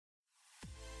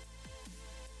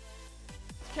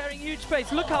Carrying huge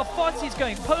space. Look how fast he's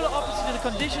going. Polar opposite to the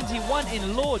conditions he won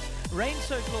in Lords.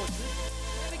 Rain-soaked Lords.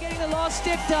 Getting the last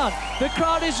step down. The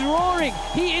crowd is roaring.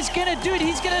 He is going to do it.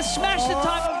 He's going to smash the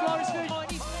time of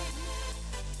Lawrence.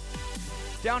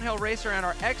 Downhill racer and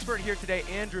our expert here today,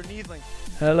 Andrew Needling.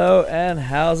 Hello and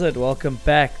how's it? Welcome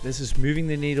back. This is Moving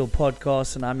the Needle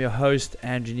podcast and I'm your host,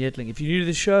 Andrew Needling. If you're new to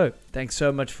the show, thanks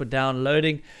so much for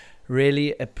downloading.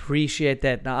 Really appreciate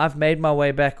that. Now, I've made my way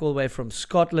back all the way from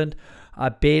Scotland. I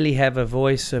barely have a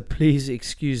voice, so please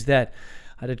excuse that.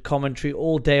 I did commentary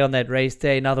all day on that race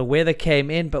day. Now the weather came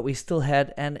in, but we still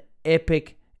had an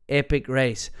epic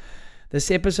race. This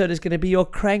episode is going to be your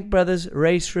Crankbrothers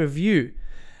race review.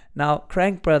 Now,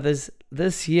 Crankbrothers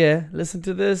this year, listen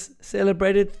to this,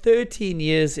 celebrated 13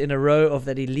 years in a row of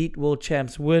that Elite World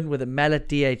Champs win with a Mallet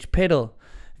DH pedal.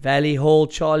 Valley Hall,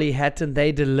 Charlie Hatton,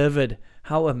 they delivered.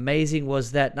 How amazing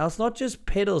was that? Now, it's not just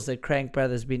pedals that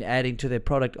Crankbrothers been adding to their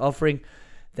product offering.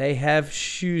 They have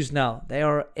shoes now. They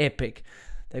are epic.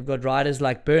 They've got riders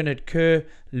like Bernard Kerr,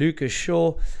 Lucas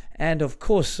Shaw, and of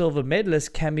course silver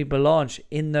medalist Cammy Belange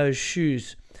in those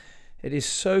shoes. It is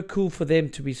so cool for them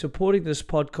to be supporting this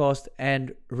podcast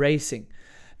and racing.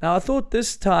 Now I thought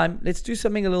this time, let's do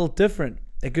something a little different.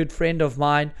 A good friend of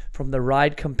mine from the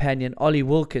Ride Companion, Olly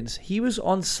Wilkins, he was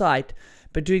on site,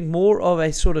 but doing more of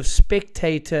a sort of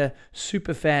spectator,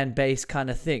 superfan based kind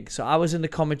of thing. So I was in the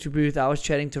commentary booth, I was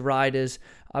chatting to riders.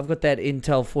 I've got that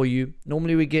intel for you.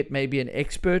 Normally we get maybe an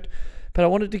expert, but I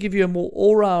wanted to give you a more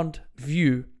all-round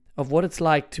view of what it's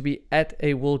like to be at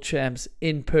a World Champs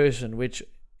in person, which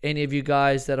any of you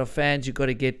guys that are fans, you've got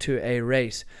to get to a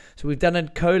race. So we've done a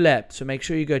collab, so make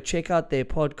sure you go check out their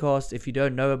podcast. If you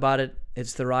don't know about it,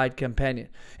 it's the Ride Companion.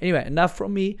 Anyway, enough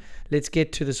from me. Let's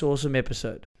get to this awesome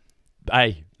episode.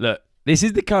 Hey, look, this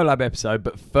is the collab episode,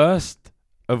 but first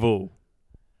of all,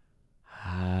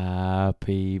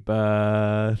 happy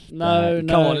birthday.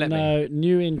 No,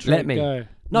 new intro. Let me. Go.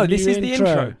 No, New this is the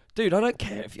intro. Dude, I don't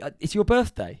care. It's your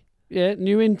birthday. Yeah,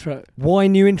 new intro. Why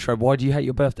new intro? Why do you hate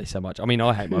your birthday so much? I mean,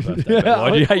 I hate my birthday. But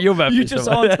why do you hate your birthday You just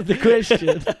so much? answered the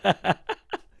question.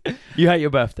 You hate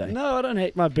your birthday? No, I don't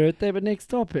hate my birthday, but next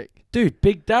topic. Dude,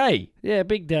 big day. Yeah,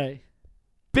 big day.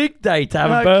 Big day to have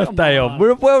No, a birthday come on. on.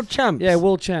 We're world champs. Yeah,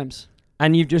 world champs.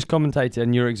 And you've just commentated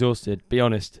and you're exhausted. Be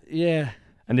honest. Yeah.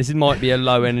 And this might be a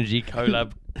low energy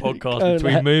collab podcast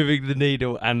between Moving the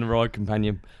Needle and the Ride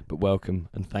Companion. But welcome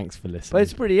and thanks for listening. But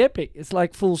it's pretty epic. It's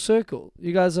like full circle.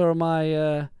 You guys are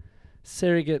my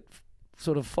surrogate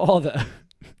sort of father,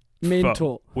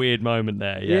 mentor. Weird moment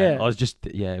there. Yeah. Yeah. I was just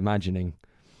imagining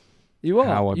You are.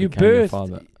 how I You became your birthed.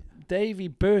 father. Davey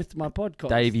birthed my podcast.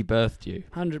 Davey birthed you.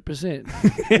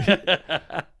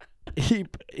 100%. he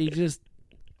just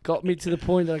got me to the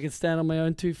point that I could stand on my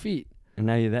own 2 feet. And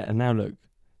now you're there. And now look,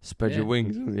 spread Yeah. your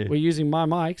wings, haven't you? We're using my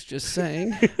mics, just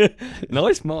saying.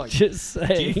 Nice mic. Just Do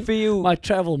saying. you feel My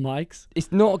travel mics.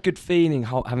 it's not a good feeling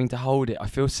having to hold it? I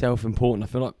feel self-important. I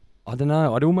feel like, I don't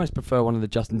know, I'd almost prefer one of the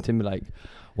Justin Timberlake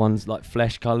ones, like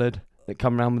flesh-coloured, that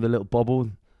come around with a little bobble.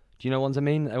 Do you know ones I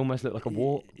mean? They almost look like a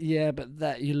wart. Yeah, but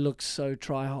that you look so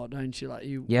try-hard, don't you? Like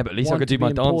you. Yeah, but at least I want could to do be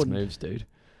my dance important. moves, dude.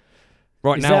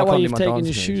 Right Is now, that I why can't you've do my taken dance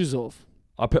your moves. shoes off?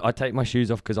 I take my shoes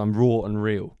off because I'm raw and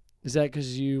real. Is that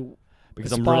because you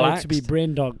Because I'm aspire relaxed. to be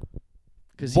Brendog?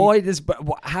 Why does?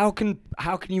 How can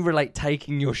you relate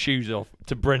taking your shoes off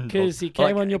to Brendan? Because he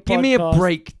came on your podcast. Give me a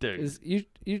break, dude. Is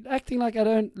you're acting like I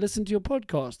don't listen to your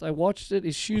podcast. I watched it.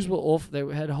 His shoes were off. They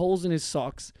had holes in his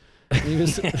socks. And he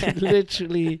was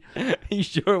literally. Are you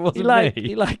sure it wasn't me?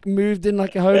 He moved in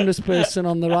like a homeless person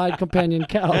on the Ride Companion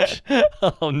couch.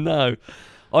 Oh no,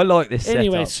 I like this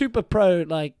Anyway, setup. super pro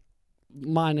like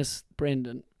minus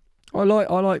Brendan. I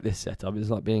like this setup. It's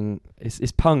like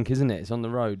it's punk, isn't it? It's on the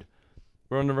road.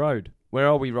 We're on the road. Where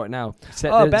are we right now?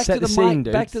 Back to the scene, mic.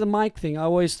 dude. Back to the mic thing. I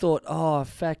always thought, a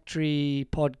factory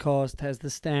podcast has the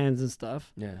stands and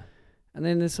stuff, Yeah. and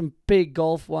then there's some big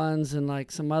golf ones and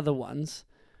like some other ones,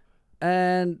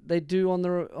 and they do on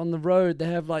the road. They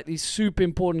have like these super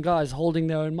important guys holding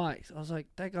their own mics. I was like,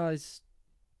 that guy's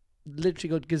literally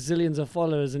got gazillions of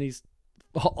followers, and he's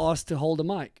asked to hold a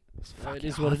mic. So it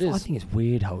is what it is. I think it's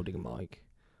weird holding a mic.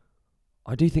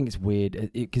 I do think it's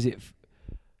weird because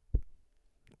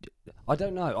I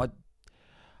don't know.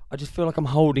 I just feel like I'm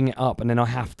holding it up, and then I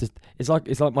have to. It's like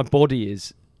my body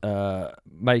is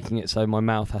making it so my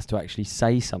mouth has to actually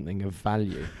say something of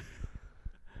value.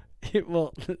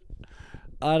 Well,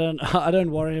 I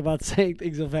don't worry about saying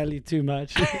things of value too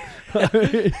much.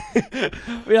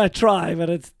 I try, but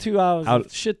it's 2 hours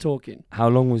of shit talking. How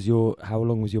long was your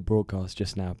broadcast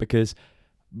just now? Because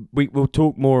we'll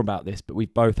talk more about this, but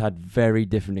we've both had very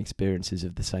different experiences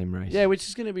of the same race. Yeah, which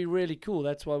is going to be really cool.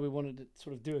 That's why we wanted to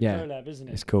sort of do a Yeah, collab, isn't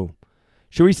it? It's cool.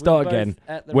 Shall we start We're both again?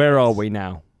 at the Where are race. we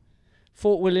now?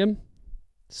 Fort William,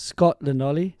 Scotland,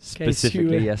 Ollie. In case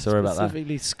Specifically, you- yeah, sorry about that.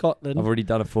 Specifically Scotland. I've already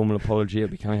done a formal apology.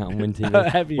 It'll be coming out on Win Oh, TV.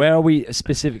 have you? Where are we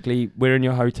specifically? We're in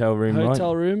your hotel room,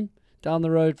 Hotel right? room down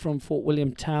the road from Fort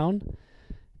William town.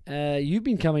 You've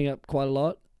been coming up quite a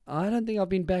lot. I don't think I've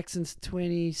been back since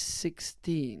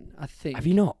 2016, I think. Have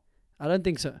you not? I don't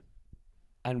think so.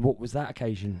 And what was that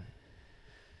occasion?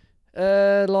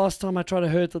 Last time I tried to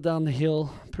hurtle down the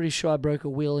hill, pretty sure I broke a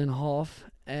wheel in half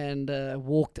and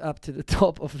walked up to the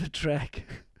top of the track,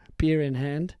 beer in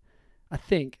hand, I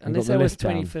think. And Unless got the that was lift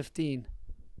down. 2015.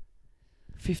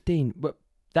 15. But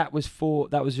that was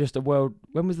just a world.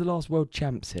 When was the last world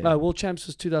champs here? No, World Champs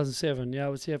was 2007. Yeah, I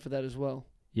was here for that as well.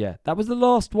 Yeah, that was the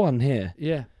last one here.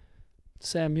 Yeah.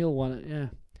 Sam Hill won it, yeah.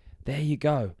 There you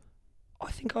go.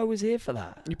 I think I was here for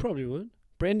that. You probably would.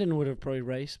 Brendan would have probably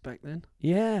raced back then.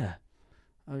 Yeah.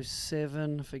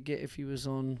 07, I forget if he was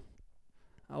on...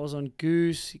 I was on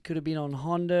Goose. He could have been on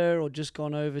Honda or just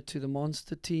gone over to the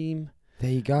Monster team There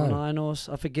you on go. Inos.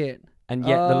 I forget. And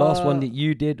yet the last one Uh, that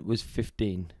you did was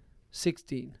 15.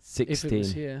 16, 16. if it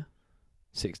was here.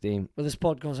 16. Well, this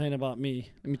podcast ain't about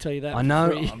me. Let me tell you that. I for know,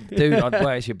 free. dude. Well,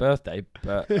 it's your birthday,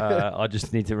 but I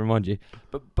just need to remind you.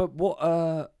 But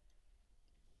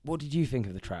what did you think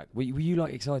of the track? Were you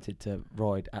like excited to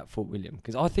ride at Fort William?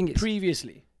 Because I think it's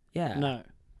Previously, yeah, no.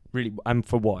 really. And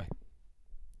for why?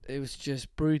 It was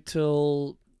just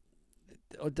brutal.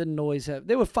 I didn't always have...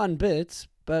 There were fun bits,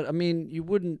 but, I mean, you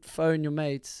wouldn't phone your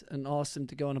mates and ask them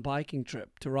to go on a biking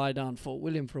trip to ride down Fort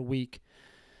William for a week.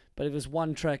 But if it was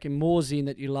one track in Morzine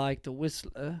that you liked, or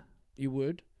Whistler, you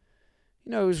would.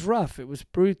 You know, it was rough. It was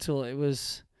brutal. It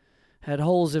was... Had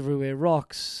holes everywhere,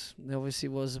 rocks. There obviously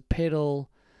was a pedal.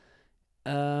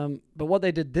 But what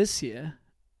they did this year...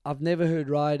 I've never heard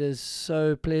riders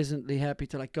so pleasantly happy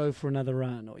to like go for another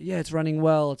run, or yeah, it's running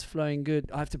well, it's flowing good.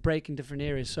 I have to brake in different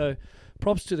areas. So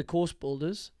props to the course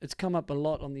builders. It's come up a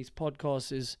lot on these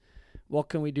podcasts is what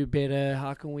can we do better?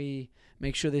 How can we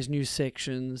make sure there's new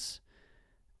sections?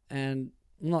 And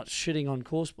I'm not shitting on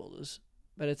course builders,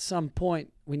 but at some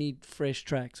point we need fresh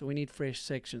tracks or we need fresh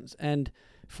sections. And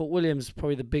Fort Williams is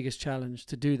probably the biggest challenge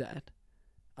to do that.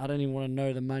 I don't even want to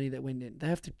know the money that went in. They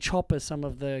have to chopper some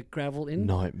of the gravel in.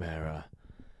 Nightmare.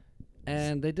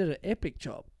 And they did an epic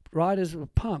job. Riders were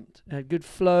pumped. They had good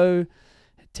flow,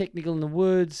 technical in the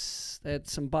woods. They had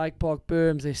some bike park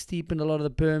berms. They steepened a lot of the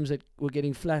berms that were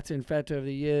getting flatter and flatter over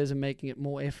the years and making it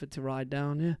more effort to ride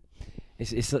down. Yeah.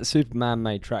 It's a Superman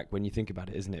made track when you think about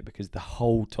it, isn't it? Because the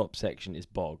whole top section is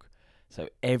bog. So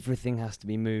everything has to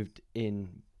be moved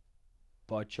in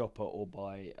by chopper or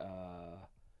by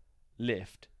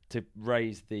lift to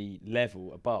raise the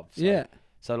level above. So, Yeah.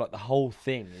 So like the whole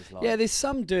thing is like... Yeah, there's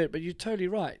some dirt, but you're totally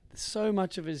right. So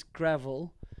much of it is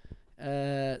gravel.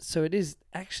 So it is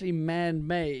actually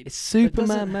man-made. It's But it Superman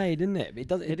doesn't- made, isn't it?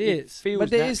 It is. feels But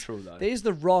there is- natural though. There is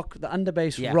the rock, the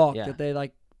underbase Yeah, rock yeah. that they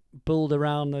like build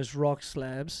around those rock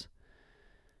slabs.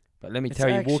 But let me It's tell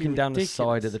you, actually walking down the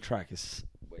side of ridiculous. the track is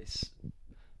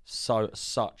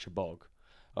such a bog.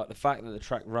 Like the fact that the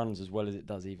track runs as well as it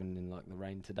does, even in like the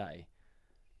rain today,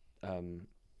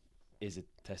 is a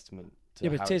testament to Yeah,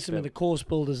 how but it's testament to the built. course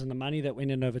builders and the money that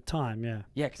went in over time, yeah.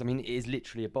 Yeah, because I mean, it is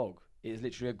literally a bog. It is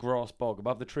literally a grass bog.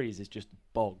 Above the trees is just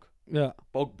bog, Yeah.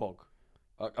 bog,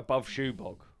 like above shoe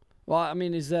bog. Well, I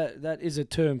mean, that is a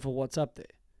term for what's up there.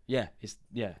 Yeah, it's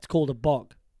called a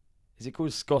bog. Is it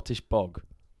called Scottish bog?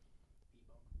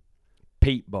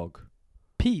 Peat bog.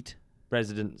 Pete.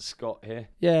 Resident Scott here.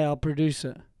 Yeah, our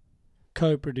producer.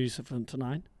 Co-producer from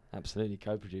tonight. Absolutely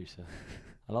co-producer.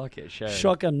 I like it. Sharing.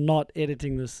 Shocker not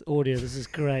editing this audio. This is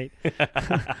great.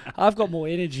 I've got more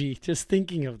energy just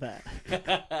thinking of that.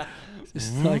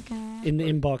 It's like in the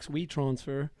inbox, we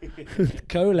transfer.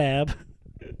 Collab.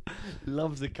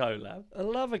 Loves the collab. I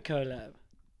love a collab.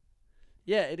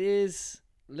 Yeah, it is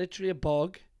literally a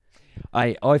bog.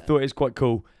 I thought it was quite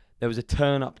cool. There was a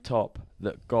turn up top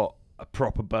that got a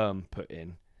proper berm put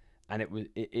in, and it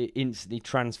instantly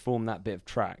transformed that bit of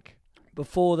track.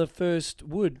 Before the first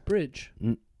wood bridge.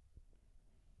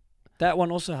 That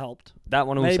one also helped. That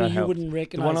one also Maybe you helped. wouldn't one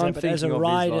recognize I'm that, but as a thinking of is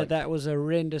rider, like- that was a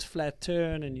horrendous flat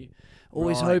turn, and you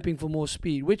always Right. hoping for more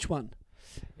speed. Which one?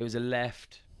 It was a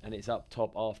left, and it's up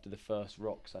top after the first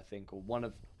rocks, I think, or one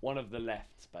of the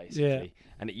lefts basically. Yeah.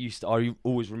 And it used to. I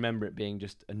always remember it being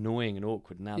just annoying and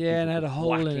awkward. Now Yeah, and people had a were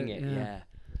hole in whacking it, it. yeah. Yeah.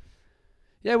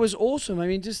 Yeah, it was awesome. I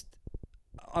mean,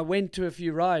 I went to a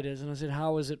few riders and I said,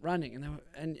 "How was it running?" And they were,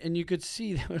 and you could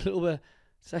see they were a little bit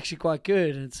It's actually quite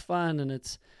good and it's fun and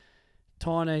it's.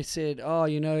 Tane said, "Oh,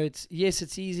 it's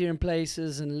easier in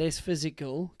places and less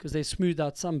physical because they smoothed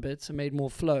out some bits and made more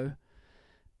flow."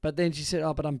 But then she said,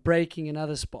 "Oh, but I'm braking in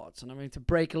other spots and I'm going to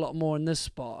brake a lot more in this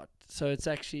spot." So it's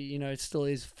actually, it still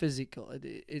is physical.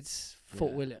 It's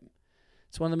Fort William.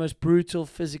 It's one of the most brutal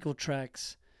physical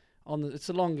tracks it's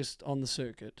the longest on the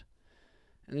circuit.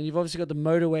 And then you've obviously got the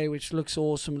motorway, which looks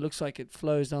awesome. It looks like it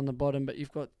flows down the bottom, but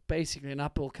you've got basically an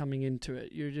uphill coming into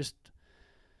it. You're just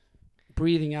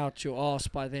breathing out your arse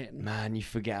by then. Man, you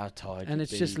forget how tired And you'd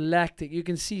it's be. just lactic. You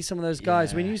can see some of those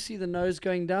guys. When Yeah. you see the nose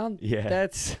going down, Yeah.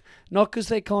 that's not because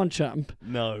they can't jump.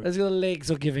 No. That's because the legs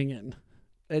are giving in.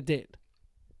 They're dead.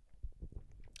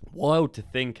 Wild to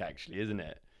think, actually, isn't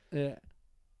it? Yeah.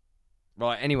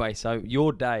 Right, anyway, so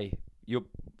your day,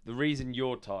 the reason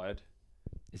you're tired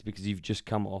is because you've just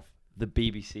come off the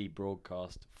BBC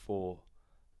broadcast for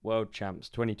World Champs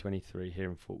 2023 here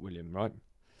in Fort William, right?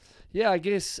 Yeah, I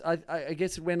guess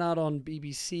it went out on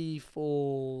BBC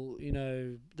for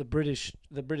the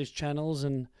British channels,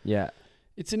 and Yeah.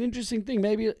 it's an interesting thing.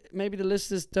 Maybe the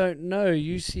listeners don't know.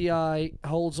 UCI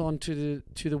holds on to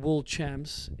the World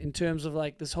Champs in terms of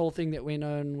like this whole thing that went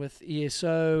on with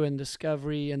ESO and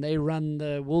Discovery, and they run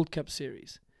the World Cup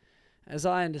series. As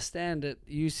I understand it,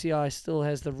 UCI still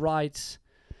has the rights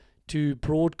to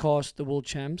broadcast the World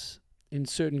Champs in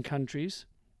certain countries.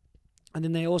 And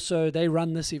then they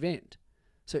run this event.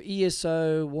 So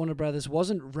ESO, Warner Brothers,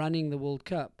 wasn't running the World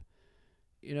Cup.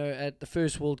 At the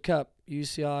first World Cup,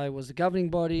 UCI was the governing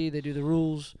body, they do the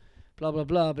rules, blah, blah,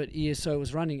 blah, but ESO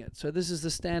was running it. So this is the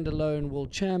standalone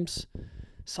World Champs,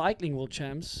 cycling World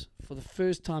Champs, for the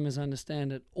first time, as I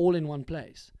understand it, all in one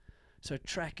place. So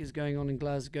track is going on in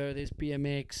Glasgow, there's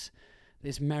BMX,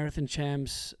 there's marathon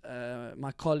champs.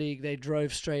 My colleague, they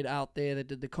drove straight out there, they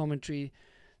did the commentary.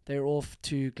 They're off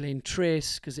to Glen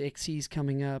Tress because XC's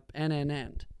coming up,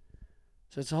 and.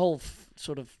 So it's a whole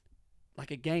sort of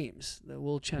like a games, the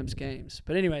World Champs Games.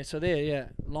 But anyway, so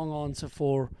long answer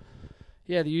for,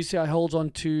 the UCI holds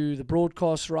on to the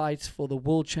broadcast rights for the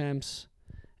World Champs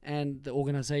and the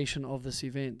organization of this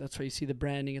event. That's why you see the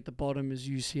branding at the bottom is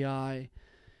UCI,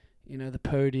 the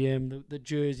podium, the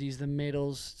jerseys, the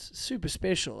medals. It's super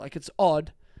special. Like, it's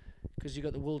odd because you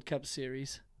got the World Cup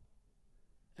series.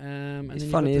 And It's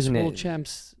then funny, you've got this isn't World it?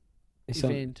 Champs It's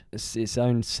event. It's its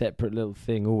own separate little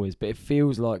thing always, but it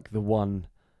feels like the one.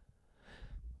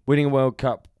 Winning a World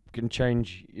Cup can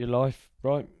change your life,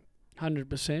 right?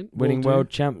 100%. Winning World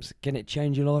Champs, can it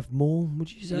change your life more,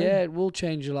 would you say? Yeah, it will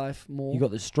change your life more. You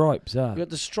got the stripes, You got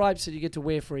the stripes that you get to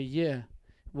wear for a year.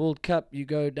 World Cup, you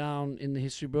go down in the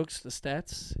history books, the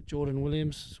stats. Jordan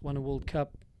Williams won a World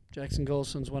Cup. Jackson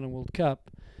Golson's won a World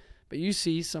Cup. But you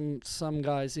see some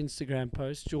guys' Instagram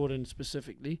posts, Jordan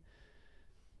specifically.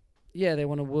 Yeah, they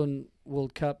want to win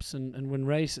World Cups and win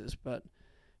races. But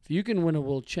if you can win a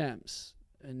World Champs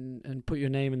and put your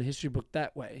name in the history book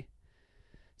that way,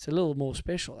 it's a little more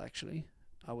special, actually,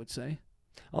 I would say.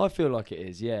 I feel like it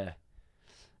is, yeah.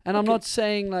 And I'm not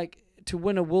saying, like, to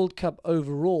win a World Cup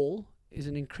overall is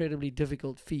an incredibly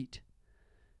difficult feat.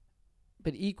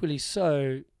 But equally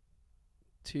so,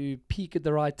 to peak at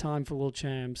the right time for World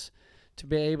Champs, to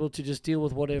be able to just deal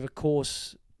with whatever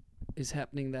course is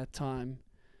happening that time.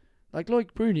 Like,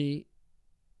 Loic Bruni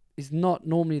is not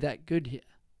normally that good here.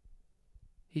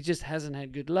 He just hasn't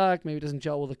had good luck. Maybe doesn't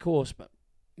gel with the course. But,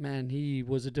 man, he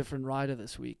was a different rider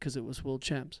this week because it was World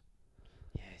Champs.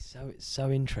 Yeah, it's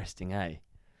so interesting, eh?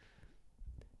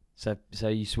 So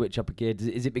you switch up a gear.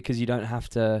 Is it because you don't have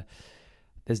to...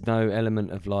 There's no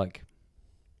element of, like...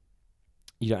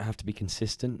 You don't have to be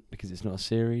consistent because it's not a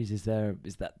series. Does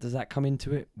that come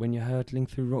into it when you're hurtling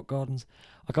through rock gardens?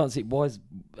 I can't see why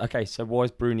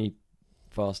is Bruni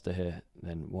faster here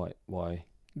then? Why?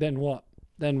 Then what?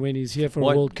 Then when he's here for a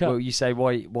World Cup? Well, you say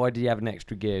why did he have an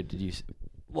extra gear?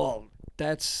 Well,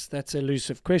 that's an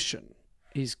elusive question.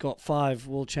 He's got 5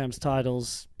 World Champs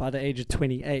titles by the age of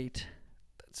 28.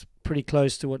 That's pretty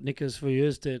close to what Nicolas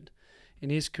Veuilleux did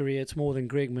in his career. It's more than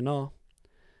Greg Minnaar.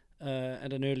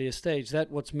 At an earlier stage.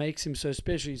 That's what makes him so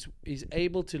special. He's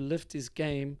able to lift his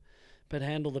game but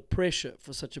handle the pressure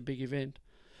for such a big event.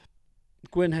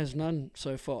 Gwyn has none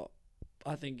so far.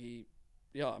 I think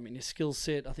his skill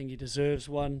set, I think he deserves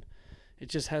one. It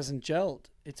just hasn't gelled.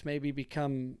 It's maybe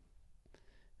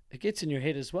it gets in your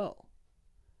head as well.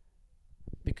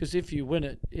 Because if you win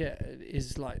it, it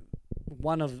is like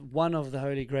one of the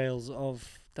holy grails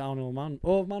of downhill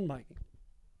or mountain biking.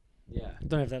 Yeah. I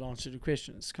don't know if that answered the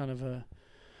question. It's kind of a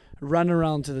run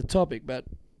around to the topic, but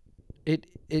it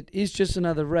is just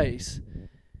another race.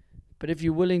 But if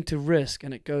you're willing to risk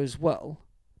and it goes well,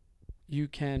 you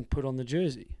can put on the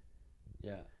jersey.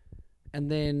 Yeah. And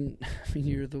then I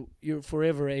mean you're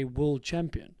forever a world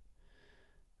champion.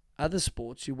 Other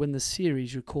sports, you win the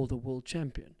series, you're called the world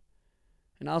champion.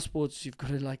 In our sports, you've got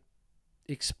to like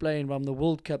explain, I'm the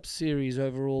World Cup series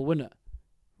overall winner.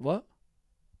 What?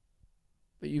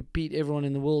 But you beat everyone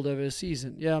in the world over a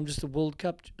season. Yeah, I'm just a World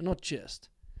Cup, not just.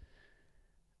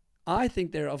 I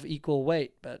think they're of equal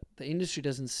weight, but the industry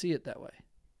doesn't see it that way.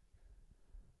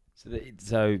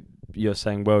 So you're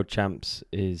saying world champs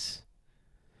is...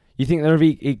 You think they're of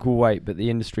equal weight, but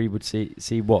the industry would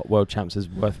see what world champs is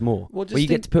worth more? Well, You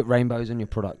get to put rainbows on your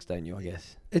products, don't you, I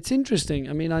guess? It's interesting.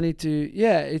 I mean, I need to...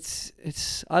 Yeah, it's...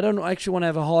 I don't actually want to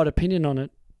have a hard opinion on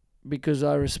it because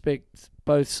I respect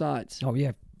both sides. Oh,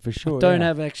 yeah, for sure. I don't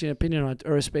have actually an opinion on it. I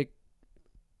respect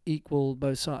equal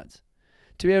both sides.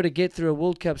 To be able to get through a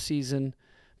World Cup season,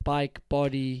 bike,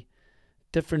 body,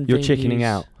 different You're venues. chickening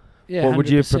out. Yeah, What would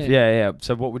you have 100%. yeah.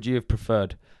 So what would you have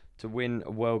preferred? To win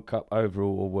a World Cup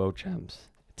overall or world champs?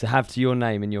 To have to your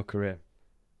name in your career?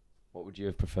 What would you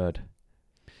have preferred?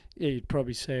 Yeah, you'd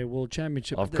probably say a world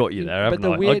championship. I've But got you there, haven't I?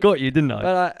 I weird- got you, didn't I?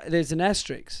 But there's an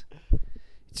asterisk.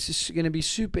 It's just going to be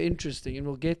super interesting, and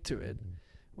we'll get to it.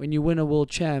 When you win a world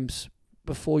champs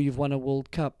before you've won a World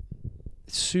Cup,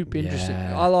 it's super interesting.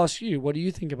 Yeah. I'll ask you, what do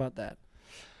you think about that?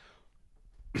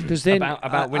 Because then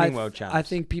About winning world champs. I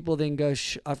think people then go,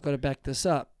 I've got to back this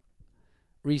up.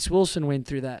 Reece Wilson went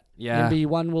through that. Yeah. Remember he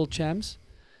won world champs.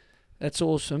 That's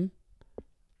awesome.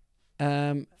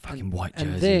 Fucking white jersey,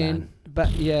 and then, man.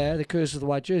 but yeah, the curse of the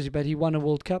white jersey. But he won a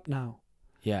World Cup now,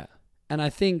 Yeah. and I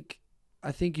think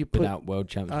you put Without world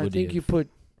champs, I would think you put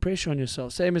pressure on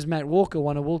yourself. Same as Matt Walker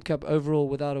won a World Cup overall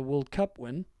without a World Cup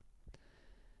win,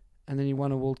 and then he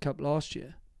won a World Cup last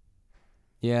year.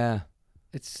 Yeah.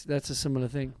 That's a similar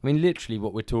thing. I mean, literally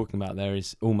what we're talking about there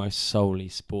is almost solely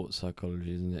sports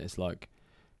psychology, isn't it? It's like...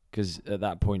 Because at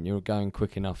that point, you're going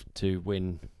quick enough to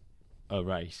win a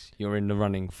race. You're in the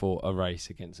running for a race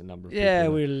against a number of people. Yeah,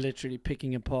 we're literally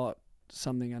picking apart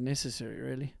something unnecessary,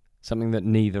 really. Something that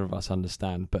neither of us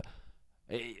understand. But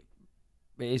it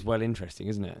is well interesting,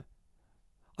 isn't it?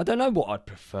 I don't know what I'd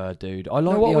prefer, dude. I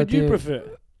like What the would you idea-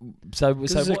 prefer? So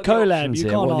it's what a are the collab, options you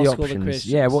here? can't What are the ask all the options?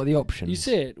 questions. Yeah, what are the options? You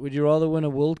said, would you rather win a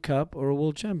World Cup or a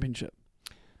World Championship?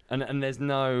 And there's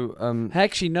no...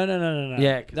 Actually, no.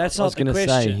 Yeah, That's I was not the gonna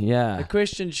question. say, yeah. The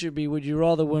question should be, would you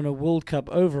rather win a World Cup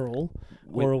overall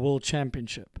or a World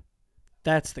Championship?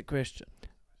 That's the question.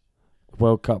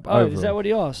 World Cup Oh, overall. is that what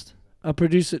he asked? I'll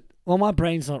produce it. Well, my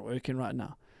brain's not working right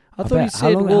now. I thought bet. he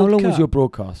said how World long Cup. was your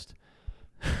broadcast?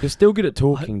 You're still good at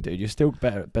talking, dude. You're still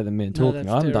better than me at No, talking. that's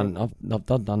I haven't terrible.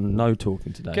 I've done no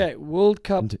talking today. Okay, World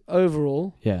Cup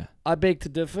overall. Yeah. I beg to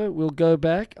differ. We'll go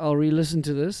back. I'll re-listen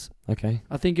to this. Okay.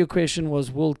 I think your question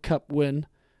was World Cup win.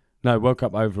 No, World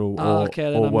Cup overall Okay,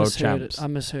 then or I world misheard champs. it. I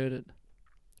misheard it.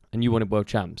 And you wanted world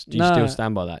champs. Do you No. still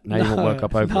stand by that? No, you want World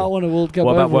Cup overall. No, I want a World Cup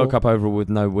What about overall. World Cup overall with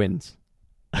no wins?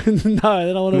 No,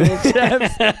 then I want a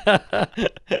World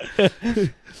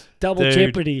Champs. Double Dude.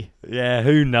 jeopardy. Yeah,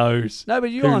 who knows? No, but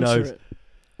you Who answer knows? it.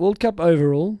 World Cup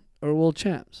overall or World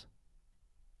Champs?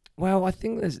 Well, I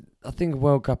think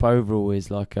World Cup overall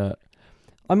is like a.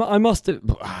 I must have.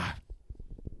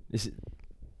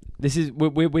 This is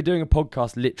we're doing a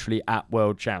podcast literally at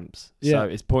World Champs, Yeah. so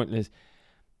it's pointless.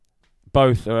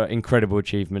 Both are incredible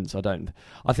achievements.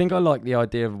 I think I like the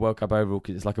idea of World Cup overall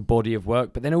because it's like a body of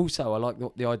work, but then also I like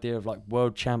the idea of like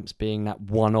World Champs being that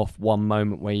one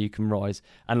moment where you can rise,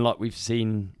 and like we've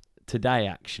seen today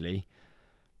actually.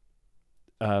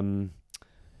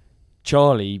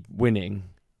 Charlie winning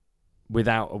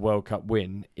without a World Cup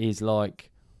win is like,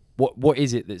 what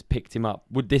is it that's picked him up?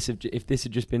 Would this have, if this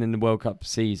had just been in the World Cup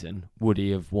season, would he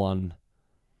have won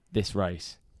this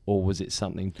race, or was it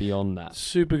something beyond that?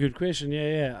 Super good question.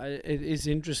 Yeah. It is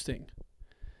interesting.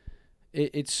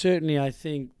 It's certainly, I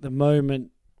think, the moment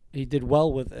he did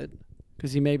well with it,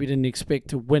 because he maybe didn't expect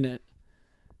to win it,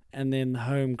 and then the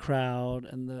home crowd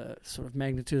and the sort of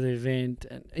magnitude of the event,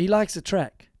 and he likes the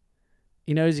track.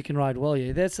 He knows he can ride well.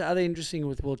 Yeah, that's the other interesting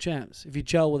with World Champs. If you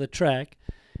gel with a track,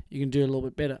 you can do it a little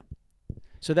bit better.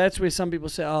 So that's where some people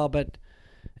say, "Oh, but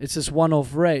it's this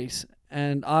one-off race."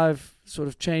 And I've sort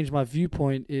of changed my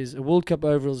viewpoint. Is a World Cup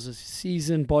overall is a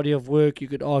season body of work. You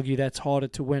could argue that's harder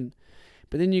to win,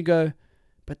 but then you go,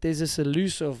 but there's this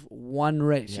elusive one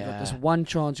race. You got this one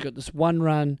chance. You got this one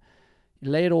run.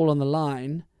 You lay it all on the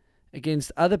line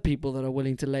against other people that are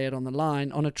willing to lay it on the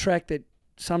line on a track that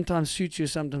sometimes suits you,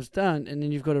 sometimes don't, and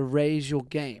then you've got to raise your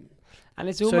game. And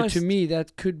it's So almost, to me,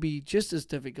 that could be just as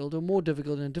difficult or more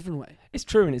difficult in a different way. it's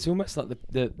true, and it's almost like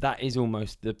that is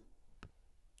almost the.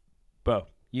 Well,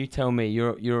 you tell me,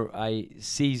 you're a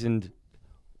seasoned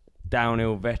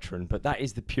downhill veteran, but that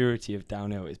is the purity of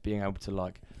downhill, is being able to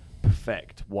like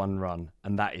perfect one run,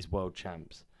 and that is world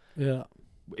champs. Yeah.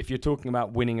 If you're talking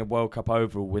about winning a World Cup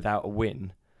overall without a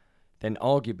win, then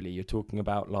arguably you're talking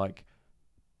about like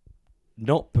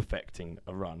not perfecting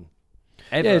a run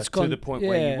ever to the point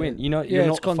where you win. You know, you're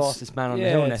not the fastest man on the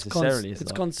hill necessarily.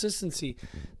 It's consistency.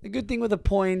 The good thing with the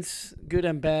points, good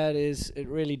and bad, is it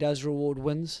really does reward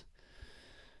wins.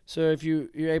 So if you're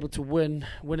able to win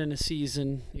in a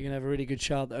season, you're going to have a really good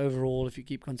shot overall if you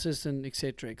keep consistent,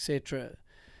 etc., etc.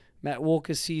 Matt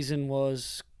Walker's season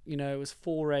was, it was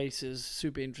 4 races,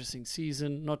 super interesting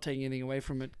season, not taking anything away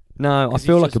from it. No, I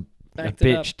feel like a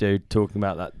bitch, dude, talking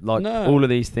about that. Like, all of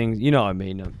these things, you know what I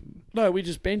mean? No, we're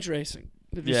just bench racing.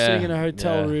 If you're sitting in a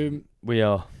hotel room, we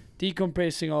are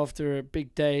decompressing after a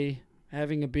big day,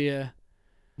 having a beer.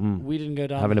 We didn't go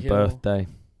down having the a hill. birthday.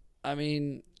 I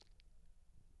mean,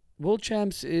 World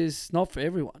Champs is not for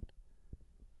everyone.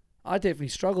 I definitely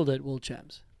struggled at World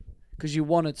Champs because you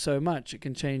want it so much. It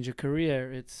can change your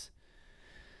career. It's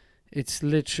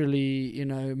literally,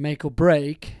 make or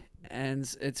break,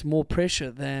 and it's more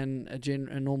pressure than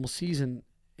a normal season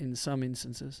in some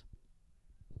instances.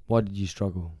 Why did you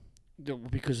struggle?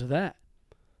 Because of that.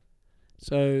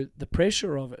 So the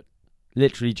pressure of it.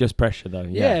 Literally just pressure, though.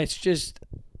 Yeah,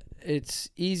 it's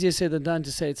easier said than done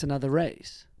to say it's another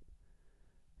race.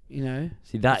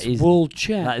 See, that is World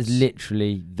Champs. That is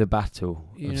literally the battle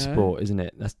of sport, isn't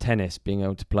it? That's tennis, being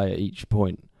able to play at each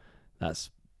point.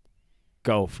 That's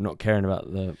golf, not caring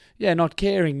about the... Yeah, not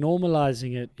caring,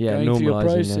 normalising it, going through your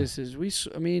processes.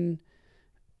 Yeah.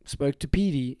 Spoke to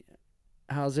Petey.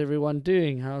 How's everyone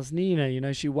doing? How's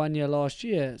Nina? She won here last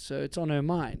year, so it's on her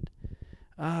mind.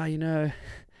 Yeah,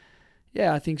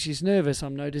 I think she's nervous.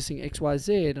 I'm noticing X, Y,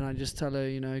 Z, and I just tell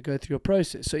her, go through your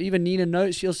process. So even Nina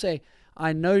knows, she'll say,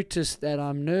 I noticed that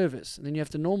I'm nervous. And then you have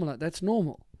to normalize. That's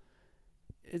normal.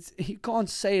 You can't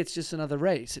say it's just another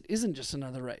race. It isn't just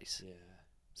another race. Yeah.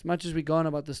 As much as we go on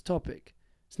about this topic,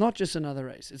 it's not just another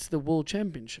race. It's the World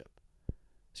Championship.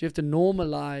 So you have to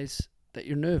normalize that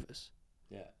you're nervous.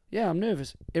 Yeah. Yeah, I'm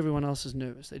nervous. Everyone else is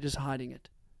nervous. They're just hiding it.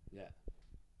 Yeah.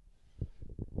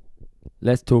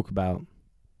 Let's talk about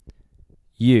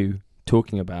you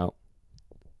talking about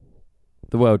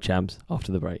the World Champs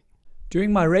after the break.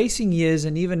 During my racing years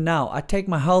and even now, I take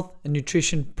my health and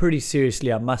nutrition pretty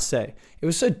seriously, I must say. It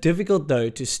was so difficult though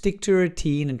to stick to a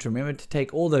routine and to remember to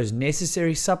take all those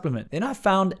necessary supplements. Then I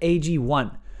found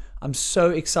AG1. I'm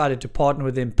so excited to partner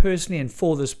with them personally and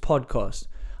for this podcast.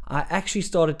 I actually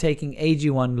started taking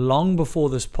AG1 long before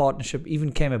this partnership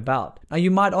even came about. Now you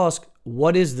might ask,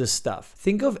 what is this stuff?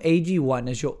 Think of AG1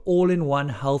 as your all-in-one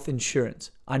health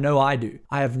insurance. I know I do.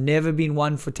 I have never been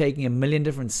one for taking a million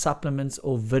different supplements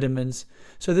or vitamins.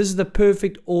 So this is the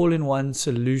perfect all-in-one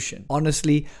solution.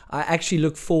 Honestly, I actually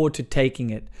look forward to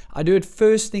taking it. I do it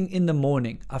first thing in the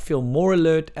morning. I feel more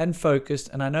alert and focused,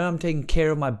 and I know I'm taking care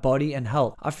of my body and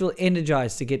health. I feel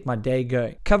energized to get my day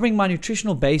going. Covering my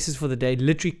nutritional basis for the day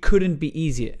literally couldn't be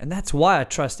easier, and that's why I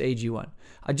trust AG1.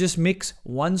 I just mix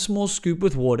 1 small scoop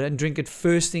with water and drink it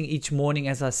first thing each morning,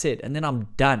 as I said, and then I'm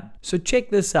done. So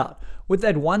check this out. With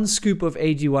that 1 scoop of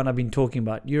AG1 I've been talking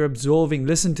about, you're absorbing,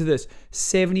 listen to this,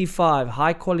 75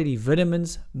 high quality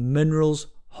vitamins, minerals,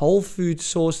 whole food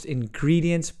sourced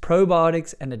ingredients,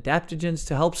 probiotics and adaptogens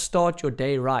to help start your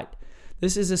day right.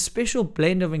 This is a special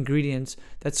blend of ingredients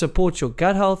that supports your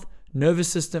gut health, nervous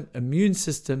system, immune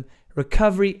system,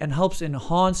 recovery, and helps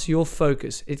enhance your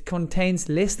focus. It contains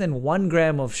less than 1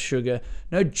 gram of sugar,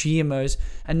 no GMOs,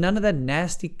 and none of that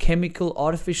nasty chemical,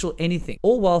 artificial anything,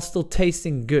 all while still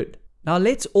tasting good. Now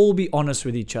let's all be honest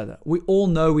with each other. We all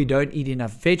know we don't eat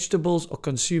enough vegetables or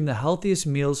consume the healthiest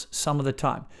meals some of the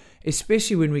time,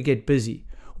 especially when we get busy.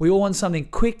 We all want something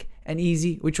quick and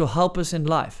easy which will help us in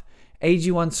life.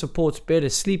 AG1 supports better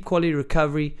sleep quality,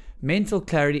 recovery, mental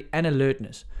clarity, and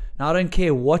alertness. Now, I don't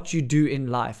care what you do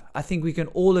in life. I think we can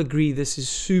all agree this is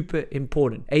super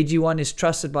important. AG1 is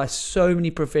trusted by so many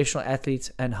professional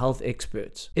athletes and health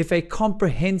experts. If a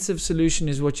comprehensive solution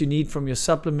is what you need from your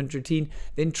supplement routine,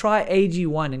 then try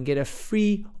AG1 and get a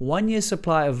free 1-year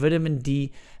supply of vitamin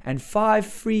D and 5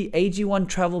 free AG1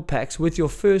 travel packs with your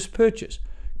first purchase.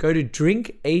 Go to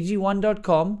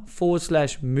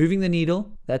drinkag1.com/moving the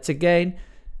needle. That's again,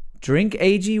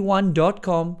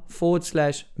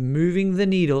 drinkag1.com/moving the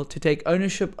needle to take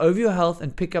ownership over your health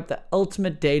and pick up the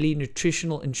ultimate daily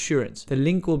nutritional insurance. The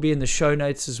link will be in the show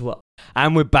notes as well.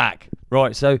 And we're back.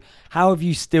 Right, so how have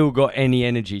you still got any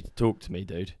energy to talk to me,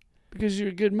 dude? Because you're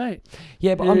a good mate.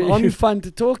 Yeah, but you're fun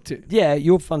to talk to. Yeah,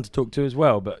 you're fun to talk to as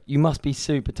well, but you must be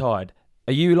super tired.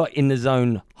 Are you like in the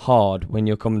zone hard when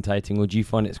you're commentating, or do you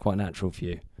find it's quite natural for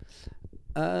you?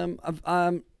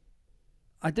 I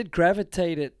did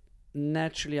gravitate it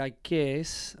naturally, I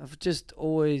guess. I've just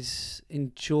always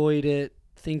enjoyed it,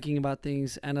 thinking about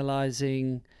things,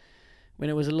 analyzing. When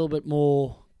it was a little bit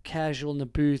more casual in the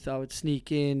booth, I would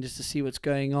sneak in just to see what's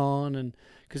going on, and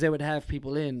because they would have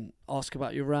people in, ask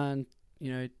about your run,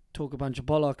 talk a bunch of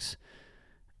bollocks.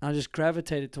 I just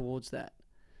gravitated towards that.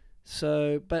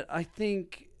 So, but I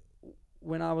think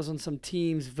when I was on some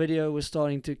teams, video was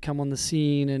starting to come on the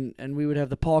scene, and we would have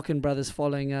the Crankbrothers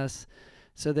following us.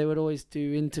 So they would always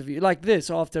do interview like this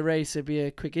after race. It'd be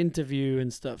a quick interview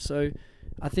and stuff. So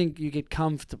I think you get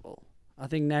comfortable. I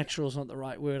think natural is not the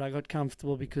right word. I got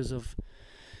comfortable because of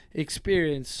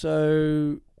experience.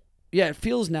 So yeah, it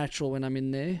feels natural when I'm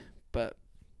in there, but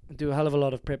I do a hell of a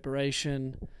lot of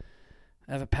preparation.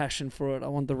 I have a passion for it. I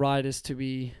want the riders to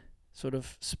be sort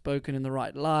of spoken in the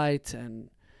right light and,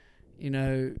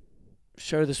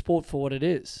 show the sport for what it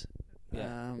is.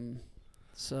 Yeah.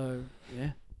 So,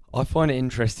 yeah. I find it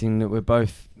interesting that we're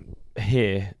both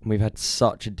here and we've had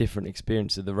such a different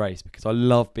experience of the race, because I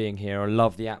love being here. I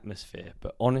love the atmosphere.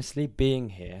 But honestly, being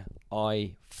here,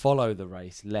 I follow the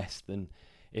race less than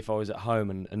if I was at home.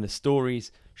 And the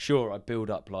stories, sure, I build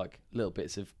up like little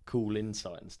bits of cool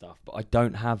insight and stuff, but I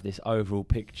don't have this overall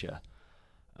picture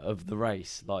of the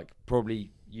race like probably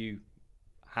you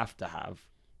have to have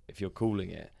if you're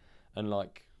calling it. And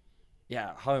like,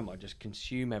 yeah, at home I just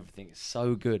consume everything. It's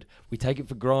so good. We take it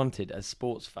for granted as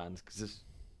sports fans, because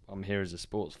I'm here as a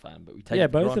sports fan, but we take it for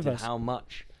both granted of us. how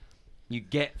much you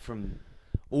get from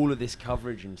all of this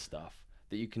coverage and stuff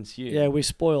that you consume. Yeah, we're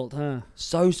spoiled, huh?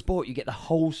 So sport, you get the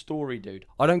whole story, dude.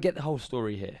 I don't get the whole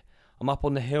story here. I'm up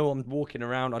on the hill, I'm walking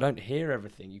around, I don't hear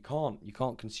everything. You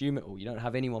can't consume it all. You don't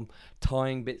have anyone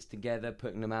tying bits together,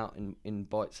 putting them out in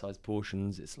bite-sized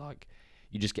portions. It's like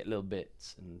you just get little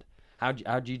bits. And how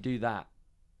do you do that?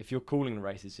 If you're calling the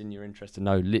race, it's in your interest to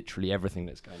know literally everything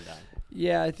that's going down.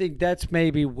 Yeah, I think that's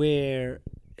maybe where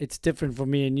it's different for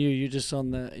me and you.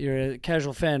 You're a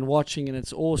casual fan watching, and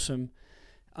it's awesome.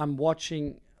 I'm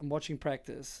watching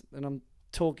practice, and I'm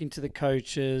talking to the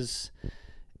coaches,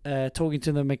 talking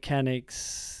to the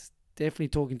mechanics, definitely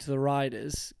talking to the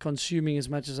riders, consuming as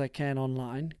much as I can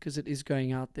online because it is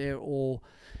going out there. Or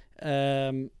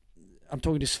I'm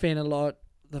talking to Sven a lot,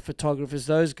 the photographers.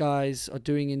 Those guys are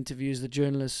doing interviews, the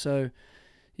journalists. So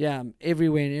yeah, I'm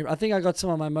everywhere. I think I got some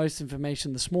of my most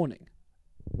information this morning.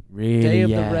 Really? Day of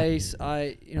the race,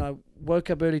 I woke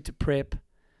up early to prep,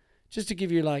 just to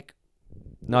give you like.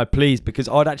 No, please, because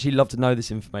I'd actually love to know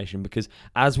this information, because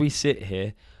as we sit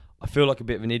here, I feel like a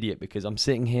bit of an idiot because I'm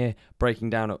sitting here breaking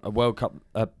down a World Cup,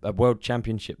 a World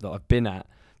Championship that I've been at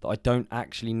that I don't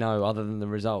actually know other than the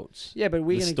results. Yeah, but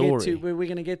we're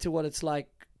gonna get to what it's like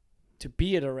to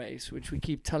be at a race, which we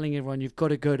keep telling everyone. You've got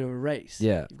to go to a race.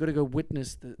 Yeah, you've got to go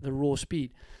witness the raw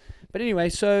speed. But anyway,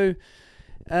 so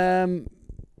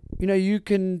you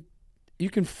can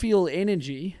feel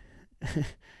energy.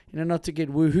 Not to get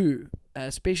woohoo,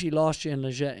 especially last year in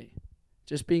Leger.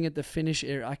 Just being at the finish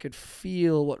area, I could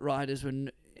feel what riders were,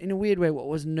 in a weird way, what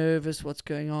was nervous, what's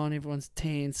going on. Everyone's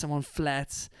tense, someone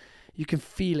flats. You can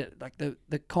feel it, like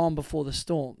the calm before the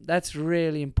storm. That's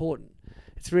really important.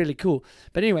 It's really cool.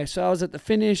 But anyway, so I was at the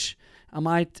finish. I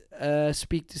might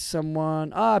speak to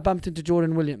someone. I bumped into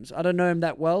Jordan Williams. I don't know him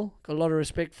that well. Got a lot of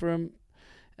respect for him.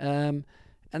 And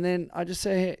then I just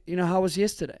say, hey, how was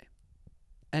yesterday?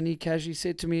 And he casually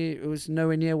said to me it was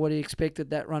nowhere near what he expected.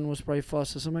 That run was probably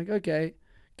faster. So I'm like, okay,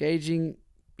 gauging.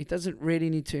 He doesn't really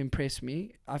need to impress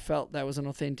me. I felt that was an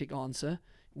authentic answer.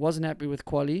 Wasn't happy with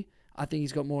quali. I think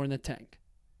he's got more in the tank.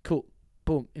 Cool.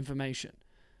 Boom. Information.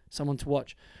 Someone to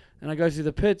watch. And I go through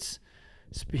the pits,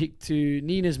 speak to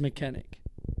Nina's mechanic.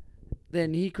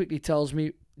 Then he quickly tells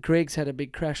me Greg's had a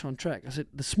big crash on track. I said,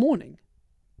 this morning?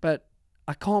 But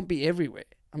I can't be everywhere.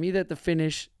 I'm either at the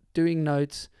finish, doing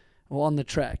notes, or on the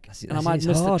track. And I might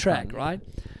miss the track, right?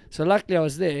 So luckily I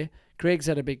was there. Greg's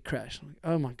had a big crash. I'm like,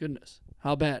 oh my goodness.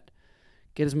 How bad?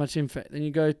 Get as much info. Then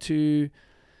you go to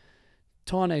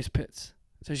Tane's pits.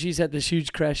 So she's had this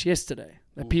huge crash yesterday.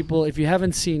 The people, if you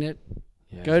haven't seen it,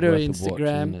 go to her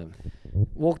Instagram.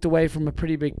 Walked away from a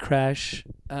pretty big crash.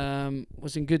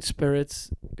 Was in good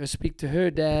spirits. Go speak to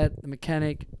her dad, the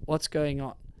mechanic. What's going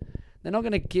on? They're not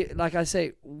going to get, like I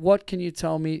say, what can you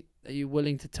tell me that you're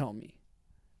willing to tell me?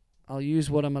 I'll use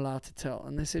what I'm allowed to tell.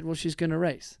 And they said, well, she's going to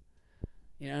race.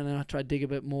 And then I try to dig a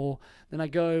bit more. Then I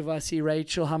go over, I see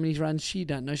Rachel, how many runs she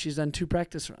done? No, she's done 2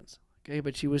 practice runs. Okay,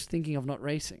 but she was thinking of not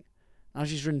racing. Now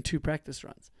she's ridden 2 practice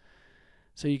runs.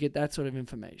 So you get that sort of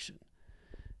information.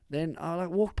 Then I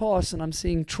walk past and I'm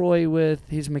seeing Troy with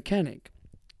his mechanic.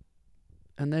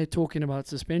 And they're talking about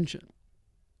suspension.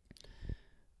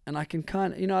 and I can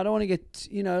kind of, I don't want to get,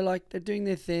 like they're doing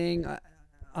their thing.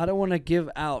 I don't want to give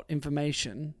out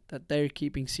information that they're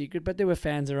keeping secret, but there were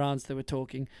fans around, so they were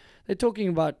talking. They're talking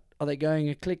about, are they going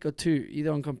a click or two,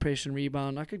 either on compression,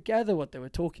 rebound? I could gather what they were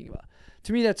talking about.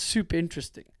 To me, that's super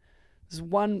interesting. They're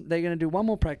going to do one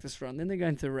more practice run, then they're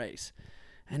going to the race.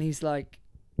 And he's like,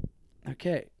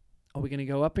 okay, are we going to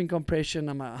go up in compression?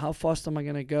 How fast am I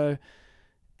going to go?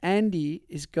 Andy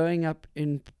is going up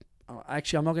in,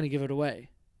 actually, I'm not going to give it away.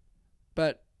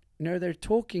 But, they're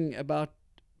talking about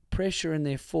pressure in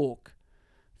their fork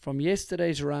from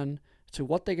yesterday's run to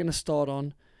what they're going to start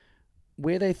on,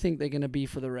 where they think they're going to be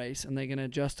for the race, and they're going to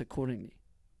adjust accordingly.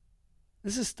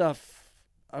 This is stuff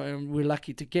we're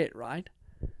lucky to get, right?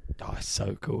 Oh, it's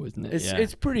so cool, isn't it?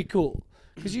 It's pretty cool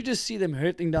because you just see them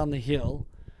hurtling down the hill.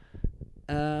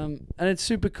 And it's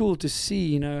super cool to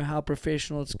see, how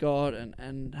professional it's got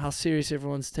and how serious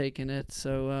everyone's taking it.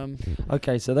 So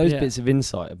okay, so those bits of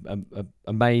insight are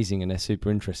amazing and they're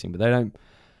super interesting, but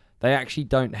they actually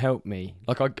don't help me.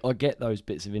 Like I get those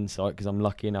bits of insight because I'm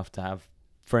lucky enough to have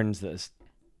friends that are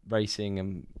racing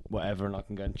and whatever, and I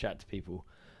can go and chat to people.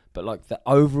 But like the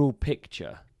overall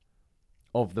picture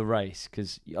of the race,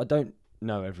 because I don't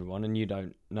know everyone and you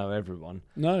don't know everyone.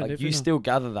 No, like you still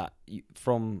gather that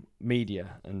from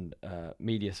media and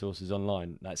media sources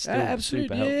online. That's still absolutely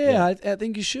super helpful. I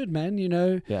think you should, man.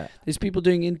 Yeah. There's people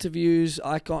doing interviews.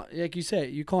 I can't, like you say,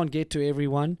 you can't get to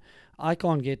everyone. I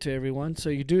can't get to everyone, so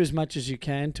you do as much as you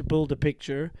can to build a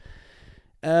picture.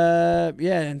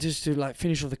 And just to like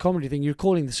finish off the comedy thing, you're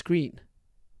calling the screen.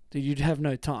 You'd have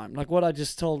no time. Like what I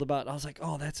just told about, I was like,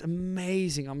 oh, that's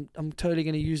amazing. I'm totally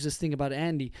going to use this thing about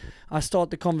Andy. I start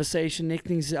the conversation, next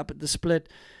thing's up at the split.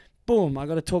 Boom, I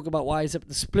got to talk about why he's up at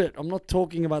the split. I'm not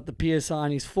talking about the PSI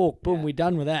and his fork. Boom, we're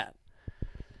done with that.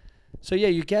 So yeah,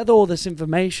 you gather all this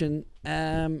information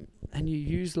and you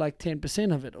use like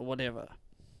 10% of it or whatever.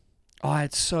 Oh, I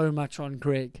had so much on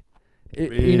Greg.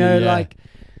 Like,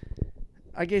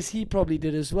 I guess he probably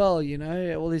did as well,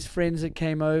 all his friends that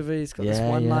came over. He's got this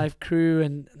one live crew,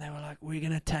 and they were like, we're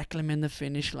going to tackle him in the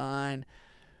finish line.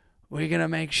 We're going to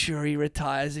make sure he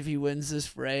retires if he wins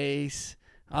this race.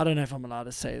 I don't know if I'm allowed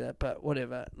to say that, but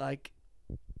whatever. Like,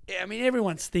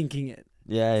 everyone's thinking it.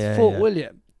 Yeah. Fort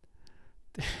William.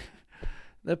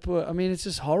 That poor, it's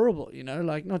just horrible,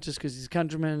 like not just because he's a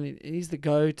countryman, he's the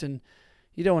GOAT, and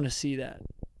you don't want to see that.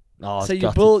 Oh, so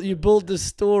you build this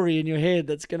story in your head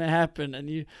that's going to happen, and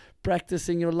you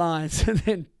practicing your lines, and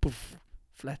then poof,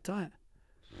 flat tire.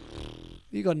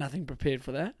 You got nothing prepared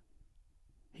for that.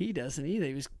 He doesn't either.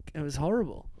 It was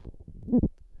horrible.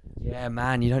 Yeah,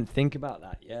 man, you don't think about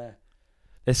that. Yeah,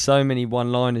 there's so many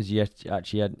one-liners you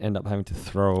actually end up having to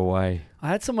throw away. I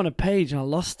had some on a page and I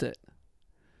lost it.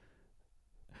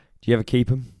 Do you ever keep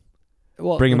them?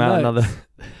 What, bring them out notes?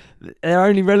 another. They're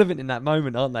only relevant in that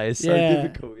moment, aren't they? It's so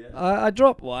difficult. Yeah. I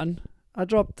dropped one. I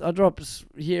dropped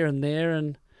here and there,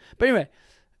 but anyway,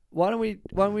 why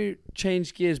don't we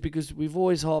change gears, because we've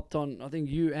always harped on, I think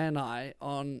you and I,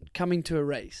 on coming to a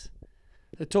race.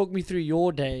 So talk me through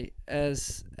your day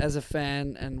as a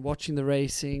fan and watching the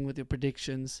racing with your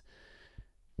predictions.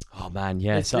 Oh man,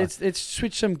 yeah. Let's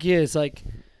switch some gears, like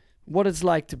what it's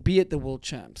like to be at the World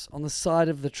Champs on the side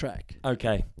of the track.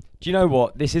 Okay. Do you know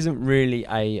what? This isn't really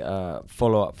a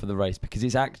follow-up for the race, because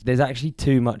there's actually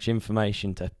too much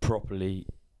information to properly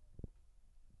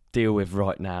deal with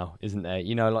right now, isn't there?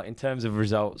 Like in terms of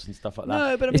results and stuff like that.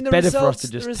 No, but it's the better results, for us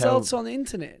to just the results on the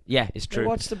internet. Yeah, it's true. They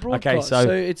watch the broadcast. Okay,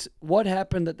 so it's what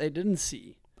happened that they didn't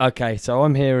see. Okay, so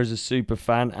I'm here as a super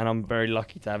fan, and I'm very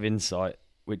lucky to have insight,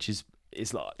 which is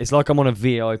it's like I'm on a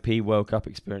VIP World Cup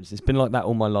experience. It's been like that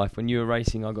all my life. When you were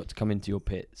racing, I got to come into your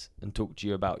pits and talk to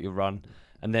you about your run.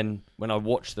 And then when I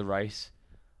watch the race,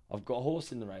 I've got a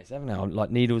horse in the race, haven't I?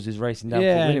 Like Needles is racing down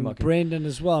Fort William. And Brendan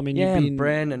as well. And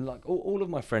Bren and like all of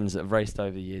my friends that have raced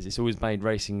over the years. It's always made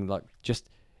racing like just.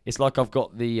 It's like I've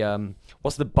got the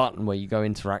what's the button where you go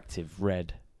interactive?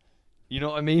 Red. You know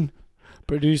what I mean?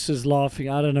 Producers laughing.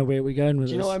 I don't know where we're going with this.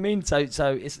 Do you know what I mean? So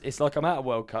it's like I'm at a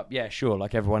World Cup. Yeah, sure,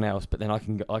 like everyone else. But then I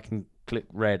can click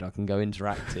red. I can go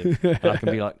interactive. And I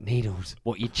can be like, Needles,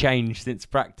 what you changed since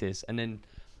practice? And then.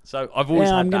 So I've always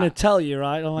had I'm going to tell you,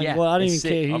 right? I'm like, well, I don't even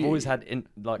care. I've always had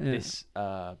this.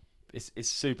 It's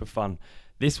super fun.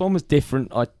 This one was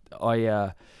different.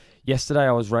 I yesterday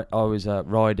I was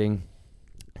riding.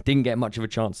 Didn't get much of a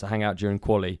chance to hang out during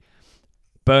quali.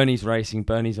 Bernie's racing.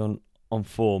 Bernie's on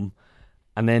form,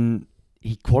 and then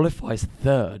he qualifies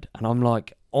third. And I'm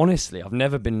like, honestly, I've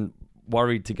never been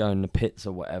worried to go in the pits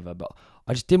or whatever, but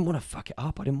I just didn't want to fuck it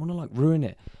up. I didn't want to like ruin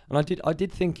it. And I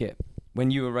did think it. When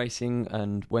you were racing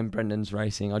and when Brendan's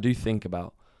racing, I do think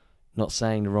about, not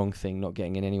saying the wrong thing, not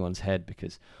getting in anyone's head,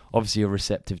 because obviously you're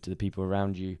receptive to the people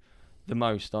around you the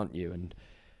most, aren't you? And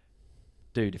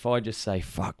dude, if I just say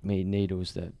fuck me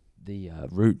needles, the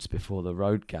roots before the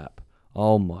road gap,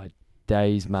 oh my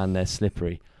days, man, they're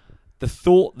slippery. The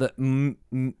thought that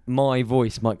my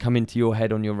voice might come into your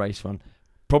head on your race run,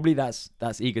 probably that's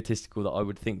egotistical that I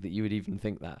would think that you would even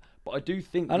think that. But I do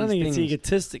think I don't these think it's things,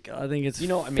 egotistical. I think it's you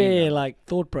know what I mean, fair, though? like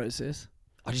thought process.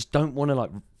 I just don't want to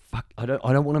like fuck. I don't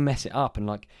want to mess it up. And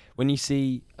like when you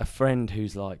see a friend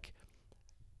who's like,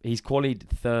 he's qualied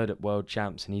third at World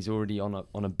Champs and he's already on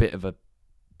a bit of a,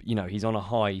 you know, he's on a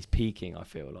high. He's peaking. I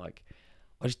feel like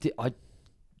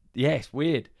yeah, it's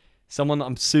weird. Someone that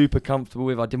I'm super comfortable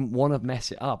with. I didn't want to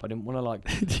mess it up. I didn't want to like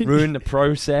ruin the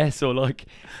process or like.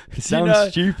 It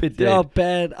sounds stupid, dude. Oh,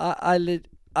 bad.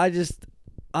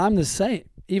 I'm the same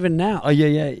even now. Oh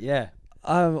yeah.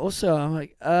 I'm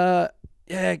like,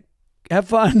 yeah, have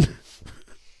fun.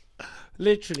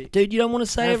 Literally, Dude, you don't want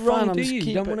to say Have it wrong, fun, I'm do just you? You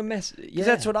keep don't it- want to mess. because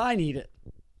that's what I need it.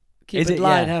 Keep Is it it?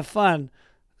 light, Yeah. have fun.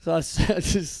 So I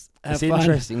just have It's fun.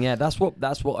 interesting, yeah. That's what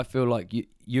I feel like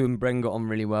you and Bren get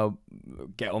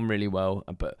on really well.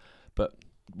 But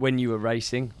when you were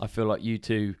racing, I feel like you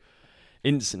two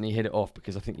instantly hit it off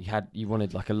because I think you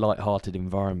wanted like a light-hearted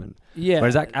environment. Yeah.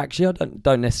 Whereas actually, I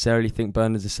don't necessarily think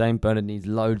Bernard's the same. Bernard needs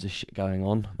loads of shit going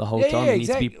on the whole time. Yeah, he needs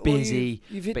to be exactly. Well, busy,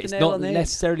 you've hit but the it's nail not on the head.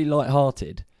 necessarily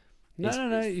light-hearted. No,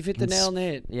 It's- you've hit the nail on the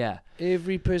head. Yeah.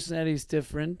 Every personality is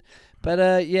different.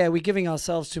 But yeah, we're giving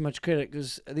ourselves too much credit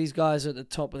because these guys are at the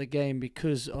top of the game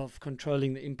because of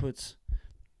controlling the inputs,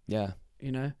 Yeah.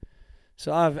 you know?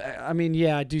 So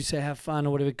I do say have fun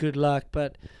or whatever, good luck.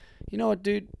 But you know what,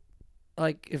 dude?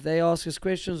 Like, if they ask us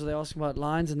questions or they ask about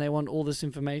lines and they want all this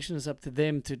information, it's up to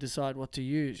them to decide what to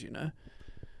use, you know?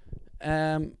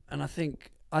 And I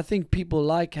think people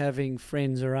like having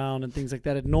friends around and things like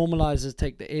that. It normalizes,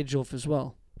 take the edge off as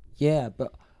well. Yeah,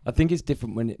 but I think it's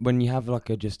different when you have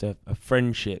like just a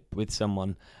friendship with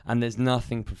someone and there's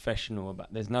nothing professional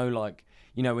about. There's no like,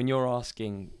 you know, when you're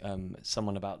asking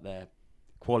someone about their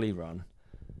quali run,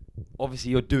 obviously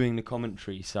you're doing the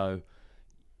commentary, so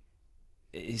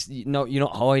you're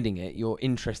not hiding it. You're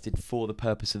interested for the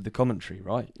purpose of the commentary,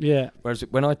 right? Yeah. Whereas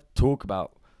when I talk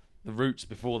about the routes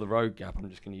before the road gap, I'm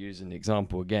just going to use an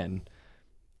example again.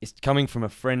 It's coming from a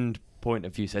friend point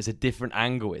of view, so it's a different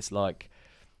angle. It's like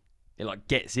it like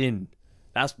gets in.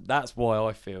 That's why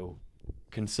I feel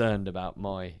concerned about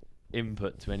my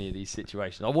input to any of these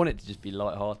situations. I want it to just be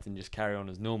light-hearted and just carry on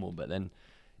as normal, but then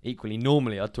equally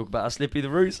normally I'd talk about how slippy the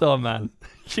routes are, man.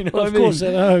 You know Well, what of I mean? course,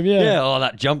 at home, yeah. Yeah, oh,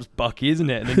 that jump's bucky, isn't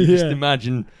it? And then you just Yeah.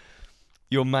 imagine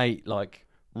your mate like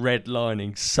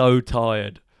redlining, so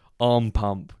tired, arm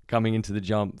pump, coming into the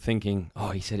jump, thinking, oh,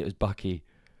 he said it was bucky,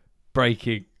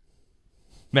 braking,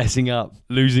 messing up,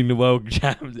 losing the world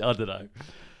champs. I don't know.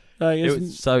 Like,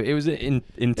 It was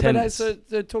intense. But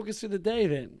so talk us through the day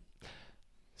then.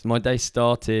 So my day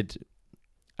started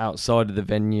outside of the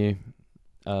venue.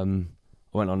 I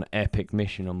went on an epic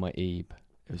mission on my Ebe.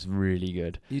 It was really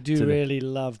good. You do To the- really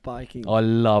love biking. I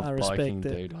love I respect biking,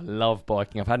 it. dude. I love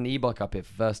biking. I've had an e-bike up here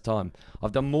for the first time.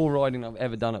 I've done more riding than I've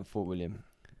ever done at Fort William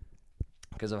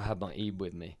because I've had my Ebe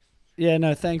with me. Yeah,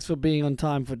 no, thanks for being on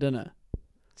time for dinner.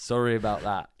 Sorry about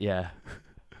that. Yeah,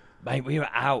 mate, we were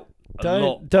out. a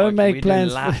lot Don't biking. make We plans.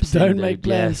 did laps, Don't dude. make Yeah,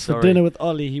 plans for sorry. dinner with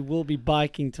Ollie. He will be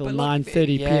biking till But like,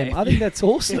 9:30 yeah, p.m. if I think you- that's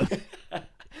awesome.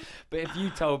 But if you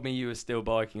told me you were still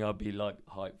biking, I'd be like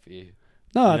hyped for you.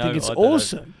 No, I You think know, it's I don't know.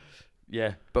 awesome.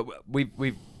 Yeah, but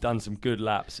we've done some good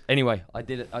laps. Anyway, I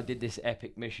did this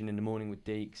epic mission in the morning with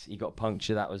Deeks. He got a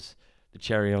puncture. That was the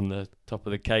cherry on the top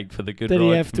of the cake for the good Did ride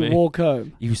he have for to me. walk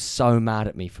home? He was so mad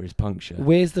at me for his puncture.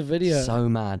 Where's the video? So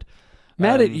mad.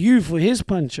 Mad at Um, you for his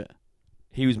puncture.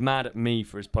 He was mad at me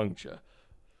for his puncture.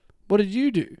 What did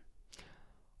you do?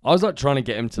 I was like trying to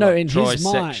get him to No, like, in try his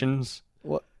mind. sections.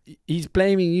 What? He's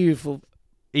blaming you for.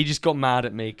 He just got mad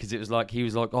at me because it was like he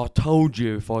was like, "Oh, I told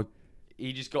you if I."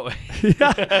 He just got. He's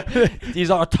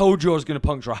like, "I told you I was going to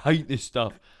puncture. I hate this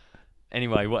stuff."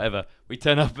 Anyway, whatever. We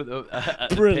turn up at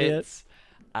the Brilliant. pits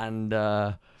and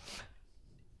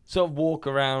sort of walk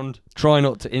around. Try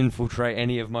not to infiltrate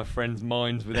any of my friends'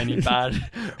 minds with any bad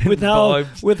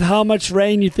vibes. with how much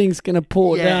rain you think's gonna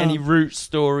pour Yeah, down. any route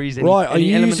stories. Any, Right, are any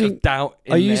you element using- of doubt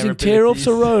in Are you their using tear-offs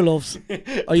or abilities.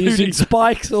 roll-offs? Are you using Dude,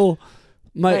 spikes or,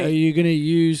 mate? Mate. Are you gonna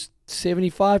use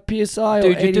 75 psi or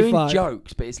Dude, you're 85? doing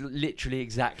jokes, but it's literally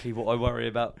exactly what I worry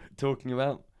about talking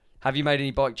about. Have you made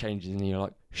any bike changes? And you're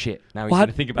like, shit, now he's Why- going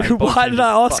to think about his bike Why did changes.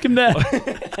 I ask him Fuck.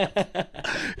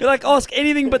 that? You're like, ask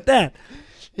anything but that.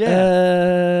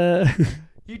 Yeah.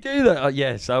 You do that.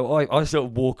 Yeah, so I sort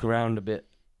of walk around a bit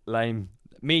lame.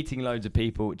 meeting loads of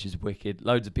people, which is wicked.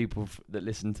 Loads of people that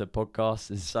listen to podcasts.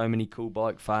 There's so many cool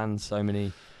bike fans. So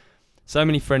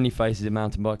many friendly faces in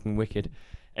mountain biking. Wicked.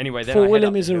 Anyway, then Fort I head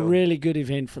William up is the a hill. really good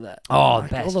event for that. Oh,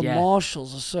 Like, best, all the yeah.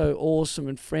 marshals are so awesome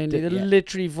and friendly. They're Yeah.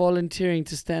 literally volunteering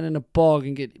to stand in a bog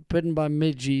and get bitten by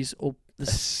midges or the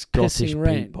Scottish pissing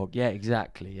rain. peat bog. Yeah,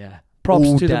 exactly. Yeah. Props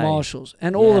all to the day. marshals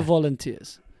and all Yeah. the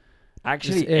volunteers.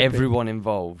 Actually, epic. everyone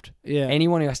involved. Yeah.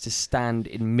 Anyone who has to stand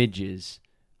in midges,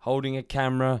 holding a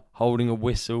camera, holding a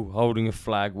whistle, holding a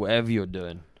flag, whatever you're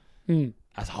doing, Mm.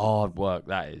 that's hard work.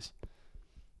 That is,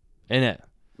 innit?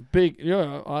 Big,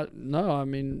 yeah. I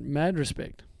mean, mad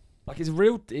respect. Like it's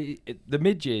real. The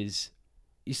midges,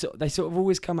 they sort of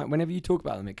always come out. Whenever you talk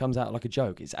about them, it comes out like a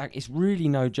joke. It's really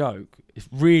no joke. It's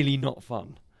really not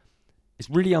fun. It's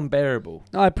really unbearable.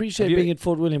 I appreciate Have you- being at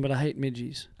Fort William, but I hate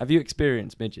midges. Have you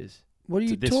experienced midges? What are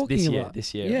you this talking year, about?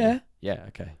 This year. Yeah. Yeah.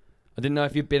 Okay. I didn't know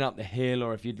if you'd been up the hill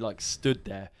or if you'd like stood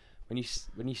there. When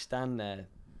you stand there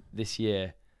this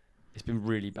year, it's been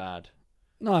really bad.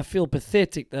 No, I feel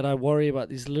pathetic that I worry about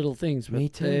these little things, but Me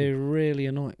too. they're really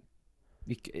annoying.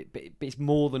 But it's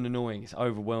more than annoying. It's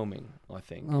overwhelming, I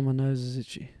think. Oh, my nose is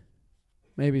itchy.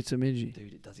 Maybe it's a midgie.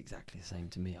 Dude, it does exactly the same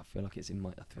to me. I feel like I feel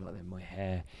like they're in my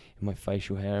hair, in my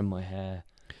facial hair, in my hair.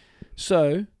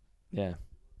 So, Yeah.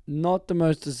 not the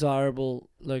most desirable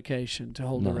location to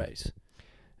hold a No. race.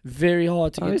 Very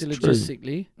hard to Oh, get it's to true.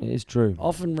 logistically. It is true.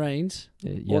 Often rains.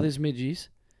 Yeah. Or there's midgies.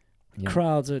 Yeah.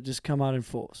 Crowds that just come out in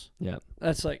force. Yeah.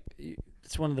 That's like,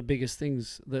 it's one of the biggest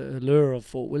things, the allure of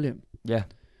Fort William. Yeah.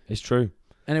 It's true.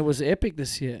 And it was epic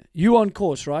this year. You on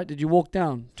course, right? Did you walk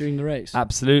down during the race?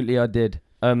 Absolutely, I did.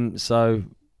 So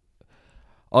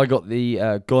I got the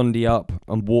Gondi up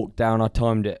and walked down. I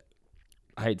timed it.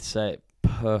 I hate to say it,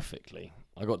 perfectly.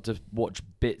 I got to watch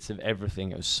bits of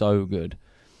everything. It was so good.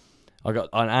 I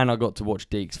got to watch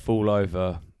Deeks fall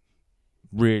over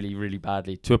really, really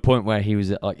badly to a point where he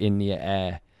was like in the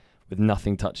air with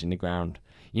nothing touching the ground.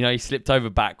 You know, he slipped over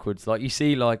backwards, like you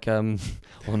see, like on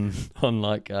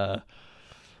like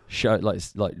show like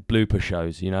blooper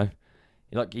shows. You know,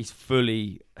 like he's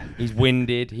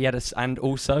winded. He had and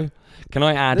also, can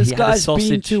I add, This he had a guy's been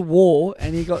sausage. to war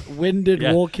and he got winded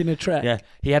Yeah. walking a track. Yeah,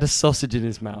 he had a sausage in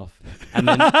his mouth, and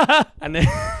then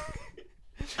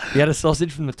he had a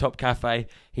sausage from the top cafe.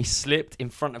 He slipped in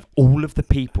front of all of the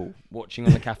people watching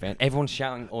on the cafe, and everyone's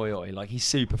shouting "Oi oi!" Like he's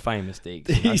super famous, Deeks.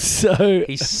 you know? He's so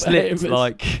He slipped famous.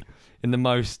 like in the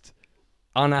most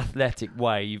unathletic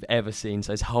way you've ever seen.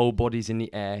 So his whole body's in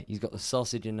the air. He's got the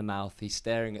sausage in the mouth. He's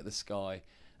staring at the sky,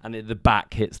 and the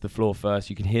back hits the floor first.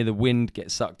 You can hear the wind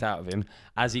get sucked out of him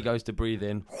as he goes to breathe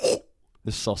in.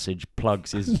 The sausage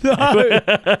plugs his. No.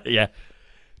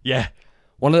 Yeah.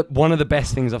 One of the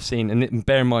best things I've seen, and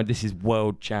bear in mind this is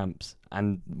world champs,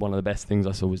 and one of the best things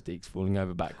I saw was Deeks falling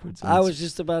over backwards. I was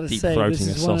just about to deep say throating this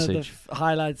a is one of the sausage.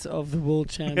 highlights of the World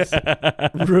Champs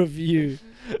review.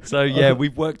 So yeah,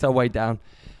 we've worked our way down.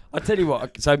 I tell you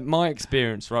what. So my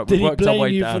experience, right? Did We've he worked our way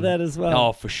blame you down. for that as well?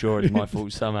 Oh, for sure, it's my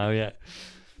fault somehow. Yeah,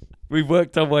 we've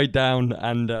worked our way down,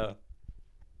 and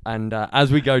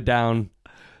as we go down,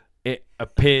 it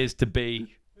appears to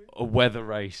be a weather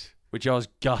race, which I was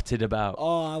gutted about.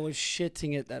 Oh, I was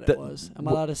shitting it that The- it was. Am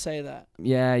I allowed to say that?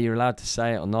 Yeah, you're allowed to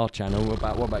say it on our channel. What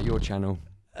about your channel?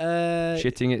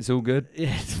 Shitting, it's all good.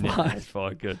 Yeah, it's Yeah, fine. it's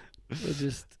fine, good. We'll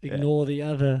just ignore the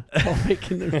other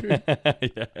topic in the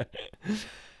room.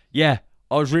 Yeah,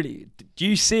 I was really. Do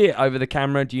you see it over the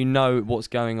camera? Do you know what's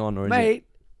going on, or is it? Mate,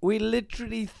 we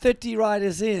literally 30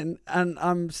 riders in, and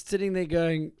I'm sitting there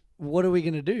going, what are we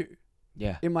going to do?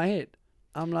 Yeah. In my head.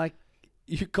 I'm like,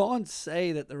 you can't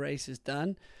say that the race is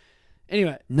done.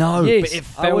 Anyway, No, yes, but it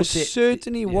felt I was it.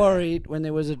 certainly worried when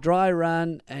there was a dry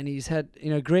run, and he's had,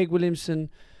 Greg Williamson,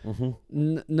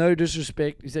 no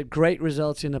disrespect, he's had great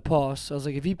results in the past. So I was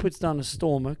like, if he puts down a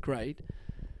stormer, great.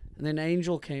 And then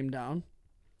Angel came down.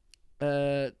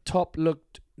 Top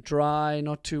looked dry,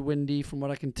 not too windy from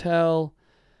what I can tell.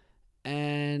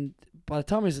 And by the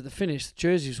time he was at the finish, the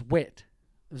jersey was wet.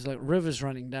 It was like rivers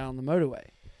running down the motorway.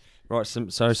 Right, some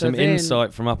then-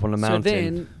 insight from up on the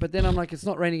mountain. But then I'm like, it's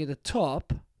not raining at the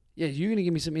top. Yeah, you're going to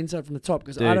give me some insight from the top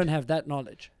because I Dude. don't have that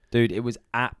knowledge. Dude, it was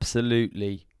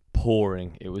absolutely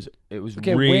pouring. It was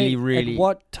Okay, really. At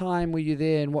what time were you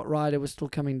there and what rider was still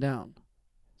coming down?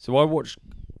 So I watched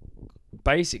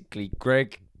basically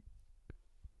Greg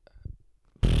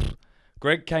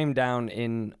came down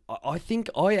in.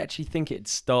 I actually think it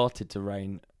started to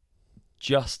rain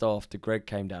just after Greg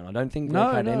came down. I don't think Greg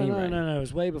No, had no, any no, rain. no. It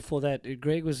was way before that.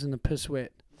 Greg was in the piss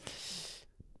wet.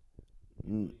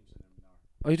 Mm,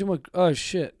 Are you talking about? Oh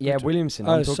shit. Yeah, Williamson.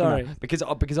 Oh, I'm talking sorry. about.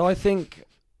 Because I think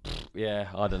Yeah,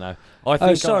 I don't know. I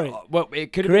think sorry. well,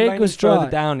 it could have Greg been raining was further dry.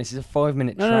 down. This is a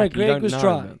 5-minute No, track. no, You Greg don't was know,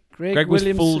 dry. but Greg was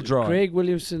full Williamson- dry. Greg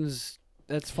Williamson's,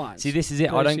 that's fine. See, this is it.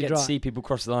 I don't Actually get dry. to see people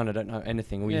cross the line. I don't know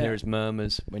anything. All you Yeah. hear is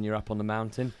murmurs when you're up on the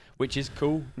mountain, which is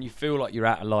cool. You feel like you're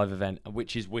at a live event,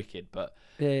 which is wicked. But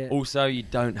Yeah. also, you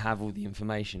don't have all the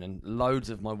information. And loads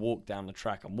of my walk down the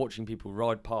track, I'm watching people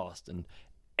ride past, and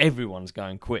everyone's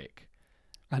going quick.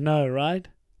 I know, right?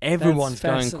 Everyone's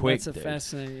going quick. That's a dude.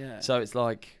 fascinating, yeah. So it's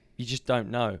like you just don't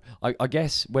know. I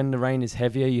guess when the rain is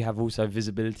heavier, you have also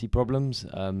visibility problems.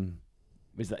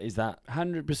 Is that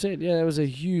 100%. Yeah, that was a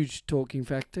huge talking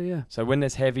factor, yeah. so? When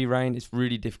there's heavy rain, it's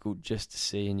really difficult just to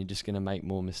see, and you're just going to make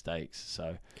more mistakes.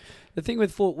 So The thing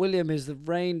with Fort William is the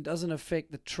rain doesn't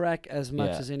affect the track as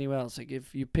much Yeah. as anywhere else. Like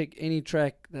if you pick any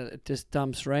track that it just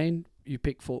dumps rain, you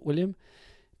pick Fort William,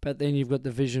 but then you've got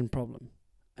the vision problem,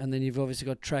 and then you've obviously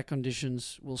got track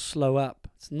conditions will slow up.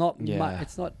 It's not Yeah.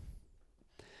 it's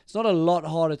not a lot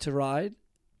harder to ride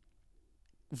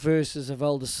versus a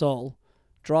Val de Sol,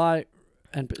 dry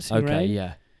and pissing okay, rain.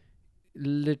 yeah.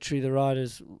 Literally, the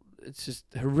riders, it's just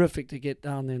horrific to get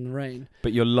down there in the rain.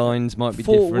 But your lines might be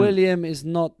Fort different. William is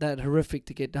not that horrific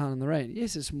to get down in the rain.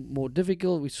 Yes, it's more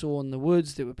difficult. We saw in the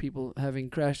woods there were people having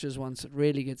crashes once it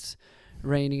really gets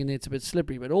raining and it's a bit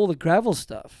slippery. But all the gravel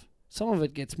stuff, some of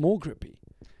it gets more grippy.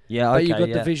 Yeah, But okay, you've got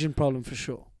yeah. the vision problem for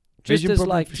sure. Just Vision as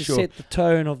problem like for to sure. set the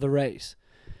tone of the race.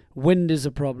 Wind is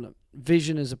a problem.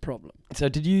 Vision is a problem. So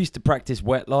did you used to practice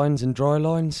wet lines and dry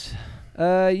lines?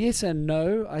 Yes and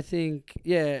no. I think,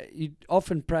 yeah, you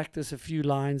often practice a few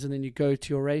lines and then you go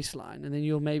to your race line and then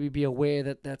you'll maybe be aware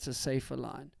that that's a safer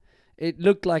line. It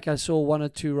looked like I saw one or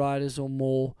two riders or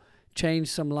more change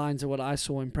some lines of what I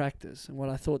saw in practice and what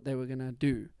I thought they were going to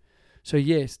do. So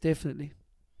yes, definitely.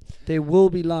 There will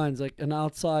be lines like an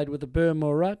outside with a berm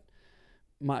or rut.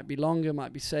 Might be longer,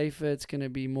 might be safer. It's going to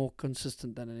be more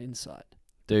consistent than an inside,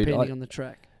 Dude, depending on the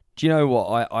track. do you know what?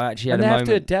 I actually had And they a have moment.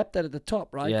 to adapt that at the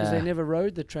top, right? Because Yeah. they never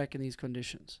rode the track in these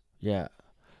conditions. Yeah.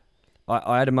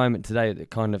 I had a moment today that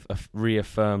kind of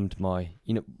reaffirmed my,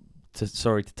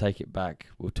 sorry to take it back.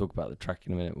 We'll talk about the track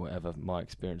in a minute, whatever, my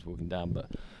experience walking down,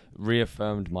 but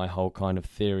reaffirmed my whole kind of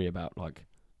theory about like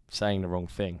saying the wrong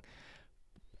thing.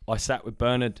 I sat with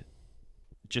Bernard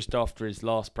just after his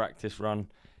last practice run.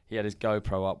 He had his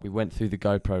GoPro up. We went through the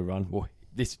GoPro run. Well,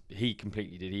 he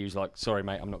completely did. He was like, sorry,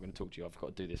 mate, I'm not going to talk to you. I've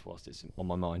got to do this whilst it's on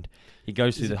my mind. He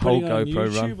goes through Is the he whole putting it on GoPro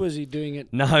YouTube run. or is he doing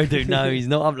it? No, dude, no, he's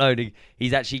not uploading.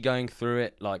 He's actually going through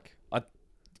it. Like,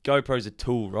 GoPro's a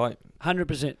tool, right?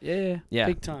 100%. Yeah. Yeah.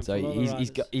 Big time. So for a lot of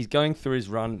riders. he's going through his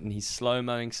run and he's slow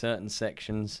mowing certain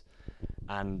sections,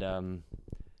 and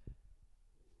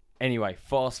anyway,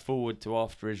 fast forward to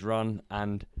after his run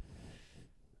and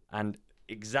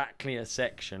exactly a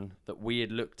section that we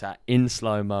had looked at in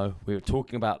slow mo. We were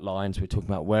talking about lines. We were talking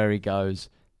about where he goes.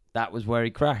 That was where he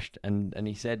crashed, and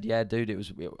he said, "Yeah, dude, it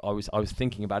was. I was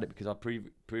thinking about it because I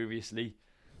previously,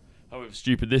 however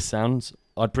stupid this sounds,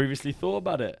 I'd previously thought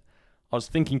about it. I was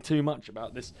thinking too much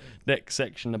about this next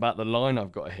section about the line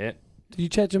I've got to hit." Did you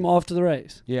chat to him after the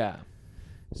race? Yeah.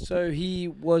 So he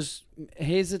was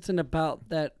hesitant about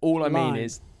that. All I mean line.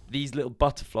 is these little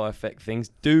butterfly effect things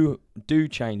do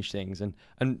change things, and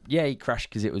yeah, he crashed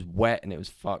because it was wet and it was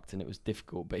fucked and it was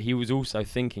difficult, but he was also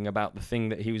thinking about the thing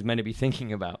that he was meant to be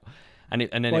thinking about, and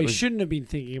then Well, it he was shouldn't have been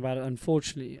thinking about it.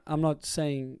 Unfortunately, I'm not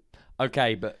saying.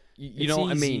 okay, but you It's know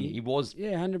what I mean. easy. He was,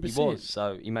 Yeah, 100%. he was,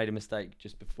 so he made a mistake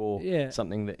just before Yeah.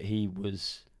 something that he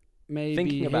was. Maybe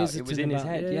thinking about. It hesitant was in his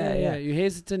about- head. Yeah, Yeah. You're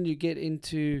hesitant. You get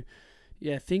into,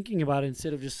 thinking about it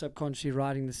instead of just subconsciously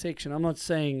writing the section. I'm not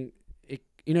saying it.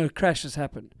 Crashes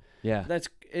happen. Yeah.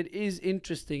 It is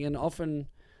interesting, and often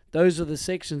those are the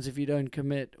sections. If you don't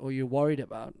commit or you're worried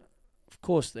about, of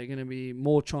course, they're going to be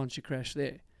more chance you crash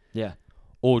there. Yeah.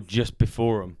 Or just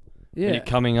before him. When Yeah. you're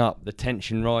coming up, the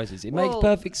tension rises. It makes Well,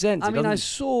 perfect sense. I It mean, I doesn't-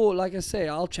 saw, like I say,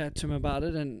 I'll chat to him about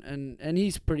it, and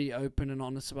he's pretty open and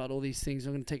honest about all these things.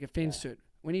 I'm going to take offense to it.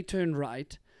 When he turned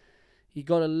right, he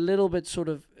got a little bit sort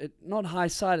of, not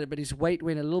high-sided, but his weight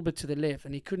went a little bit to the left,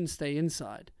 and he couldn't stay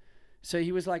inside. So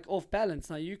he was like off balance.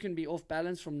 Now, you can be off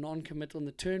balance from non-committal in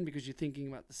the turn because you're thinking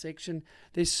about the section.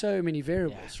 There's so many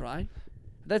variables, right?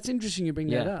 That's interesting you bring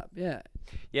that Yeah. up, yeah.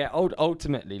 Yeah,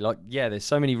 ultimately, like, yeah, there's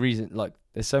so many reasons, like,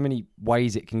 there's so many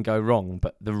ways it can go wrong,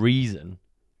 but the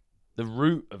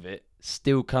root of it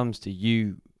still comes to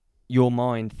your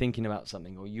mind thinking about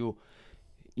something, or your,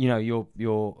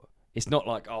 it's not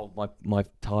like, oh, my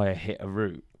tyre hit a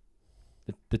root.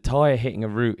 The tyre hitting a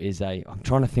root is I'm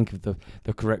trying to think of the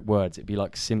correct words. It'd be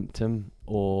like symptom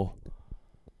or,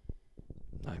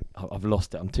 no, I've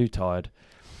lost it. I'm too tired.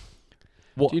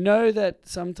 What? Do you know that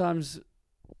sometimes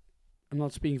I'm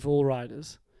not speaking for all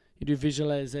riders. You do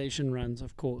visualization runs,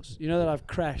 of course. You know that I've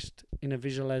crashed in a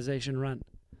visualization run.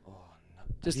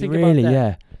 Just think about that.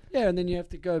 Yeah. Yeah, and then you have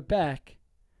to go back.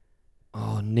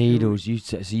 Oh, needles.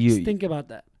 Just You. think about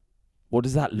that. What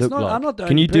does that It's look not- like? I'm not the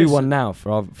Can only you do person. one now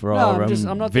for our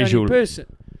I'm not visual? the only person.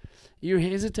 You're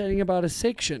hesitating about a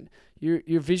section.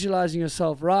 You're visualizing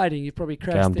yourself riding. You've probably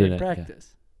crashed I'm there doing in it, yeah.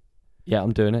 practice. Yeah,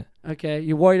 I'm doing it. Okay,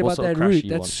 you're worried What about sort of that crash route. you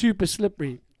That's want? super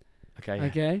slippery. Okay. Yeah.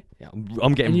 Okay. Yeah,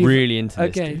 I'm getting And you've- really into this.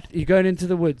 Okay, Dude. you're going into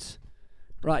the woods.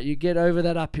 Right, you get over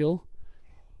that uphill.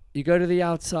 You go to the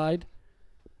outside.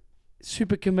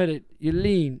 Super committed. You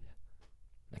lean.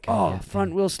 Okay, Oh, yeah,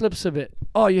 front yeah. wheel slips a bit.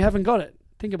 Oh, you haven't got it.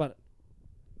 Think about it.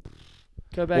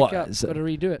 Go back What, up. so- Got to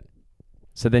redo it.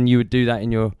 So then you would do that in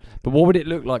your. But what would it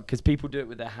look like? Because people do it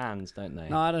with their hands, don't they?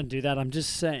 No, I don't do that. I'm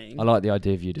just saying. I like the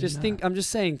idea of you doing Just that. think. I'm just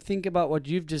saying. Think about what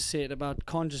you've just said about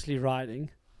consciously riding.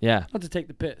 Yeah. Not to take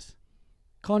the piss.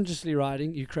 Consciously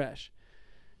riding, you crash.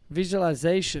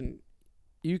 Visualization,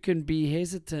 you can be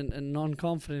hesitant and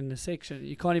non-confident in a section.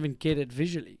 You can't even get it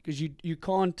visually because you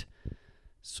can't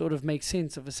sort of make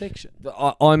sense of a section.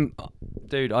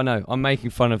 Dude, I know. I'm making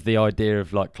fun of the idea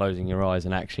of like closing your eyes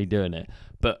and actually doing it,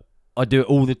 but I do it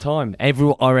all the time.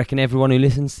 I reckon everyone who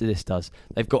listens to this does.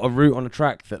 They've got a route on a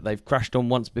track that they've crashed on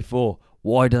once before.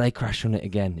 Why do they crash on it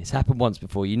again? It's happened once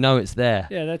before. You know it's there.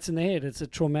 Yeah, that's in the head. It's a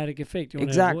traumatic effect. You wanna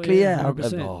Exactly. avoid- Yeah.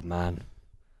 100%. Oh man,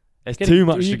 there's Getting- too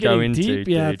much you're to go getting into, deep,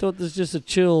 yeah, I dude. thought this was just a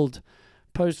chilled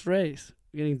post-race.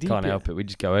 You're getting deep. Can't here. help it. We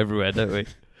just go everywhere, don't we?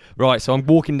 Right. So I'm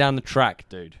walking down the track,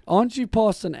 dude. Aren't you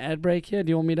past an ad break here? Do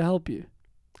you want me to help you?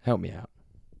 Help me out.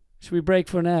 Should we break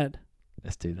for an ad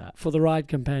Let's do that. for the ride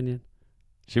companion?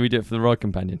 Should we do it for the ride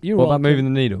companion? You're what welcome. about moving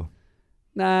the needle?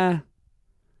 Nah.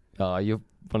 Oh, you're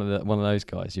one of those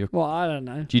guys. Well, I don't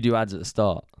know. Do you do ads at the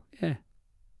start? Yeah.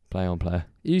 Play on player.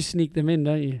 You sneak them in,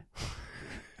 don't you?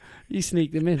 You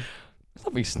sneak them in. There's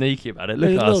nothing sneaky about it.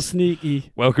 They're Look a at little us.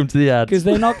 sneaky. Welcome to the ads. Because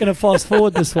they're not going to fast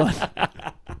forward this one.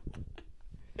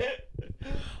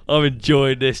 I'm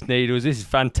enjoying this, Needles. This is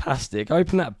fantastic.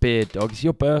 Open that beer, dog. It's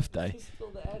your birthday.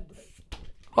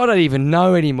 I don't even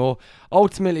know anymore.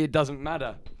 Ultimately, it doesn't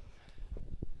matter.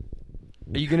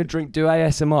 Are you going to do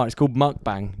ASMR? It's called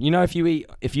mukbang. You know, if you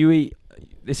eat,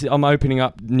 I'm opening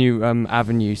up new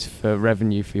avenues for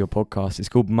revenue for your podcast. It's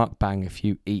called mukbang if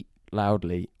you eat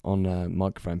loudly on a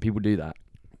microphone. People do that.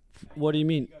 What do you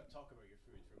mean?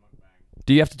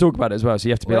 Do you have to talk about it as well? So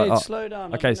you have to be Wait, like, slow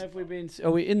down. okay, I don't know if we've been...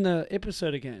 Are we in the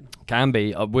episode again? can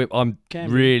be. I'm Can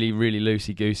be. really, really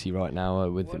loosey-goosey right now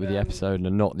with the episode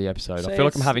and not the episode. I Say feel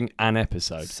like I'm it's- having an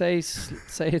episode. Say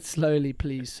it slowly,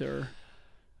 please, sir.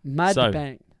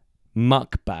 Mudbang.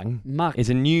 Mukbang Muck.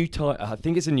 is a new type. I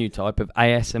think it's a new type of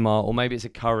ASMR, or maybe it's a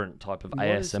current type of What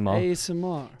is ASMR.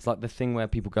 ASMR. It's like the thing where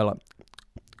people go like,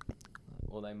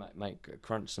 or they make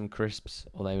crunch some crisps,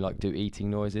 or they like do eating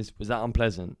noises. Was that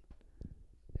unpleasant?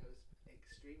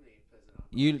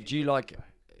 You like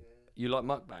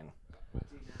mukbang?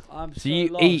 I'm So you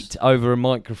lost. eat over a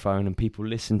microphone and people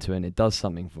listen to it and it does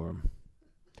something for them.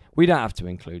 We don't have to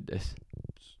include this.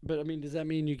 But I mean, does that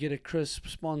mean you get a crisp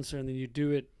sponsor and then you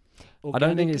do it? I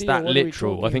don't think it's organically, or that what are we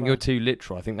literal. I talking think you're about? too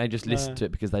literal. I think they just listen No. to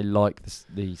it because they like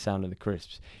the sound of the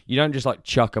crisps. You don't just like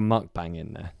chuck a mukbang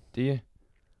in there, do you?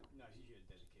 No, it's usually a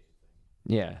dedicated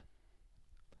thing. Yeah.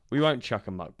 We won't chuck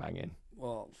a mukbang in.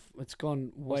 Well, it's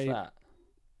gone What's way. that?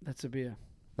 That's a beer.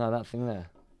 No, that thing there.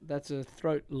 That's a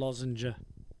throat lozenge. Do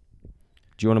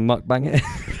you want to mukbang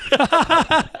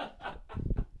it?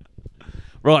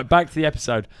 Right, back to the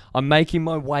episode. I'm making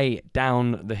my way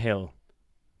down the hill.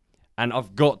 And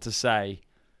I've got to say,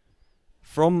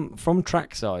 from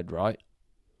trackside, right?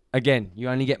 Again, you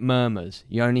only get murmurs.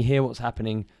 You only hear what's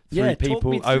happening through Yeah, talk me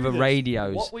people through over this.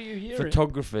 radios. What were you hearing?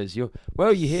 Photographers. You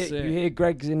Sick. hear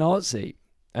Greg's in the hot seat.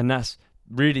 And that's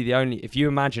really the only... If you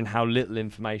imagine how little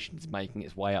information is making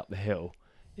its way up the hill,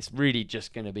 it's really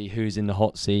just going to be who's in the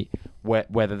hot seat,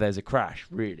 whether there's a crash,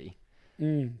 really.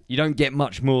 Mm. You don't get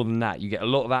much more than that. You get a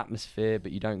lot of atmosphere,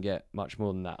 but you don't get much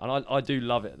more than that. And I do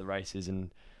love it at the races.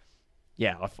 And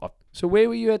yeah, So where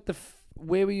were you at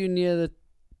where were you near the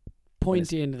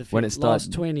pointy end of the field? when it last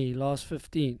started- 20, last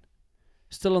 15.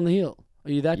 Still on the hill.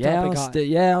 Are you that yeah, type of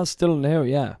guy? I was still on the hill,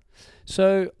 yeah.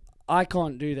 So I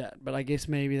can't do that, but I guess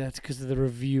maybe that's because of the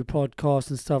review podcast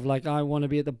and stuff. Like I want to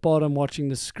be at the bottom watching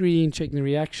the screen, checking the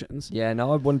reactions. Yeah,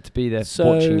 no, I wanted to be there So-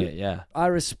 watching it, yeah. I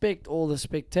respect all the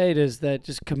spectators that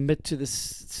just commit to the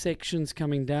sections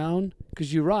coming down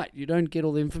because you're right. You don't get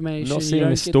all the information. Not you seeing don't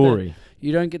the get story.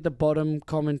 You don't get the bottom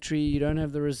commentary. You don't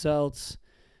have the results.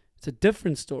 It's a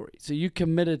different story. So you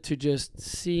committed to just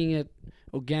seeing it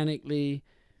organically,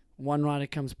 one rider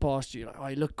comes past you, like, oh,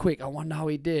 he looked quick. I wonder how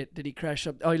he did. Did he crash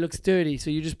up? Oh, he looks dirty. So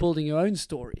you're just building your own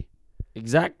story.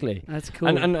 Exactly. That's cool.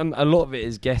 And a lot of it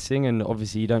is guessing, and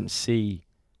obviously you don't see.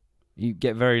 You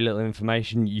get very little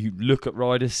information. You look at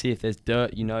riders, see if there's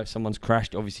dirt. You know if someone's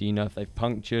crashed. Obviously, you know if they've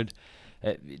punctured.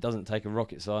 It doesn't take a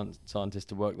rocket scientist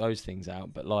to work those things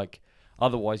out. But like,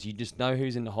 otherwise, you just know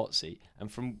who's in the hot seat.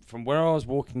 And from where I was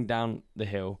walking down the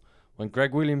hill, when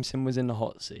Greg Williamson was in the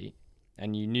hot seat,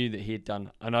 and you knew that he had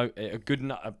done a good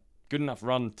enough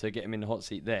run to get him in the hot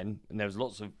seat then, and there was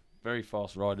lots of very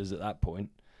fast riders at that point.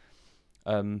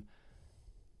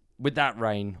 With that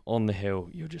rain on the hill,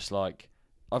 you're just like,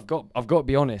 I've got to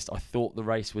be honest. I thought the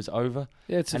race was over.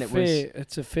 Yeah,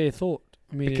 it's a fair thought.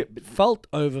 I mean, it felt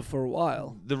over for a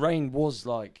while. The rain was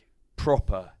like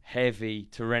proper, heavy,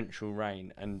 torrential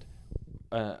rain, and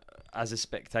as a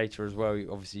spectator as well,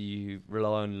 obviously you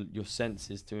rely on your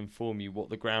senses to inform you what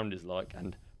the ground is like.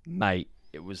 And mate,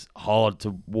 it was hard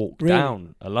to walk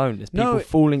down alone. There's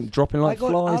people dropping like flies.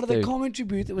 I got out of the commentary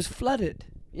booth. It was flooded.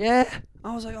 Yeah.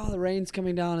 I was like, oh, the rain's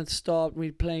coming down. It stopped.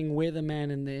 We're playing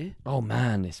weatherman in there. Oh,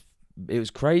 man. It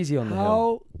was crazy on the hill.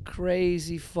 How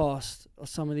crazy fast are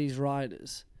some of these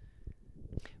riders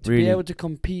to Really? be able to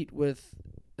compete with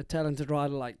a talented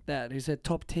rider like that who's had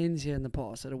top 10s here in the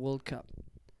past at a World Cup?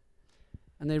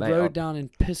 And they rode down in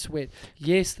piss wet.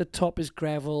 Yes, the top is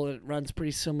gravel. It runs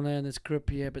pretty similar and it's grip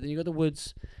here. But then you got the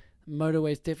woods.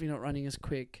 Motorway's definitely not running as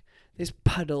quick. There's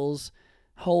puddles.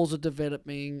 Holes are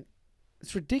developing.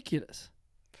 It's ridiculous.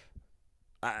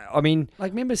 I mean,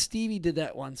 like, remember Stevie did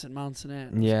that once at Mount St.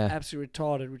 Anne? Yeah. Absolutely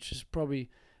retarded, which is probably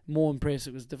more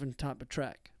impressive. It was a different type of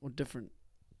track or different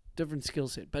skill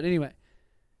set. But anyway,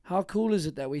 how cool is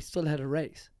it that we still had a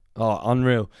race? Oh,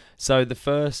 unreal. So the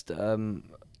first,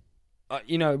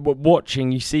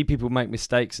 watching, you see people make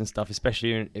mistakes and stuff,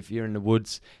 especially if you're in the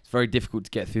woods. It's very difficult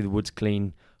to get through the woods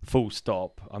clean, full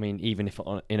stop. I mean, even if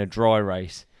in a dry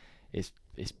race, it's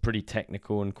pretty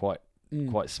technical and quite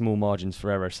small margins for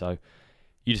error. So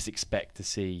you just expect to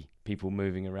see people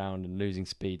moving around and losing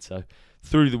speed. So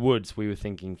through the woods, we were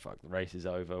thinking, fuck, the race is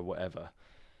over, whatever.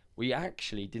 We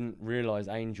actually didn't realise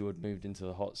Angel had moved into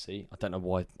the hot seat. I don't know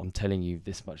why I'm telling you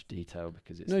this much detail,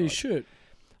 because it's you should.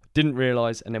 Didn't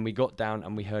realise, and then we got down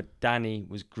and we heard Danny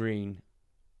was green,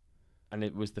 and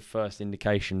it was the first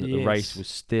indication that the race was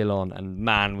still on. And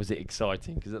man, was it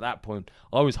exciting, because at that point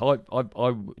I was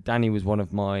hyped. Danny was one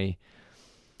of my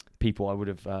people I would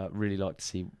have really liked to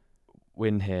see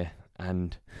win here,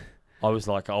 and I was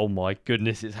like, oh my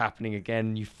goodness, it's happening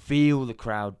again. You feel the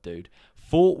crowd, dude.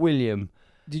 Fort William.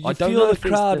 Did you feel the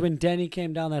crowd when Danny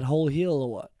came down that whole hill,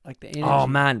 or what? Like the energy? Oh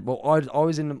man, well I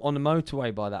was on the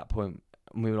motorway by that point,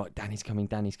 and we were like, Danny's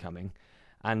coming,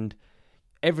 and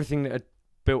everything that had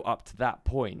built up to that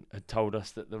point had told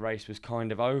us that the race was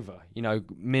kind of over. You know,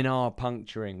 Minar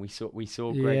puncturing. We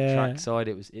saw Greg trackside.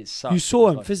 It sucked. You saw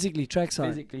him physically trackside.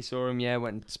 Physically saw him. Yeah,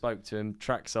 went and spoke to him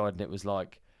trackside, and it was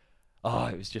like,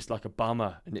 it was just like a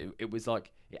bummer, and it was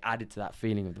like it added to that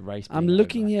feeling of the race. I'm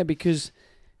looking here because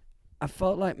I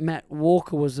felt like Matt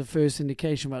Walker was the first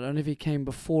indication, but I don't know if he came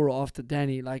before or after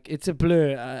Danny. Like, it's a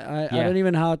blur. I don't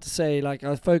even know how to say. Like,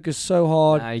 I focused so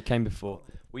hard. Nah, he came before.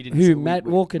 We didn't. Who? Matt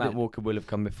Walker did? Matt Walker will have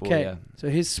come before, yeah. So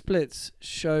his splits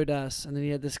showed us, and then he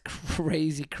had this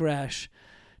crazy crash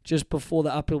just before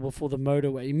the uphill, before the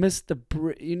motorway. He missed the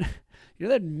bridge. You know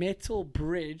that metal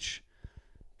bridge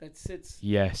that sits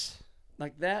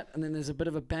like that, and then there's a bit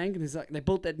of a bank, and there's like, they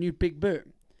built that new big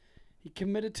berm. He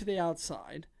committed to the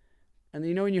outside, and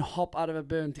you know when you hop out of a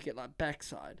berm to get like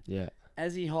backside? Yeah.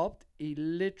 As he hopped, he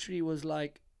literally was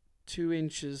like 2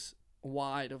 inches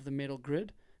wide of the metal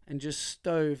grid, and just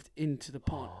stoved into the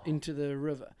pond, into the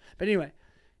river. But anyway,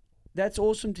 that's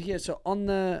awesome to hear. So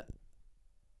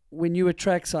when you were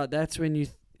trackside, that's when you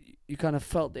kind of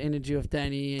felt the energy of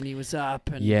Danny, and he was up.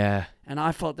 And and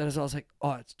I felt that as well. I was like,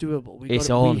 oh, it's doable.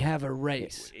 We have a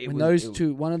race.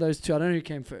 One of those two, I don't know who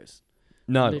came first.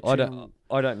 No, I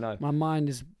don't know. My mind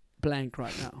is blank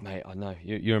right now. Mate, I know.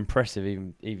 You're impressive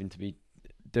even to be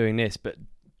doing this, but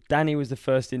Danny was the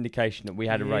first indication that we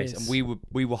had a race, and we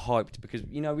were hyped because,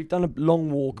 you know, we've done a long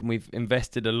walk and we've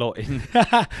invested a lot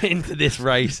into this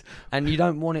race, and you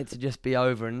don't want it to just be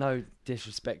over. And no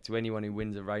disrespect to anyone who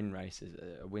wins a rain race,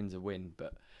 a win's a win,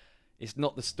 but it's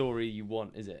not the story you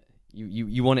want, is it?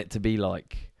 You want it to be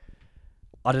like,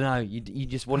 I don't know, you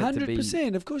just want it to be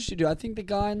 100%. Of course you do. I think the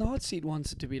guy in the hot seat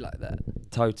wants it to be like that.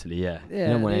 Totally, yeah. Yeah,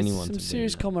 you don't want anyone some to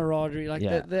serious camaraderie. Like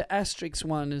the asterisk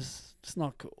one it's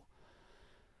not cool.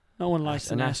 No one likes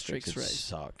an asterisk race.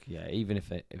 Suck, yeah. Even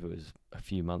if it was a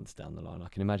few months down the line, I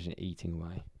can imagine it eating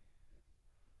away.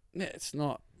 Yeah, it's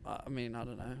not I mean, I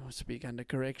don't know. I speak under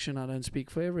correction. I don't speak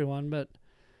for everyone, but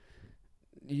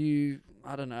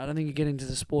I don't know. I don't think you get into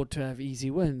the sport to have easy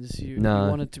wins. You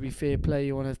want it to be fair play.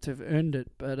 You want it to have earned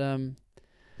it. But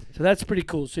so that's pretty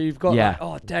cool. So you've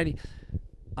got Danny.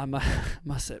 I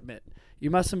must admit, you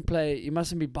mustn't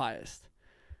be biased.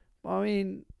 I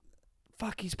mean,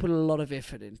 fuck, he's put a lot of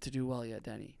effort in to do well here,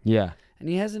 Danny. Yeah. And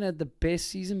he hasn't had the best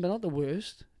season, but not the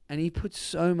worst. And he puts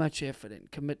so much effort in,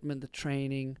 commitment, the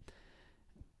training.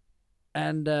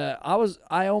 And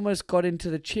I almost got into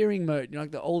the cheering mode,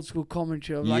 like the old school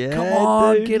commentary. I'm like, come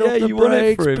on, dude, get off the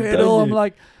brakes, pedal. I'm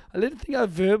like, I didn't think I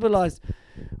verbalized.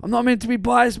 I'm not meant to be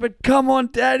biased, but come on,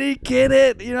 Daddy, get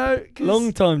it,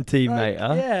 Long time teammate,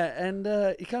 huh? Yeah, and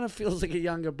he kind of feels like a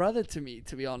younger brother to me,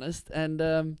 to be honest. And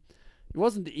he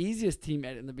wasn't the easiest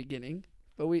teammate in the beginning,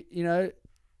 but he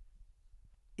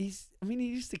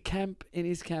used to camp in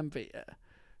his camper here.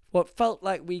 What felt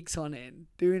like weeks on end,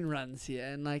 doing runs here,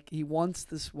 and like he wants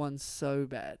this one so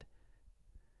bad.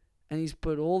 And he's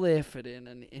put all the effort in,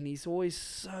 and he's always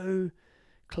so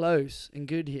close and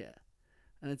good here.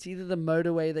 And it's either the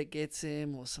motorway that gets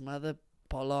him or some other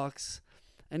bollocks.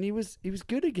 And he was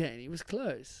good again. He was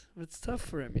close. It's tough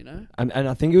for him, And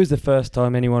I think it was the first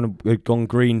time anyone had gone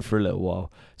green for a little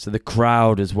while. So the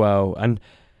crowd as well. And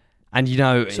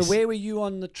so where were you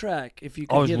on the track? If you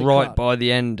could I was hear the right crowd? by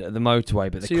the end of the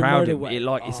motorway, but So the your crowd,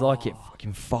 motorway. it's like it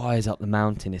fucking fires up the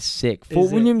mountain. It's sick.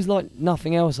 Fort William's like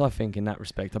nothing else, I think, in that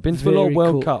respect. I've been to a lot of Very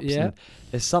World cool, Cups, yeah. and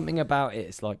there's something about it.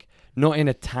 It's like not in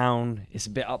a town. It's a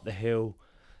bit up the hill.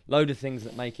 Load of things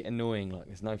that make it annoying, like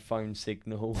there's no phone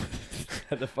signal.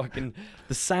 the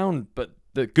sound, but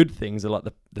the good things are like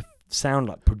the sound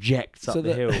like projects up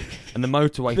the hill, and the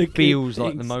motorway feels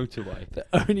like the motorway. The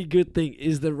only good thing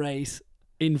is the race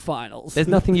in finals. There's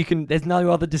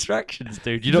no other distractions,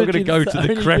 dude. You're not going to go to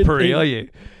the creperie, are you?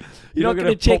 You're not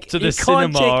going to pop to the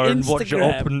cinema and watch it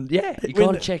up. And you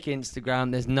can't check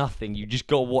Instagram. There's nothing. You just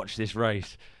got to watch this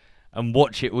race and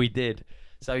watch it. We did.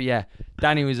 So yeah,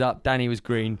 Danny was up. Danny was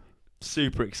green.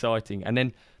 Super exciting. And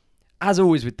then, as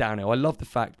always with downhill, I love the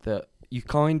fact that you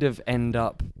kind of end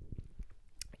up.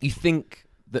 You think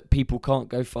that people can't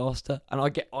go faster, and I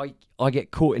get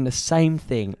caught in the same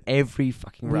thing every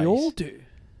fucking race. We all do.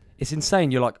 It's insane.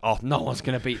 You're like, oh, no one's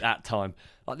going to beat that time.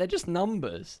 Like, they're just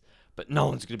numbers, but no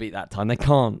one's going to beat that time. They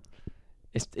can't.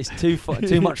 It's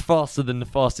too much faster than the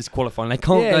fastest qualifying. They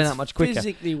can't go that much quicker.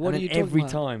 Physically, what and are you then talking every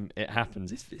about? time it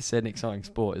happens, it's an exciting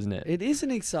sport, isn't it? It is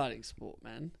an exciting sport,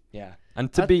 man. Yeah.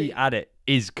 And to be at it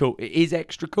is cool. It is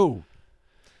extra cool.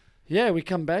 Yeah, we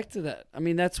come back to that. I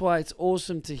mean, that's why it's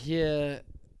awesome to hear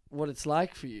what it's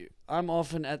like for you. I'm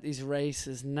often at these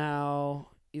races now,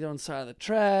 either on the side of the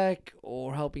track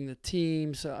or helping the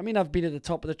team. So, I mean, I've been at the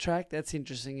top of the track. That's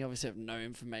interesting. You obviously have no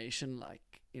information, like,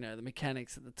 the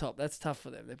mechanics at the top. That's tough for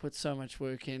them. They put so much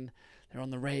work in. They're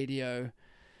on the radio.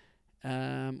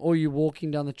 Or you're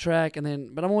walking down the track, but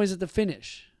I'm always at the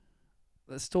finish.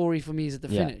 The story for me is at the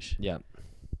finish. Yeah.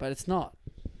 But it's not.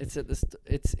 It's at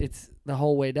it's the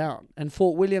whole way down. And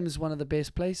Fort William is one of the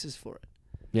best places for it.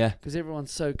 Yeah. Because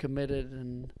everyone's so committed,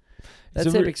 and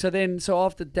that's epic. So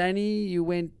after Danny, you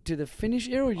went to the finish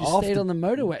area, or you stayed on the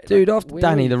motorway? Dude, after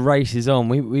Danny, the race is on.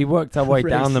 We worked our way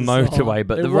down the motorway,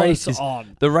 but the race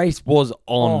was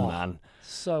on, man.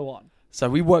 So on. So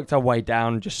we worked our way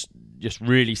down just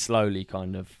really slowly,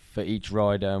 kind of, for each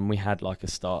rider, and we had like a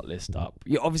start list up.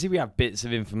 Obviously, we have bits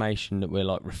of information that we're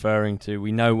like referring to.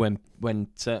 We know when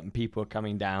certain people are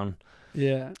coming down.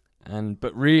 Yeah.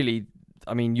 But really,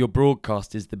 I mean, your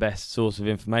broadcast is the best source of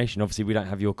information. Obviously, we don't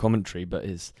have your commentary, but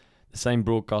it's the same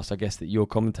broadcast, I guess, that you're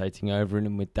commentating over,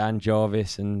 and with Dan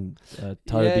Jarvis and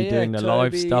Toby doing the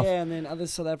live stuff. Yeah, and then other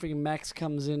South African Max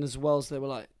comes in as well, so they were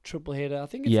like triple header. I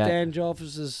think it's Dan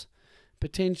Jarvis's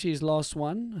potentially his last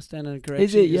one. I stand on correction.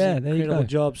 Is it? Yeah, there you go. Incredible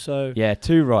job. So yeah,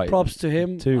 too right. Props to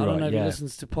him. I don't know if he yeah.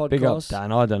 listens to podcasts. Big up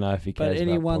Dan. I don't know if he cares but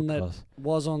anyone about that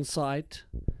was on site,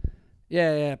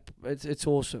 it's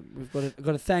awesome. We've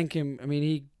got to thank him.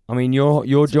 I mean, your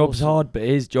job's awesome. Hard, but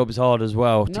his job's hard as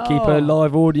well to keep a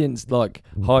live audience like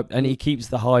hype, and he keeps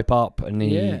the hype up, and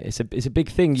it's a big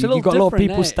thing. You've got a lot of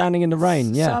people standing in the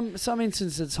rain. Yeah, some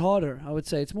instances it's harder. I would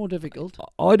say it's more difficult.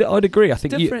 I'd agree. I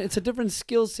think it's a different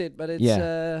skill set, but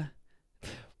it's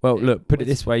Well, look, put it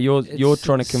this way: you're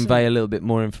trying to convey a little bit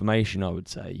more information. I would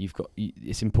say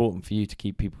it's important for you to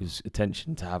keep people's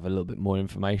attention to have a little bit more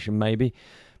information, maybe.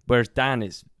 Whereas Dan,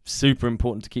 it's super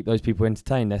important to keep those people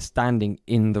entertained. They're standing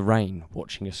in the rain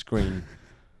watching a screen.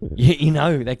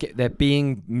 They're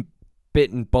being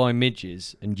bitten by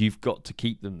midges, and you've got to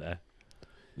keep them there.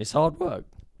 It's hard work.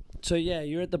 So yeah,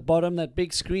 you're at the bottom. That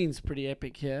big screen's pretty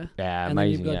epic here. Yeah, And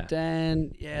amazing. then you've got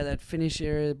Dan. Yeah, that finish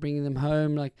area, bringing them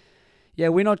home. Like, yeah,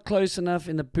 we're not close enough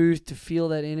in the booth to feel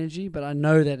that energy, but I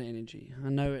know that energy. I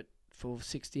know it for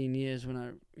 16 years when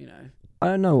I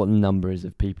don't know what the number is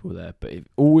of people there, but it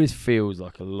always feels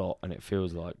like a lot, and it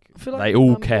feels like I feel like they the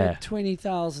all number care.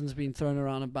 20,000's been thrown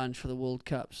around a bunch for the World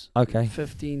Cups. Okay.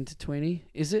 15 to 20.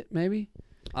 Is it, maybe?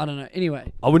 I don't know.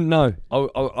 Anyway. I wouldn't know.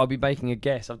 I'll be making a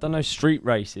guess. I've done those street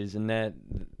races, and I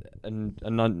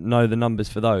know the numbers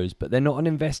for those, but they're not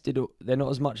they're not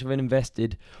as much of an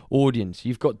invested audience.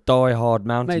 You've got die-hard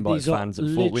mountain bike these are fans at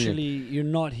Fort William. literally, you're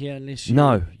not here unless you're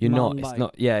No, you're not. mountain It's bike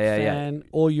not. Yeah. fan,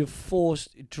 or you're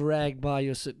dragged by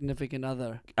your significant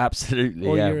other. Absolutely.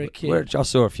 Or yeah. you're a kid. Which I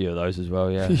saw a few of those as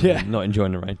well. Yeah. Yeah. Not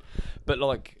enjoying the rain, but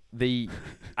like the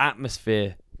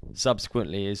atmosphere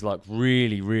subsequently is like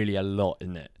really, really a lot,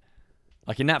 isn't it?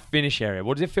 Like in that finish area,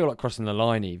 what does it feel like crossing the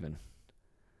line even?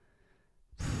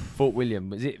 Fort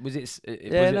William,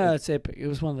 It's epic. It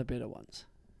was one of the better ones.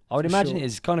 I would for imagine sure.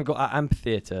 it's kind of got that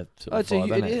amphitheatre sort of vibe, It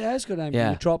hasn't it? has got amphitheatre.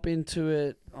 Yeah. You drop into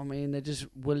it. I mean, they're just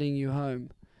willing you home.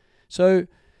 So,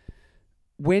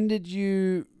 when did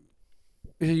you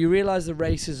realize the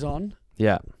race is on?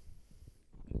 Yeah.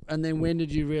 And then when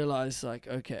did you realize, like,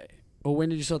 okay, or when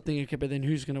did you start thinking, okay, but then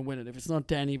who's going to win it? If it's not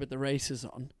Danny, but the race is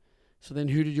on, so then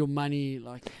who did your money,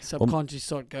 like, subconsciously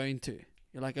start going to?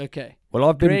 You're like, okay, Well,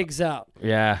 I've been. Greg's out.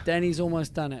 Yeah. Danny's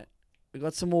almost done it. We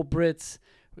got some more Brits.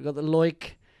 We got the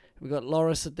Loic. We got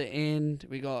Loris at the end.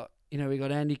 We got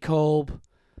Andy Kolb.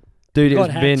 Dude, We it got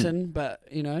was Hatton, mint. but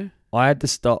I had to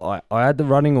start. I had the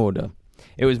running order.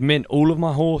 It was mint. All of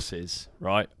my horses,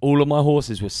 right? All of my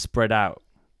horses were spread out.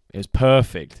 It was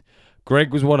perfect.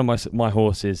 Greg was one of my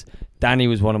horses. Danny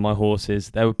was one of my horses.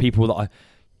 There were people that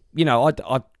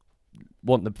I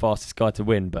want the fastest guy to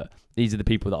win, but these are the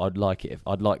people that I'd like it if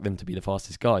I'd like them to be the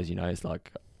fastest guys. It's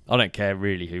like I don't care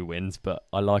really who wins, but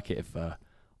I like it if I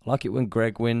like it when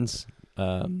Greg wins.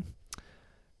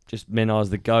 Just Minar's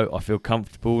the GOAT. I feel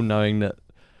comfortable knowing that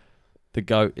the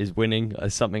GOAT is winning.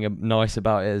 There's something nice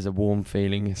about it. There's a warm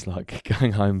feeling. It's like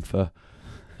going home for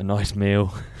a nice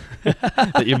meal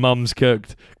that your mum's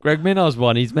cooked. Greg Minar's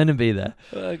won. He's meant to be there.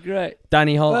 great.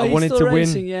 Danny Hart, Well, I he's wanted still to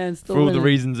racing, win yeah, and still for all the winning.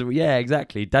 reasons. Yeah,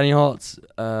 exactly. Danny Hart's,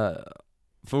 for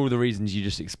all the reasons you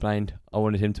just explained, I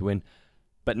wanted him to win.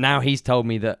 But now he's told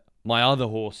me that my other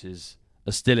horses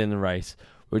are still in the race,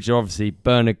 which are obviously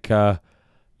Bernard Kerr,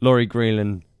 Laurie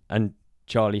Greenland, and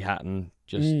Charlie Hatton.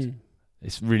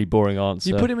 It's a really boring answer.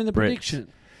 You put him in the Brits.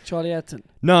 prediction, Charlie Hatton.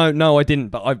 No, I didn't.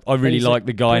 But I really he's like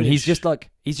the guy, and he's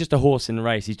British. just a horse in the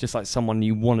race. He's just like someone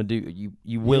you want to do,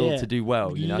 you will to do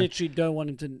well. You literally don't want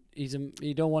him to.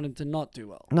 You don't want him to not do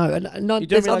well. No, and You don't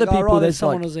there's be other like, people. There's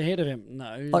someone like was ahead of him.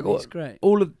 No, Like, he's great.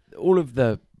 all of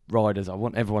the riders. I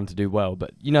want everyone to do well,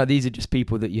 but these are just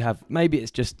people that you have. Maybe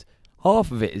it's just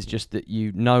half of it is just that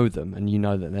you know them and you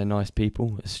know that they're nice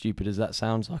people. As stupid as that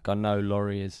sounds, like I know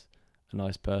Laurie is a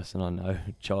nice person. I know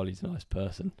Charlie's a nice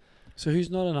person. So who's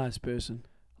not a nice person?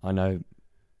 I know.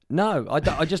 No,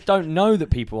 I just don't know that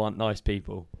people aren't nice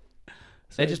people.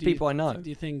 They're just people I know. Do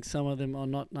you think some of them are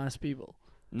not nice people?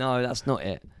 No, that's not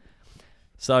it.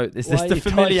 So it's Why just are the you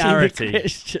dodging familiarity. the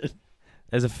question?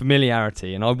 There's a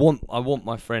familiarity, and I want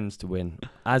my friends to win,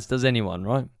 as does anyone,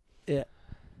 right? Yeah.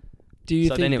 Do you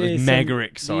So think then it was there's mega Do you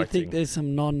exciting. think there's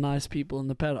some non-nice people in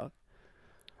the paddock?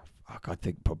 Fuck, I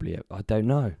think probably. I don't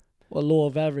know. Well, law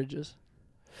of averages.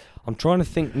 I'm trying to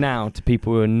think now to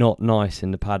people who are not nice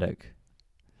in the paddock.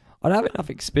 I don't have enough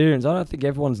experience. I don't think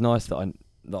everyone's nice that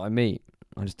I meet.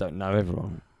 I just don't know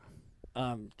everyone.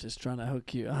 Just trying to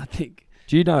hook you. I think.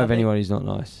 Do you know I of think- anyone who's not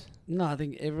nice? No, I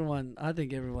think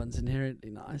everyone's inherently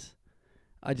nice.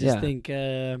 I just think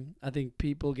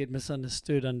people get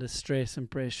misunderstood under stress and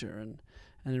pressure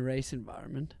and a race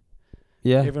environment.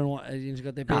 Yeah. Everyone's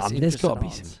got their best There's interests got at to be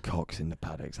heart. some cocks in the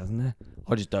paddocks, hasn't there?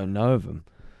 I just don't know of them.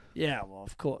 Yeah, well,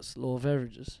 of course, law of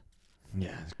averages.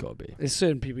 Yeah, it's got to be. There's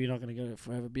certain people you're not going to go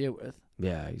for have a beer with.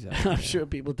 Yeah, exactly. I'm yeah. sure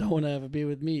people don't want to have a beer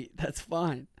with me. That's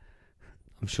fine.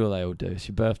 I'm sure they all do. It's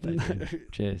your birthday. No.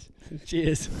 dude. Cheers.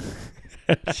 Cheers.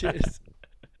 Cheers. Got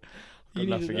You need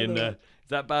nothing in another there. one. Is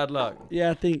that bad luck?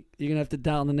 Yeah, I think you're going to have to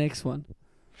down the next one.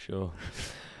 Sure.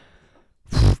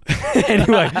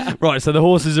 Anyway, right, so the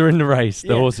horses are in the race.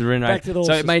 Yeah, Horses are in the back race. to the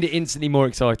So horses. it made it instantly more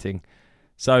exciting.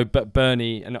 So, but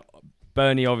Bernie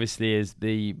obviously is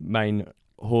the main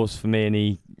horse for me, and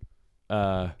he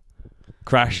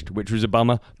crashed, which was a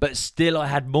bummer. But still, I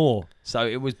had more. So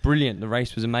it was brilliant. The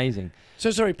race was amazing.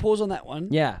 So, sorry, pause on that one.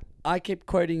 Yeah. I kept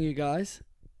quoting you guys.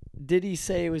 Did he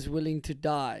say he was willing to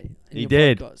die? In He your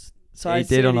did. Podcast? So He I did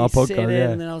said on our he said podcast, it, yeah.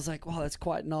 and then I was like, wow, that's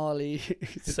quite gnarly.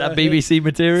 Is that BBC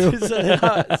material?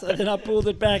 so then I pulled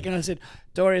it back and I said,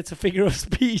 Dory, it's a figure of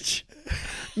speech.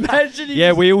 Imagine he Yeah,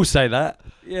 just- we all say that.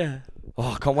 Yeah.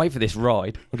 Oh, I can't wait for this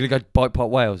ride. I'm going to go to Bike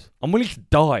Park Wales. I'm willing to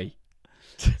die.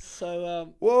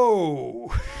 So,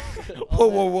 Whoa.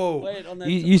 on whoa. Wait, on that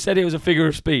You said it was a figure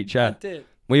of speech, I yeah? did.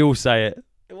 We all say it.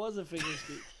 It was a figure of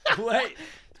speech. Wait.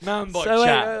 Mountain bike So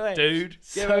chat, wait. dude.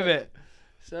 So- Get with it.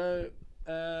 So,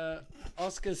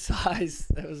 Oscar Size,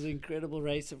 that was an incredible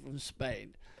racer from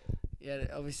Spain. Yeah,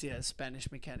 obviously a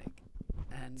Spanish mechanic.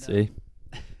 And See?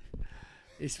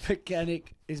 his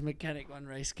mechanic one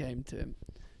race came to him.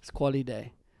 It's quali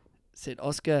day. Said,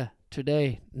 Oscar,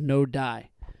 today, no die.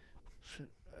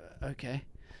 Okay.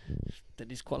 Then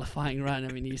his qualifying run,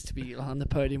 I mean, he used to be on the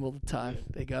podium all the time.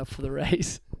 They go up for the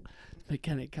race.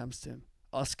 Mechanic comes to him.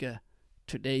 Oscar,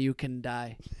 today you can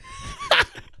die.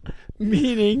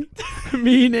 meaning,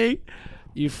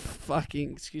 you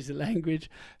fucking, excuse the language,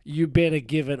 you better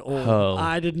give it all. Oh.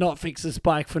 I did not fix this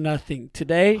bike for nothing.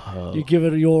 Today, Oh. you give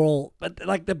it your all. But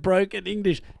like the broken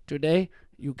English, today,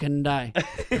 you can die.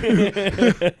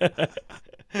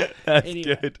 That's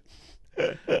Anyway. good.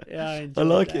 Yeah, I I enjoyed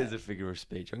like that. it as a figure of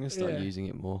speech. I'm going to start Yeah. using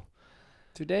it more.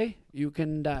 Today, you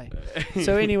can die.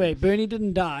 So anyway, Bernie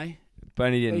didn't die.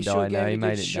 Bernie But didn't sure die, gave no, it he a made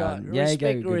good it shot. down. Yeah, he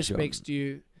gave it a good Respects shot. to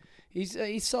you.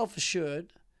 He's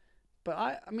self-assured, but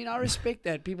I mean I respect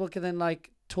that. People can then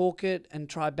like talk it and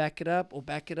try back it up,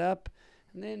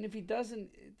 and then if he doesn't,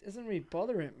 it doesn't really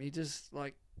bother him. He just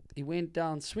like he went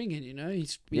down swinging. You know,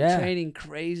 he's been Yeah. training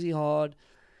crazy hard.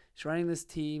 He's running this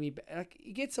team.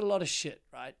 He gets a lot of shit,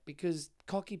 right? Because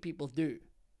cocky people do.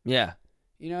 Yeah.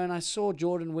 You know, and I saw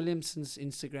Jordan Williamson's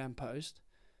Instagram post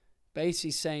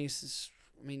basically saying,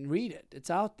 I mean, read it. It's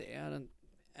out there.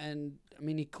 And I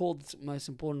mean, he called the most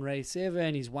important race ever,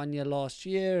 and he's 1 year last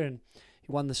year, and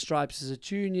he won the stripes as a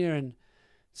junior, and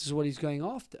this is what he's going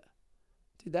after.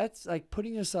 Dude, that's like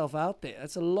putting yourself out there.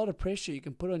 That's a lot of pressure you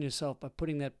can put on yourself by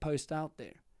putting that post out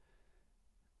there.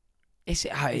 It's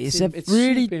It's a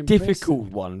really super impressive. difficult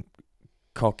one,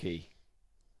 cocky.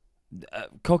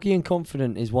 Cocky and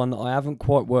confident is one that I haven't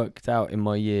quite worked out in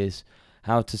my years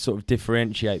how to sort of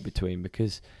differentiate between,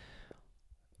 because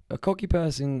a cocky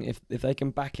person, if they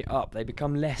can back it up, they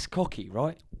become less cocky,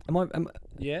 right?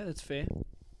 Yeah, that's fair.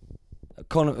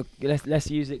 Conor, let's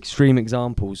use extreme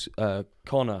examples.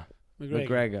 Conor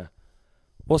McGregor.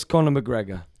 What's Conor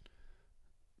McGregor?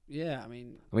 Yeah, I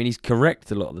mean, He's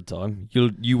correct a lot of the time.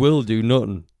 You will do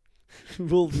nothing.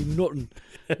 will do nothing.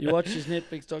 You watch his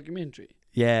Netflix documentary.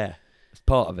 Yeah, it's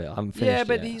part of it. I'm finished. Yeah,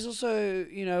 but yet. he's also,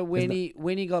 you know, Isn't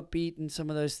when he got beat in some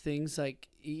of those things, like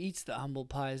he eats the humble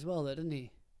pie as well, doesn't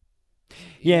he?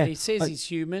 Yeah, he says I- he's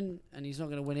human and he's not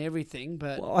going to win everything,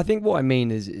 but Well, I think what I mean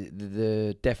is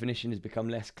the definition has become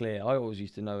less clear. I always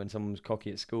used to know when someone was cocky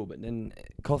at school, but then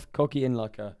cocky in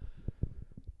like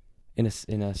in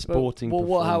a sporting.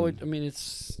 well, how would perform- I mean?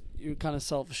 It's you're kind of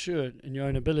self-assured in your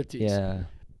own abilities. Yeah,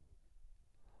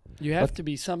 you have But- to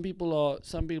be. Some people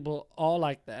are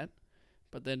like that,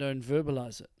 but they don't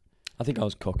verbalize it. I think I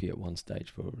was cocky at one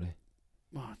stage probably.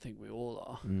 Well, I think we all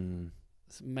are. Mm.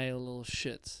 It's male little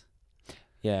shits.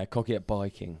 Yeah, cocky at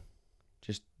biking,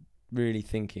 just really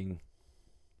thinking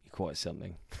you're quite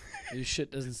something. Your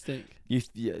shit doesn't stink.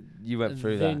 You went And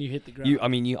through then that. you hit the ground.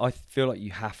 I feel like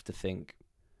you have to think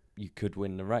you could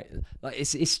win the race. Like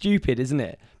it's stupid, isn't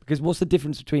it? Because what's the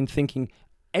difference between thinking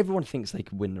everyone thinks they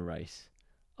could win the race?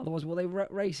 Otherwise, what are they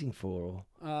racing for?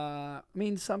 Or? I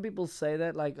mean, some people say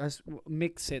that. Like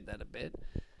Mick said that a bit.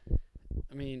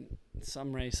 I mean,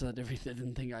 some races I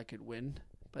didn't think I could win,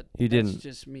 but You that's didn't?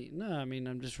 just me. No, I mean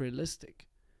I'm just realistic.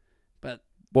 But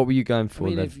What were you going for I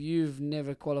mean, then? if you've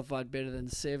never qualified better than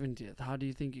 70th, how do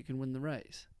you think you can win the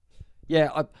race?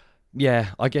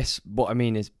 I guess what I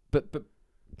mean is, but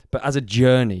as a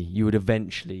journey, you would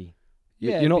eventually.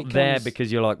 Yeah, You're it not there becomes-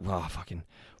 because you're like, oh, fucking,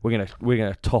 we're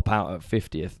gonna top out at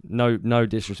 50th. No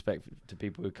disrespect to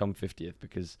people who come 50th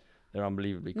because they're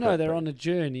unbelievably. No, quick, they're but on a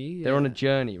journey. They're on a yeah.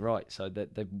 journey, right? So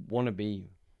that they want to be.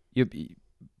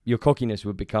 Your cockiness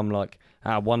would become like,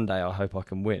 one day I hope I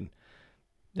can win.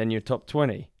 Then you're top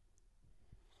 20.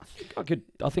 I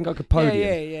think I could podium.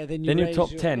 Yeah. Then Then you're raise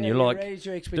top your- 10, yeah, you're you like, raise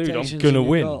your Dude, I'm expectations gonna and your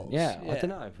win. goals. Yeah, I don't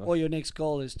know. Or your next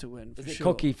goal is to win. Is For it sure.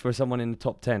 cocky for someone in the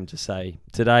top 10 to say,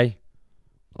 today,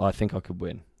 I think I could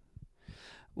win?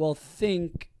 Well,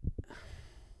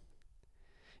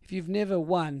 if you've never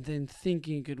won, then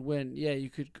thinking you could win, yeah, you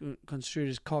could construe it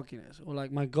as cockiness. Or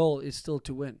like, my goal is still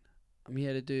to win. I'm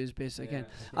here to do as best I can.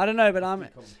 I don't know, but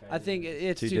I think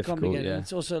it's Too too difficult, complicated. yeah.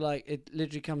 It's also like, it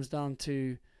literally comes down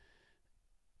to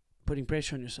putting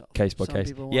pressure on yourself. Case by Some case.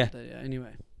 people want Yeah. that, yeah.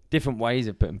 Anyway. different ways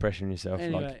of putting pressure on yourself.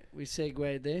 Anyway, we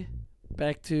segued there.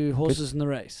 Back to horses in the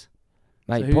race.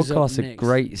 Mate, So who's up podcasts are next?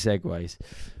 great segues.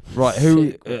 Right,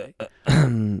 who...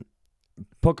 Segue.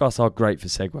 podcasts are great for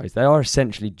segues. They are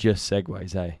essentially just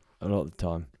segues, eh? A lot of the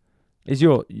time. Is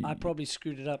your... I probably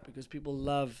screwed it up because people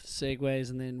love segues,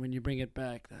 and then when you bring it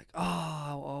back, they're like, oh,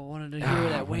 I wanted to hear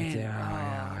that when.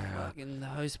 Fucking the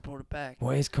host brought it back.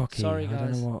 Where's Cocky? Sorry, I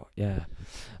guys. don't know what. Yeah.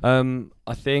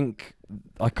 I think...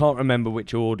 I can't remember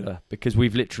which order because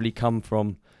we've literally come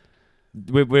from...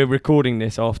 We're recording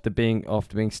this after being...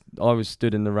 I was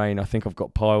stood in the rain. I think I've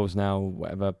got piles now,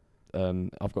 whatever.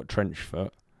 I've got trench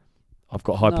foot. I've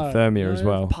got hypothermia as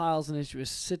well. Piles unless you were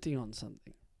sitting on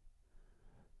something.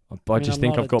 I mean, just I'm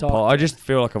think not I've a got piles. I doctor. just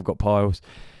feel like I've got piles.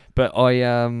 But I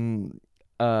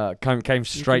came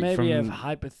straight you from... maybe have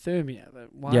hypothermia,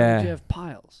 but why Yeah. would you have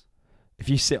piles? If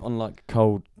you sit on like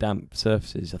cold, damp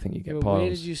surfaces, I think you get But piles. where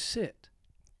did you sit?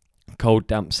 Cold,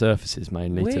 damp surfaces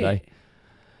mainly Where? today.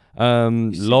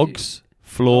 said Logs,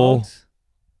 floor.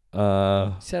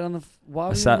 Logs? Sat on the... Why I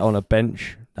were you sat on the a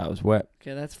bench. That was wet.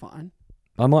 Okay, that's fine.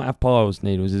 I might have piles,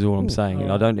 needles. Is all I'm Ooh, saying,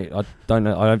 and I alright. don't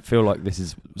know. I don't feel like this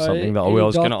is something that I any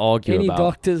was going to argue Any about.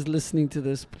 doctors listening to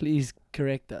this, please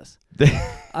correct us.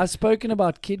 I've spoken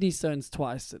about kidney stones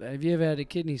twice today. Have you ever had a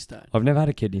kidney stone? I've never had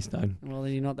a kidney stone. Well,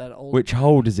 then you're not that old. Which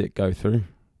hole does it go through?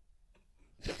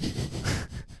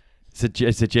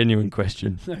 It's a genuine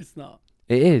question. No, it's not.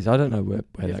 It is. I don't know where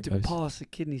You have that to goes. pass a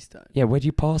kidney stone. Yeah, where do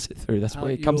you pass it through? That's Out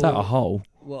where it comes out a your- hole.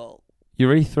 Well,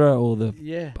 Urethra or the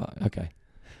yeah. butt? Okay.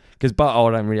 Because butthole,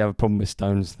 I don't really have a problem with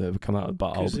stones that have come out of the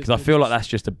butthole 'Cause because it I feel would like just- that's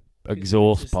just a would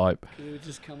exhaust just- pipe. It would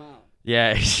just come out.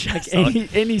 Yeah, it's Like just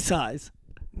like, any size.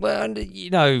 well, and, you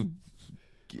know,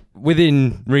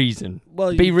 within reason.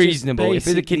 Well, Be you just reasonable. If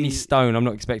it's a kidney basically- stone, I'm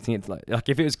not expecting it to like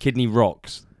if it was kidney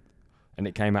rocks, and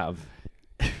it came out of.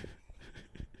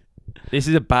 This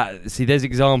is a bad. See, there's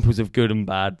examples of good and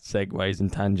bad segues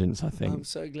and tangents. I think. I'm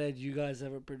so glad you guys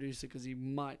have a producer because he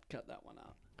might cut that one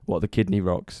out. What, the kidney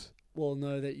rocks Well,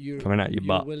 know that you're coming out your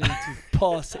butt? willing to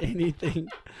pass anything.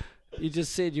 You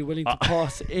just said you're willing to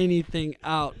pass anything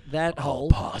out that hole,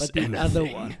 pass but the other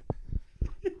anything. one.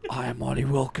 I am Olly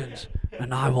Wilkins,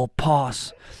 and I will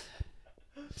pass.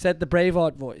 Is that the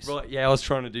Braveheart voice? Right. Yeah, I was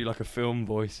trying to do like a film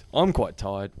voice. I'm quite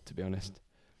tired, to be honest.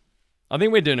 I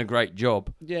think we're doing a great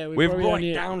job. Yeah, We're probably right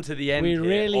only- down to the end we here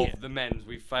really- of the men's.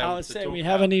 We've failed I was to saying talk we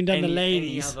about haven't even done the any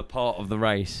ladies. other part of the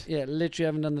race. Yeah, literally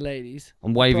haven't done the ladies.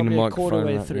 I'm waving the Probably a quarter microphone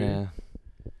way around, through.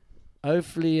 Yeah.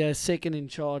 Hopefully, second in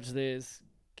charge there's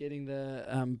getting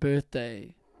the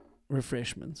birthday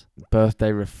refreshments.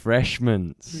 Birthday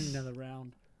refreshments. Another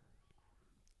round.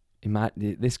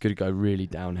 This could go really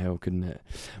downhill, couldn't it?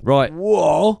 Right.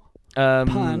 Whoa! Um,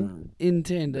 Pun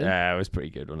intended. Yeah, it was pretty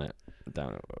good, wasn't it?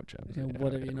 Down at World Champs. Yeah,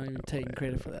 whatever, you're not even taking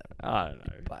credit for that. I don't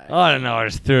know. Bye. I don't know. I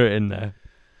just threw it in there.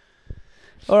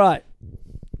 All right.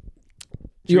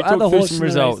 Should we talk through horse some in the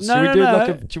race. results? No,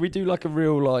 Should we do like a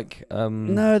real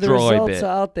no, the dry results bit?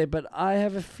 are out there, but I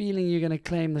have a feeling you're going to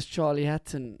claim this Charlie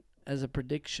Hatton as a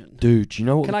prediction. Dude, do you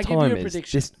know what Can the I give time you a is?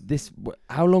 prediction?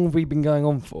 How long have we been going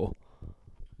on for?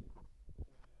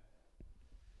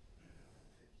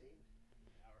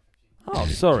 Oh,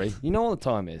 sorry. You know what the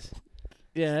time is?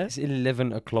 Yeah. It's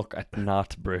 11 o'clock at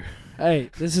night, bro. Hey,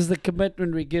 this is the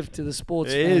commitment we give to the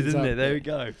sports It fans is, isn't out it? There we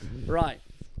go. Right.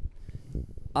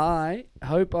 I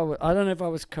hope I don't know if I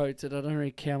was quoted. I don't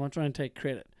really care. I'm not trying to take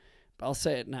credit. But I'll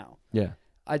say it now. Yeah.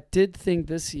 I did think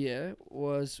this year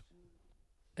was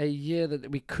a year that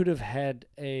we could have had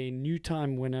a new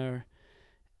time winner,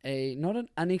 not an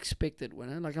unexpected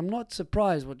winner. Like, I'm not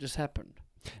surprised what just happened.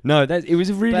 No, it was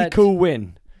a really But- cool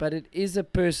win. But it is a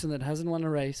person that hasn't won a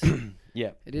race.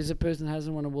 Yeah. It is a person that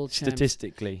hasn't won a world champs.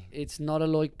 Statistically. It's not a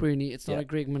Loic Bruni. It's not Yeah. a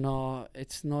Greg Menard.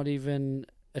 It's not even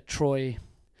a Troy.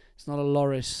 It's not a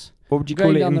Loris. What would you Going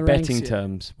call it down in the ranks betting here.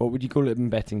 terms? What would you call it in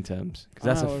betting terms? Because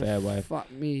that's Oh, a fair way.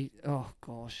 Fuck me. Oh,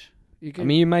 gosh. You I can,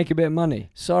 mean, you make a bit of money.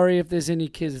 sorry if there's any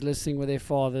kids listening with their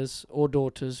fathers or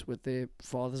daughters, with their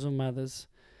fathers or mothers.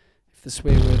 If the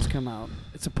swear words come out.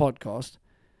 It's a podcast.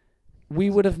 We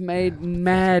would have made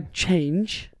mad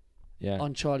change Yeah.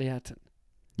 on Charlie Hatton.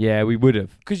 Yeah, we would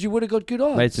have. Because you would have got good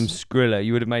odds. Made some Skrilla.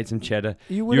 You would have made some cheddar.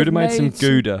 You You would have made some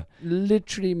Gouda.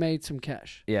 Literally made some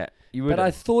cash. Yeah. You would But I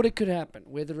have. thought it could happen.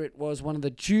 Whether it was one of the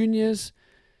juniors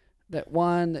that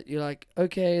won, that you're like,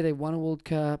 okay, they won a World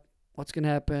Cup. What's going to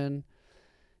happen?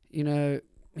 You know,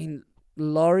 I mean,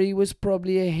 Laurie was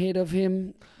probably ahead of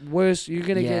him. Worse, you're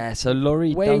going to Yeah, so Laurie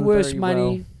get way done worse very money.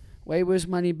 well. Way worse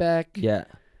money back. Yeah.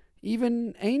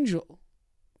 Even Angel.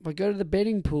 If I go to the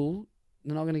betting pool,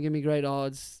 they're not going to give me great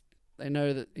odds. They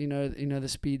know that, you know the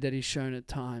speed that he's shown at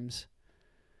times.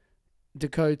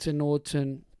 Dakota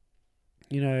Norton,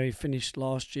 he finished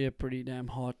last year pretty damn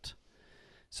hot.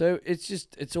 So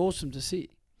it's awesome to see.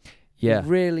 Yeah. It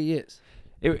really is.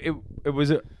 It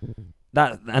was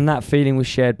that feeling was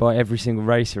shared by every single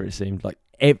racer. It seemed like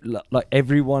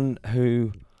everyone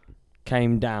who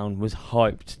came down was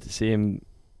hyped to see him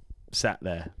sat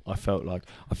there. I feel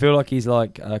like he's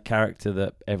like a character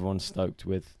that everyone's stoked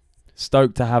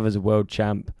to have as a world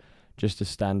champ, just to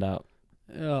stand out.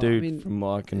 Yeah, Dude, from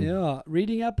what I can... Yeah,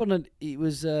 reading up on it,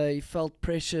 he felt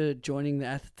pressure joining the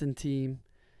Atherton team.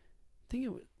 I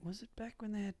think was it back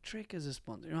when they had Trek as a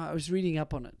sponsor? I was reading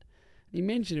up on it. He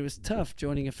mentioned it was tough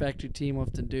joining a factory team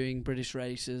after doing British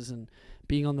races and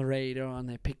being on the radar, and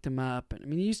they picked him up.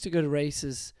 And he used to go to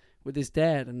races with his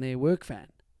dad and their work van.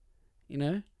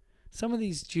 Some of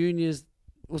these juniors,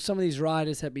 or some of these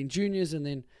riders have been juniors and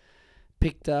then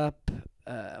picked up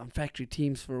on factory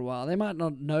teams for a while. They might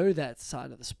not know that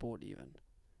side of the sport even.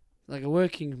 Like a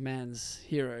working man's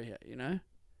hero here,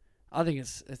 I think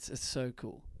it's so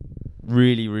cool.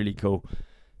 Really, really cool.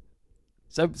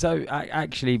 So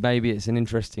actually, maybe it's an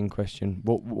interesting question.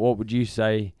 What would you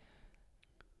say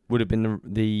would have been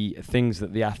the things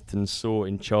that the Athertons saw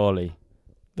in Charlie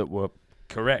that were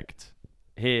correct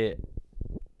here?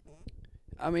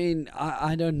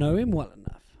 I don't know him well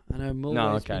enough. I know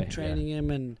Mulway's been training him,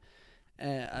 and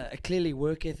clearly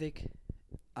work ethic.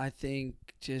 I think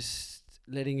just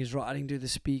letting his riding do the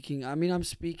speaking. I'm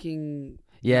speaking.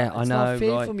 Yeah, it's I know. It's not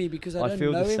fair right. for me because I don't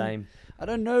feel know the him. same. I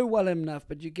don't know well enough,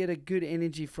 but you get a good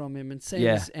energy from him, and same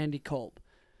as Andy Kolb.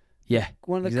 Yeah,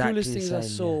 one of the exactly coolest things I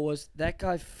saw yeah. was that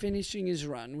guy finishing his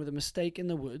run with a mistake in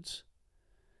the woods,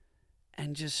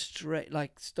 and just straight,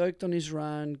 like stoked on his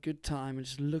run, good time, and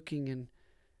just looking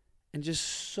and just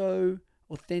so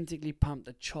authentically pumped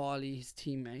that Charlie, his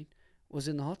teammate, was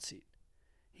in the hot seat.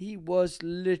 He was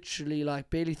literally like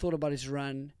barely thought about his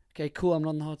run. Okay, cool, I'm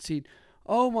not in the hot seat.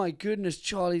 Oh my goodness,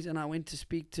 Charlie's, and I went to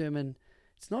speak to him, and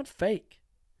it's not fake.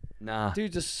 Nah.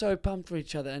 Dudes are so pumped for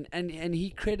each other, and he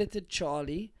credited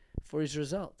Charlie for his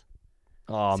result.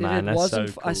 Oh said man, it that's so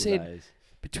wasn't cool. I said,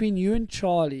 between you and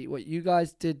Charlie, what you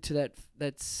guys did to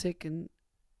that second,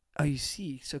 you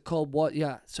see, so Kolb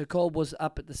was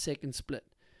up at the second split,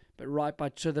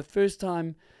 but so the first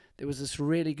time there was this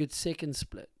really good second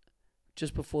split,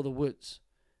 just before the woods,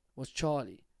 was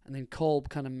Charlie, and then Kolb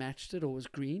kind of matched it or was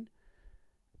green,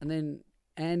 and then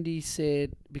Andy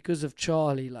said because of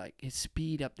Charlie, like his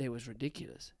speed up there was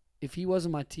ridiculous. If he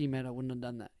wasn't my teammate, I wouldn't have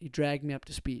done that. He dragged me up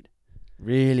to speed.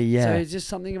 Really, yeah. So it's just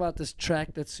something about this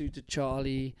track that suited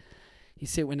Charlie. He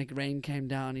said when the rain came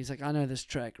down, he's like, I know this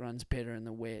track runs better in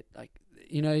the wet. Like,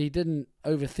 he didn't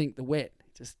overthink the wet.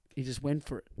 He just went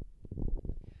for it.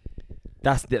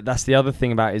 That's the other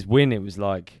thing about his win. It was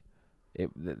like,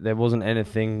 there wasn't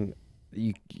anything.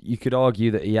 You could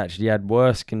argue that he actually had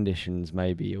worse conditions,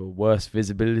 maybe, or worse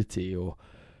visibility, or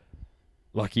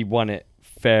like he won it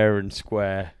fair and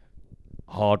square.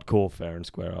 Hardcore fair and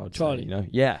square, I'd Charlie. say,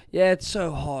 Yeah. Yeah, it's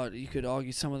so hard. You could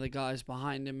argue some of the guys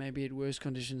behind him maybe had worse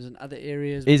conditions in other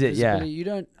areas. Is it? Yeah. You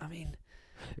don't, I'm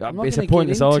not it's a gonna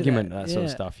pointless get into argument, that sort of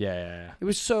Yeah. stuff. Yeah. It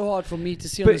was so hard for me to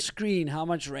see on the screen how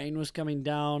much rain was coming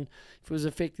down, if it was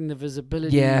affecting the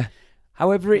visibility. Yeah.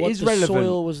 However, it what is the relevant.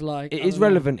 soil was like. It is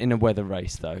relevant in a weather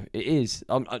race, though. It is.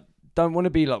 I don't want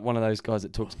to be like one of those guys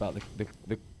that talks about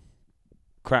the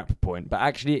crap point, but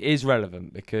actually it is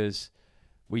relevant because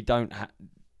we don't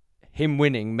him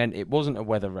winning meant it wasn't a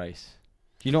weather race.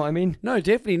 Do you know what I mean? No,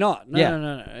 definitely not. No, Yeah.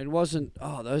 no. It wasn't.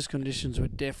 Oh, those conditions were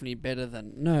definitely better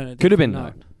than. No, could have been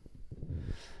not.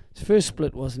 His first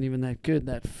split wasn't even that good.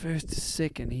 That first to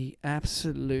second, he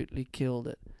absolutely killed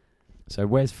it. So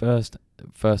where's first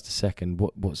to second?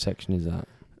 What section is that?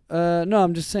 No,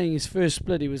 I'm just saying his first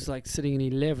split, he was like sitting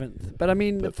in 11th. But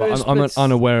the But first I'm split's-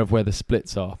 unaware of where the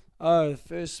splits are. Oh, the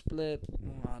first split,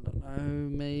 I don't know,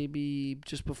 maybe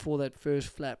just before that first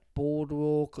flat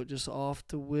boardwalk or just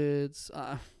afterwards.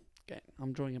 Okay,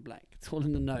 I'm drawing a blank. It's all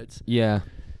in the notes. Yeah.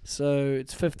 So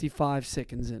it's 55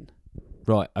 seconds in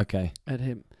Right. Okay. at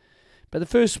him. But the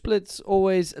first split's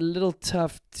always a little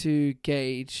tough to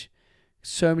gauge.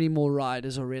 So many more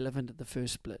riders are relevant at the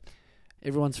first split.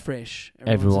 Everyone's fresh.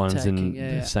 Everyone's attacking.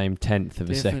 in the same tenth of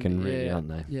a second, Definitely, really, yeah. aren't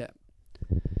they? Yeah.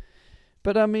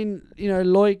 But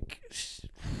Loic,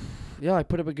 I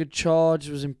put up a good charge.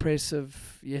 It was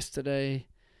impressive yesterday.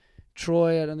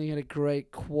 Troy, I don't think had a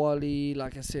great quali.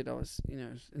 Like I said, I was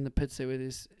in the pits there with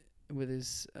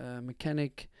his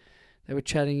mechanic. They were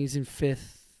chatting. He's in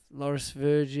 5th. Loris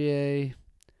Vergier,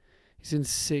 he's in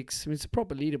 6th. It's a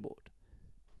proper leaderboard.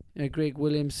 Greg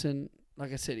Williamson,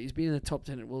 like I said, he's been in the top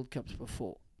 10 at World Cups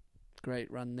before.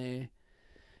 Great run there.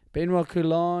 Benoit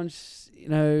Coulange,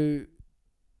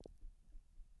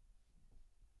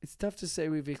 it's tough to say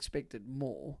we've expected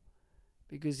more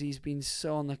because he's been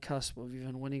so on the cusp of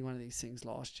even winning one of these things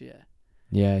last year.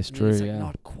 Yeah, it's And true. It's like Yeah.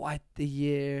 not quite the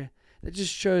year. It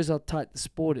just shows how tight the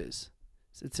sport is.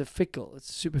 It's a fickle.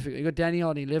 It's super fickle. You got Danny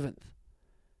Hart 11th.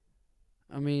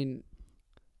 I mean,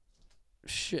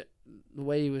 shit. The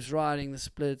way he was riding the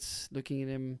splits, looking at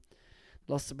him,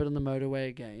 lost a bit on the motorway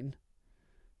again.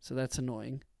 So that's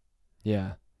annoying.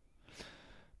 Yeah.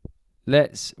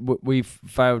 We've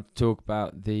failed to talk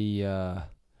about the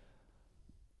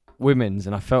women's,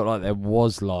 and I felt like there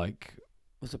was like, It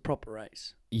was a proper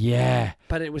race. yeah,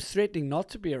 But it was threatening not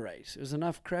to be a race. It was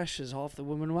enough crashes, half the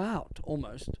women were out,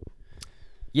 almost.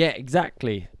 yeah,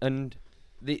 exactly. And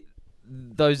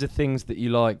those are things that you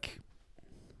like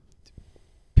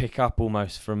pick up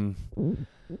almost from.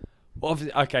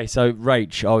 Okay, so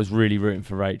Rach, I was really rooting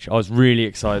for Rach. I was really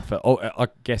excited for. Oh, I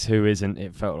guess who isn't?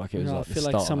 It felt like it was like I the feel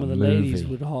start like some of of a the movie. ladies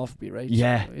would half be Rachel.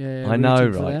 Yeah, I know,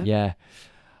 rooting for right? that. Yeah,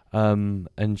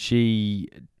 and she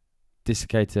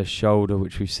dislocated her shoulder,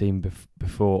 which we've seen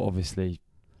before. Obviously,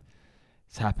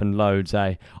 it's happened loads.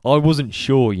 I wasn't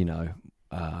sure,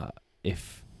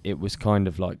 if it was kind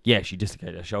of like, yeah, she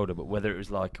dislocated her shoulder, but whether it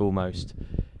was like almost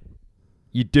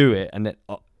you do it, and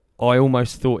I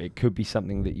almost thought it could be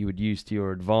something that you would use to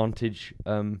your advantage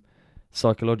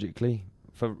psychologically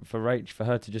for Rach, for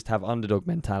her to just have underdog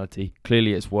mentality.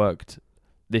 Clearly it's worked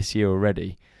this year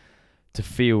already, to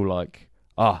feel like,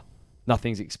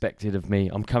 nothing's expected of me.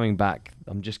 I'm coming back.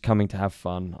 I'm just coming to have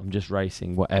fun. I'm just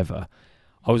racing, whatever.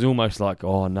 I was almost like,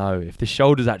 oh no, if the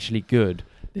shoulder's actually good,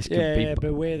 this could be... Yeah,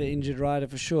 beware the injured rider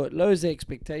for sure. It lowers the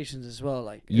expectations as well.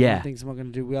 Like, Yeah. everyone thinks I'm not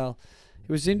going to do well.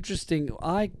 It was interesting.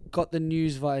 I got the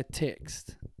news via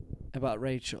text about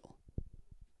Rachel,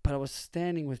 but I was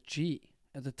standing with G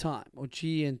at the time, or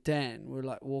G and Dan were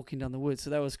like walking down the woods, so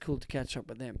that was cool to catch up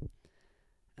with them.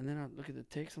 And then I look at the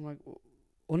text, I'm like, oh,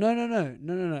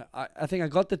 no. I think I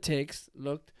got the text,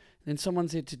 looked, and then someone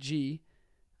said to G,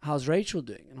 how's Rachel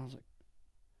doing? And I was like,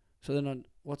 so then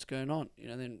what's going on?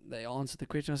 Then they answered the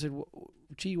question. I said,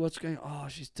 G, what's going on? Oh,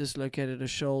 she's dislocated her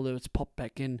shoulder. It's popped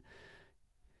back in.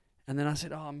 And then I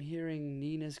said, I'm hearing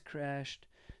Nina's crashed.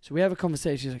 So we have a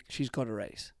conversation. She's like, she's got a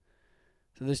race.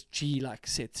 So this G like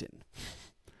sets in.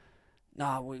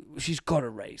 She's got a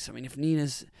race. I mean, if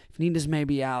Nina's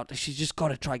maybe out, she's just got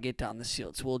to try get down the seal.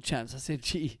 It's World Champs. I said,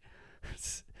 G,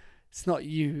 it's not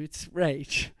you. It's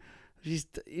Rach. She's,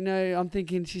 I'm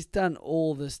thinking she's done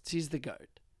all this. She's the GOAT.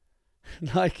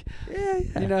 Like,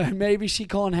 maybe she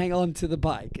can't hang on to the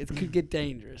bike. It could get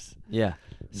dangerous. Yeah.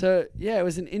 So, yeah, it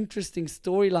was an interesting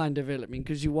storyline development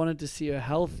because you wanted to see her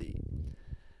healthy.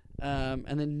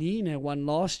 And then Nina won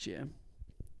last year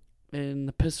in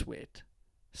the piss wet.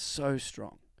 So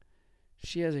strong.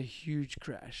 She has a huge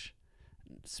crash,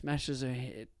 smashes her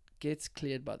head, gets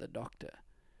cleared by the doctor,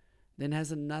 then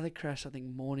has another crash, I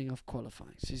think, morning of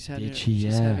qualifying. She's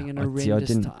having an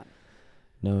horrendous time.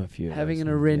 No, if you having an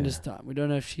horrendous time. We don't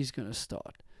know if she's going to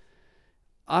start.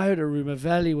 I heard a rumor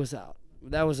Valley was out.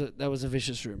 That was a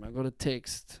vicious rumor. I got a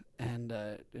text and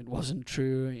it wasn't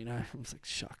true. I was like,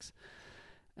 shucks.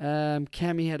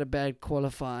 Cammy had a bad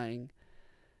qualifying.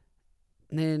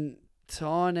 And then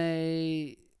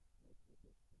Tane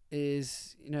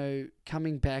is,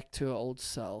 coming back to her old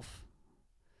self.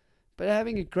 But I had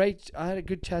a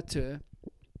good chat to her.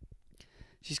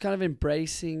 She's kind of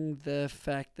embracing the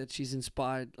fact that she's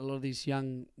inspired a lot of these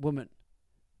young women,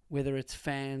 whether it's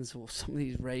fans or some of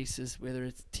these races, whether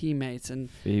it's teammates and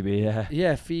Phoebe, yeah.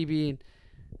 Yeah, Phoebe. And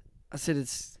I said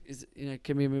it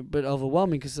can be a bit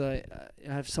overwhelming because I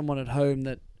have someone at home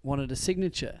that wanted a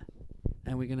signature,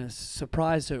 and we're gonna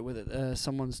surprise her with it,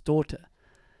 someone's daughter.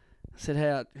 I said,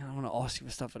 hey, I don't want to ask you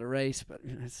for stuff at a race, but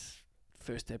it's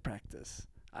first day practice.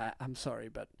 I'm sorry,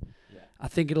 but I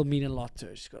think it'll mean a lot to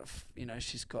her.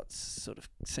 She's got sort of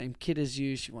same kit as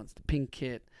you. She wants the pink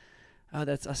kit. I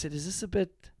said, is this a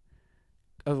bit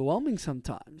overwhelming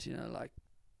sometimes? Like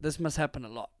this must happen a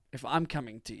lot if I'm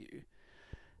coming to you.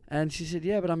 And she said,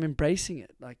 yeah, but I'm embracing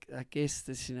it. Like, I guess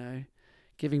this,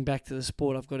 giving back to the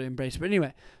sport, I've got to embrace it. But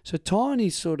anyway, so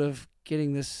Tani's sort of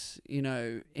getting this,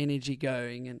 energy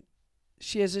going, and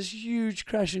she has this huge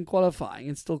crash in qualifying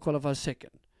and still qualifies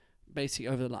second, basically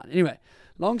over the line. Anyway,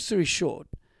 long story short,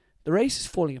 the race is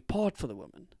falling apart for the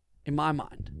women, in my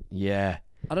mind. Yeah.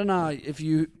 I don't know if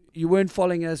you weren't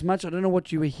following it as much. I don't know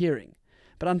what you were hearing,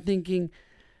 but I'm thinking,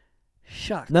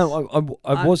 shucks. No,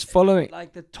 I was following.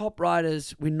 Like the top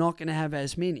riders, we're not going to have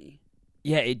as many.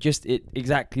 Yeah, it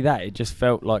exactly that. It just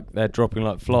felt like they're dropping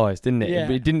like flies, didn't it? Yeah.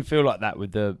 It didn't feel like that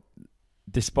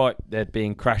despite there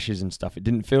being crashes and stuff. It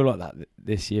didn't feel like that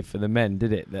this year for the men,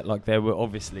 did it? That like there were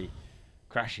obviously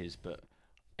crashes, but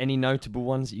any notable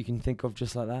ones that you can think of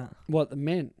just like that? What, the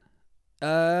men?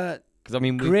 Because I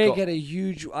mean, Greg had a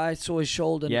huge. I saw his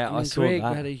shoulder. Yeah, I saw Greg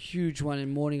that. had a huge one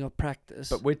in morning of practice.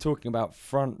 But we're talking about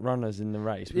front runners in the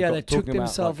race. Yeah, they took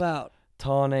themselves out.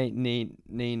 Tane,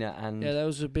 Nina, and Yeah,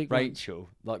 those were big ones. Rachel.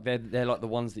 Like they're like the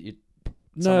ones that you.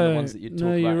 Some No, of the ones that you talk no,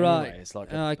 about you're right. anyway. It's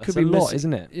like I that's could a be lot, missing-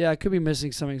 isn't it? Yeah, I could be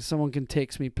missing something. Someone can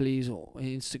text me, please, or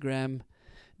Instagram.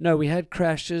 No, we had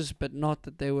crashes, but not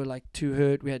that they were like too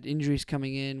hurt. We had injuries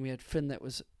coming in. We had Finn that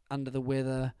was under the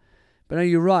weather. But no,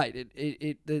 you're right.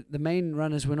 The main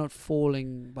runners were not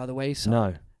falling by the wayside.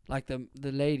 No. Like the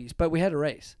ladies. But we had a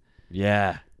race.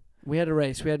 Yeah. We had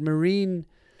Marine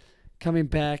coming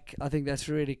back. I think that's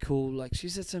really cool. Like,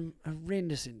 she's had some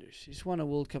horrendous injuries. She's won a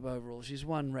World Cup overall. She's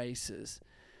won races.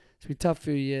 It's been a tough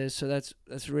few years, so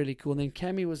that's really cool. And then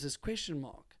Cammy was this question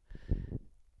mark.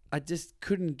 I just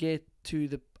couldn't get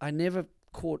to I never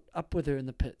caught up with her in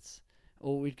the pits.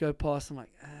 Or we'd go past, I'm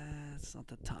like, it's not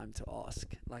the time to ask.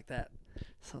 Like that.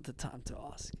 It's not the time to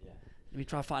ask. Yeah. Let me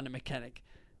try to find a mechanic.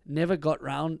 Never got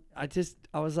round. I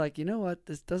was like, you know what?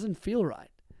 This doesn't feel right.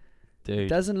 Dude. It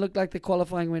doesn't look like the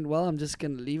qualifying went well. I'm just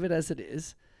going to leave it as it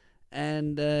is.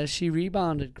 And she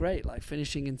rebounded great, like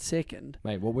finishing in second.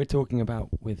 Mate, what we're talking about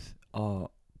with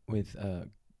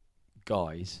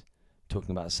guys,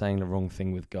 talking about saying the wrong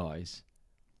thing with guys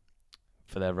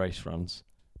for their race runs,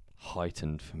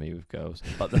 heightened for me with girls.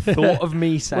 But the thought of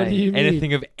me saying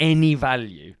anything of any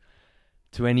value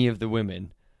to any of the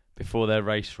women before their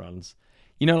race runs,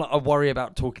 you know, like I worry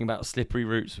about talking about slippery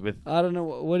routes with. I don't know.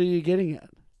 What are you getting at?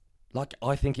 Like,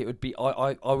 I think it would be,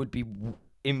 I would be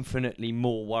infinitely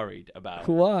more worried about.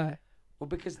 Why? Well,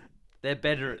 because they're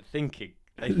better at thinking.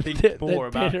 They think more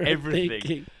about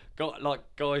everything.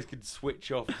 Guys could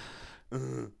switch off.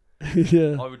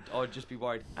 Yeah. I'd just be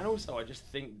worried, and also I just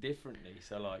think differently.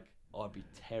 So like, I'd be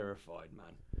terrified,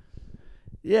 man.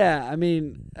 Yeah, I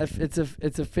mean, if it's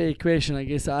a fair question. I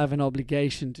guess I have an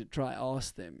obligation to try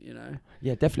ask them. You know.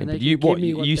 Yeah, definitely. And But you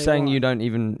what you they saying want. you don't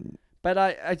even? But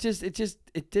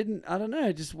it didn't. I don't know.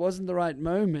 It just wasn't the right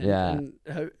moment. Yeah. And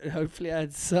hopefully I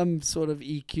had some sort of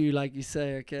EQ, like you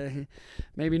say. Okay,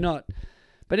 maybe not.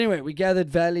 But anyway, we gathered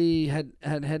Valley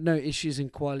had no issues in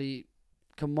quali,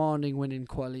 commanding win in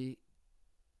quali,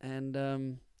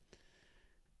 and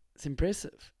it's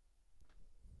impressive.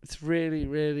 It's really,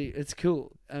 really, it's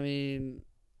cool. I mean,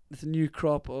 it's a new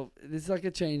crop of. It's like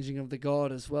a changing of the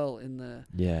guard as well in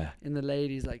the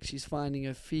ladies. Like, she's finding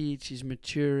her feet. She's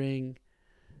maturing.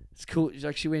 It's cool.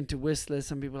 Like, she went to Whistler.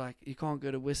 Some people are like, you can't go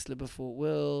to Whistler before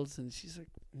Worlds, and she's like,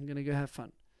 I'm gonna go have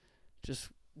fun. Just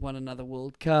won another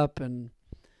World Cup, and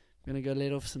I'm gonna go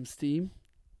let off some steam.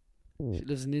 She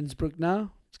lives in Innsbruck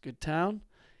now. It's a good town.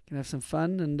 Can have some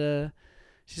fun, and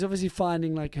she's obviously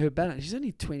finding like her balance. She's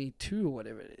only 22 or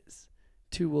whatever it is.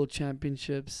 2 World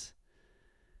Championships.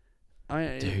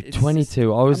 Dude,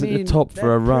 22. I was at the top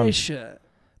for a run.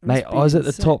 Mate, I was at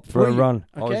the top for a run.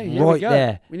 Okay, I was right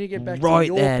there. We need to get back right to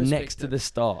your there next to perspective. the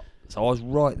start. So I was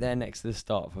right there next to the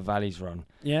start for Valley's run.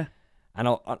 Yeah. And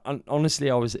I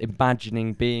honestly, I was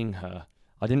imagining being her.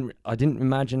 I didn't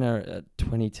imagine her at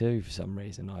 22 for some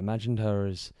reason. I imagined her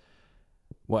as,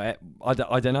 well, I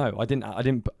don't know. I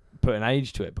didn't put an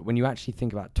age to it. But when you actually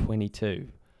think about 22,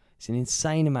 it's an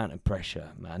insane amount of pressure,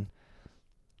 man.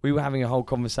 We were having a whole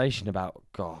conversation about,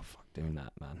 God, fuck doing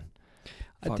that, man.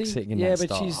 I think, sitting in yeah, that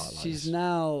but start she's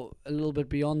now a little bit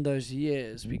beyond those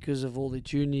years because of all the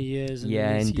junior years and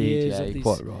yeah, these indeed, years yeah, of you're these.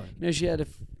 quite right. You know, she had a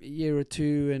year or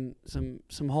two and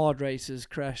some hard races,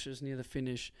 crashes near the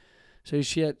finish, so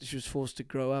she was forced to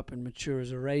grow up and mature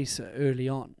as a racer early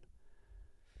on.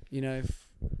 You know,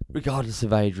 Regardless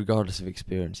of age, regardless of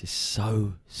experience, it's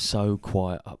so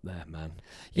quiet up there, man.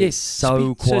 yes, It's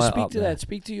so quiet So speak up to there. that.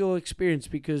 Speak to your experience,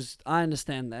 because I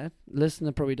understand that.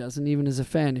 Listener probably doesn't. Even as a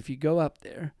fan, if you go up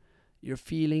there, you're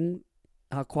feeling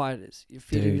how quiet it is. You're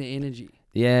feeling Dude. the energy.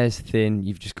 The air's thin.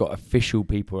 You've just got official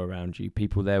people around you,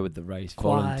 people there with the race,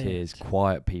 Quiet. volunteers,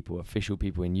 quiet people, official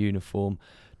people in uniform.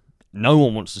 No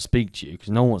one wants to speak to you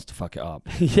because no one wants to fuck it up.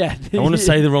 Yeah, They want to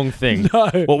say the wrong thing. No,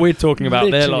 What we're talking about,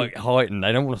 they're literally. like heightened.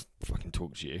 They don't want to fucking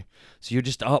talk to you. So you're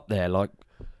just up there like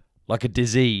a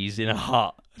disease in a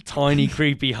hut, a tiny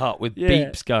creepy hut with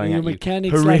beeps going your at you.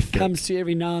 mechanics like Horrific. comes to you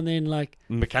every now and then, like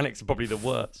Mechanics are probably the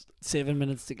worst. 7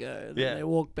 minutes to go. Then Yeah. they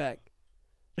walk back.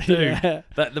 Dude, Yeah.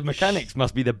 that the mechanics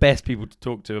must be the best people to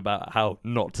talk to about how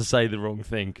not to say the wrong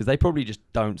thing, because they probably just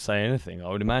don't say anything, I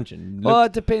would imagine. Well,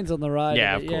 it depends on the ride.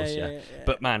 Yeah, of course, yeah.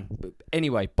 But man,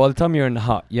 anyway, by the time you're in the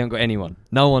hut, you haven't got anyone.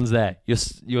 No one's there.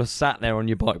 You're sat there on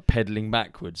your bike pedaling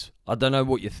backwards. I don't know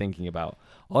what you're thinking about.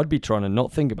 I'd be trying to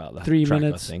not think about that. 3 track,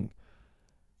 minutes. I think.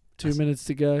 2 minutes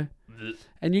to go.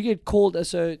 And you get called,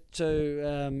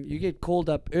 you get called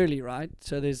up early, right?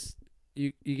 So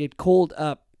you get called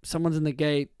up, someone's in the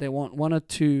gate, they want 1 or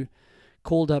 2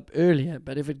 called up earlier.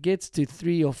 But if it gets to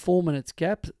 3 or 4 minutes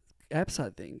gaps, I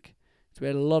think, we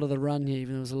had a lot of the run here,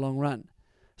 even though it was a long run.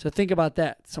 So think about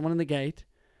that. Someone in the gate,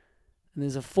 and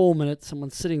there's a 4 minute, someone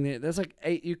sitting there. There's like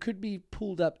 8. You could be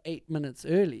pulled up 8 minutes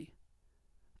early.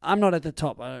 I'm not at the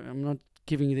top. I'm not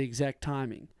giving you the exact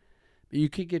timing. But you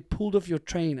could get pulled off your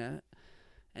trainer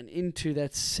and into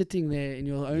that sitting there in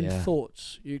your own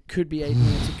thoughts. You could be 8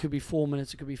 minutes. It could be 4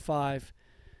 minutes. It could be 5.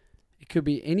 It could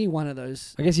be any one of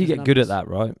those. I guess you get good at that,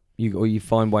 right? You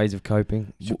find ways of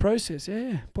coping. It's a process,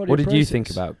 yeah. What did you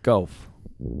think about golf?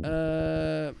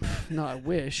 No, I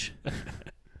wish. You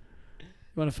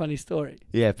want a funny story?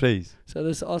 Yeah, please. So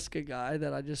this Oscar guy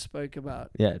that I just spoke about,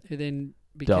 Yeah. who then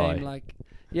became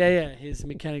Die. his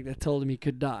mechanic that told him he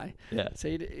could die. Yeah. So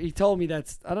he told me I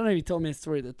don't know if he told me that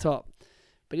story at the top,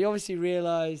 but he obviously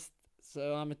realized,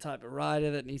 so I'm a type of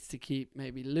rider that needs to keep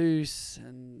maybe loose,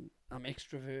 and I'm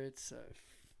extrovert, so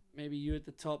maybe you at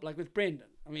the top, like with Brendan.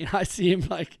 I mean, I see him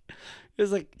like, it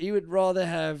was like he would rather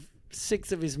have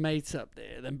 6 of his mates up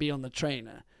there than be on the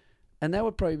trainer. And that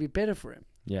would probably be better for him.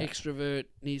 Yeah. Extrovert,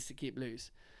 needs to keep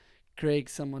loose. Craig,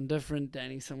 someone different.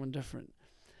 Danny, someone different.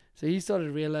 So he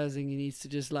started realizing he needs to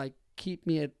just like keep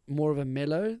me at more of a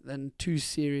mellow than too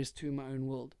serious to my own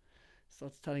world.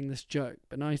 Starts telling this joke.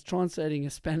 But now he's translating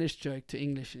a Spanish joke to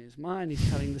English in his mind. He's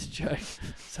telling this joke.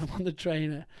 So I'm on the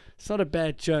trainer. It's not a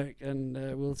bad joke, and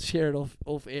we'll share it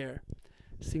off air.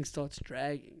 This thing starts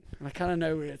dragging. And I kind of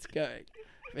know where it's going.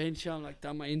 Eventually, I'm like,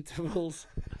 done my intervals.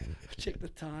 Check the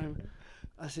time.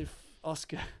 I said,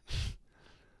 Oscar.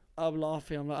 I'm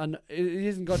laughing. I'm like, he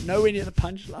hasn't got nowhere near the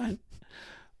punchline.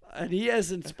 And he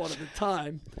hasn't spotted the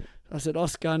time. I said,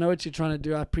 Oscar, I know what you're trying to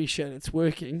do. I appreciate it. It's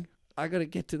working. I got to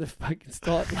get to the fucking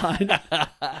start line.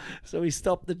 So we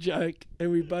stopped the joke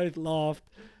and we both laughed.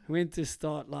 Went to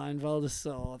start line.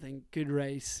 Valdesol, I think, good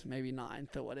race, maybe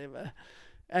 9th or whatever.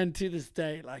 And to this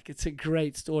day, like, it's a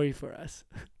great story for us.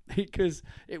 Because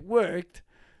it worked,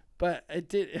 but it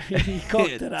did. He cocked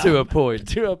it up to a point.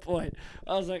 To a point.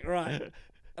 I was like, right,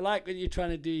 I like what you're trying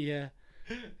to do here.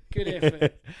 Good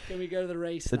effort. Can we go to the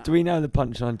race So now? do we know the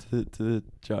punchline to the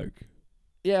joke?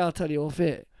 Yeah, I'll tell you off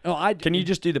air. Oh, Can you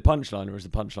just do the punchline, or is the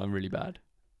punchline really bad?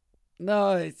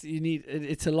 No, it's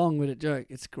a long-winded joke.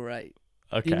 It's great.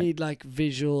 Okay. You need like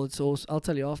visual. It's also. I'll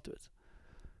tell you afterwards.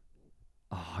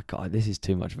 Oh God, this is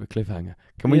too much of a cliffhanger.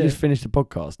 Can we just finish the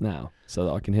podcast now so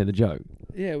that I can hear the joke?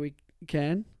 Yeah, we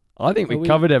can. I think we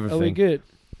covered everything. Are we good?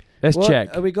 Let's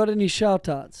check. Have we got any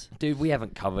shout-outs? Dude, we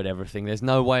haven't covered everything. There's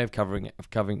no way of covering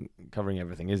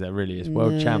everything, is there really? It's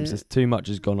world champs. There's too much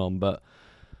has gone on, but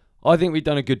I think we've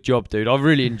done a good job, dude. I've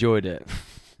really enjoyed it.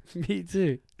 Me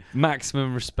too.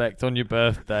 Maximum respect on your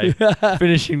birthday.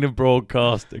 Finishing the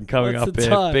broadcast and coming What's up the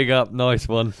here. time? Big up, nice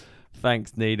one.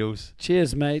 Thanks, Needles.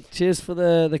 Cheers, mate. Cheers for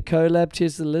the collab.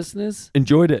 Cheers to the listeners.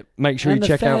 Enjoyed it. Make sure And you the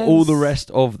check out all the fans.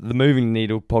 rest of the Moving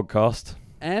Needle podcast.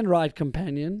 And Ride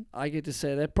Companion. I get to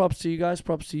say that. Props to you guys.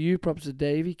 Props to you. Props to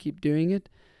Davey. Keep doing it.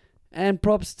 And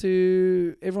props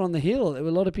to everyone on the hill. There were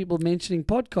a lot of people mentioning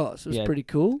podcasts. It was pretty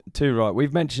cool. Too right.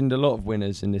 We've mentioned a lot of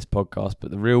winners in this podcast, but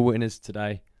the real winners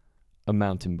today are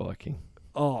mountain biking.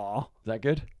 Oh, Is that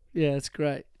good? yeah, it's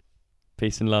great.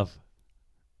 Peace and love.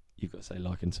 You've got to say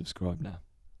like and subscribe now.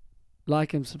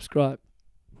 Like and subscribe.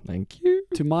 Thank you.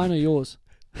 To mine or yours?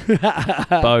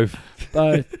 Both.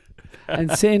 Both. And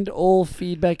send all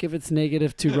feedback if it's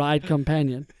negative to Ride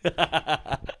Companion.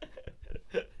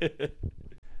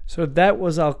 So that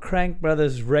was our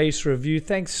Crankbrothers race review.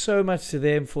 Thanks so much to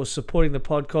them for supporting the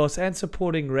podcast and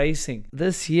supporting racing.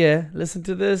 This year, listen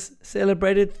to this,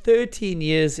 celebrated 13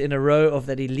 years in a row of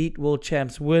that Elite World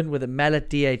Champs win with a Mallet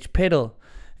DH pedal.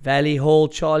 Valley Hall,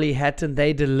 Charlie Hatton,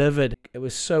 they delivered. It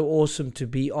was so awesome to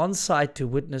be on site to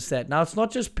witness that. Now, it's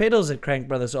not just pedals that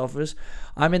Crankbrothers offers.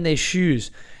 I'm in their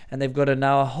shoes. And they've got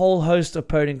now a whole host of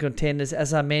podium contenders,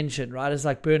 as I mentioned. Riders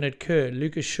like Bernard Kerr,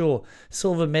 Lucas Shaw,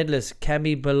 silver medalist,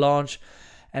 Camille Belange,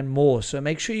 and more. So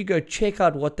make sure you go check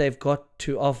out what they've got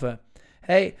to offer.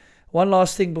 Hey, one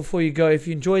last thing before you go. If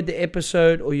you enjoyed the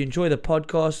episode or you enjoy the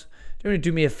podcast, don't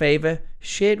do me a favor.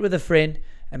 Share it with a friend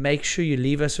and make sure you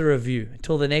leave us a review.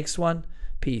 Until the next one,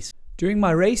 peace. During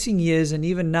my racing years and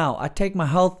even now, I take my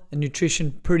health and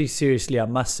nutrition pretty seriously, I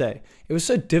must say. It was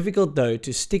so difficult though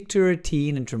to stick to a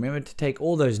routine and to remember to take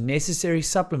all those necessary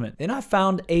supplements. Then I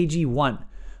found AG1.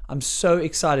 I'm so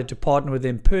excited to partner with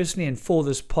them personally and for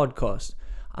this podcast.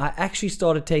 I actually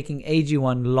started taking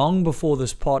AG1 long before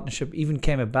this partnership even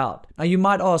came about. Now you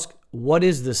might ask, what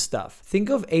is this stuff? Think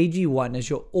of AG1 as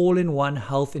your all-in-one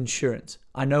health insurance.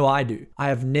 I know I do. I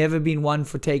have never been one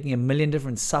for taking a million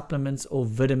different supplements or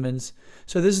vitamins.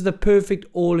 So this is the perfect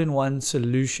all-in-one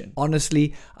solution.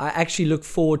 Honestly, I actually look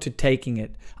forward to taking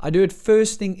it. I do it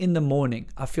first thing in the morning.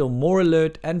 I feel more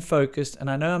alert and focused, and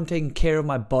I know I'm taking care of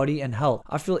my body and health.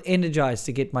 I feel energized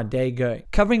to get my day going.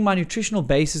 Covering my nutritional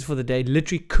basis for the day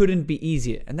literally couldn't be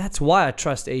easier, and that's why I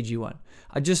trust AG1.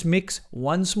 I just mix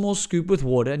one small scoop with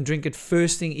water and drink it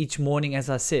first thing each morning, as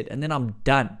I said, and then I'm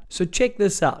done. So check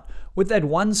this out. With that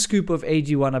one scoop of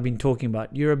AG1 I've been talking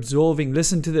about, you're absorbing,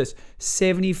 listen to this,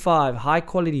 75 high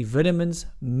quality vitamins,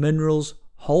 minerals,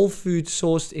 whole food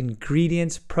sourced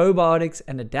ingredients, probiotics,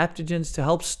 and adaptogens to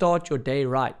help start your day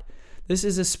right. This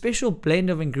is a special blend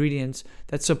of ingredients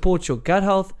that supports your gut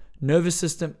health, nervous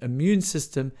system, immune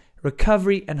system,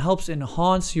 recovery, and helps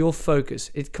enhance your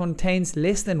focus. It contains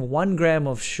less than 1 gram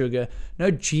of sugar,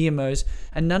 no GMOs,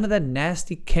 and none of that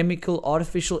nasty chemical,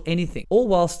 artificial anything, all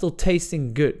while still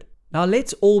tasting good. Now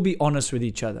let's all be honest with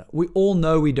each other. We all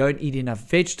know we don't eat enough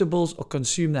vegetables or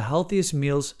consume the healthiest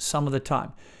meals some of the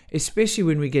time, especially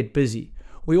when we get busy.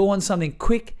 We all want something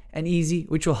quick and easy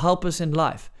which will help us in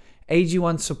life.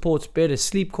 AG1 supports better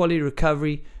sleep quality,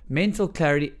 recovery, mental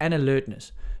clarity, and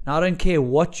alertness. Now, I don't care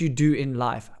what you do in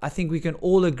life. I think we can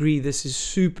all agree this is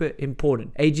super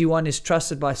important. AG1 is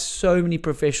trusted by so many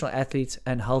professional athletes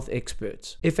and health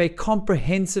experts. If a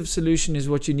comprehensive solution is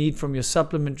what you need from your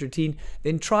supplement routine,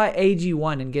 then try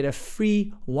AG1 and get a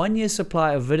free 1-year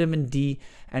supply of vitamin D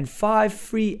and 5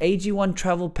 free AG1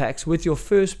 travel packs with your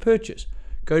first purchase.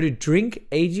 Go to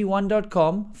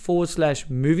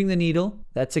drinkag1.com/moving the needle.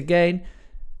 That's again,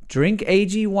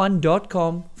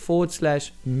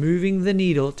 drinkag1.com/moving the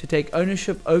needle to take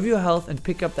ownership over your health and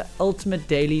pick up the ultimate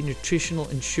daily nutritional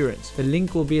insurance. The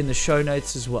link will be in the show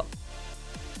notes as well.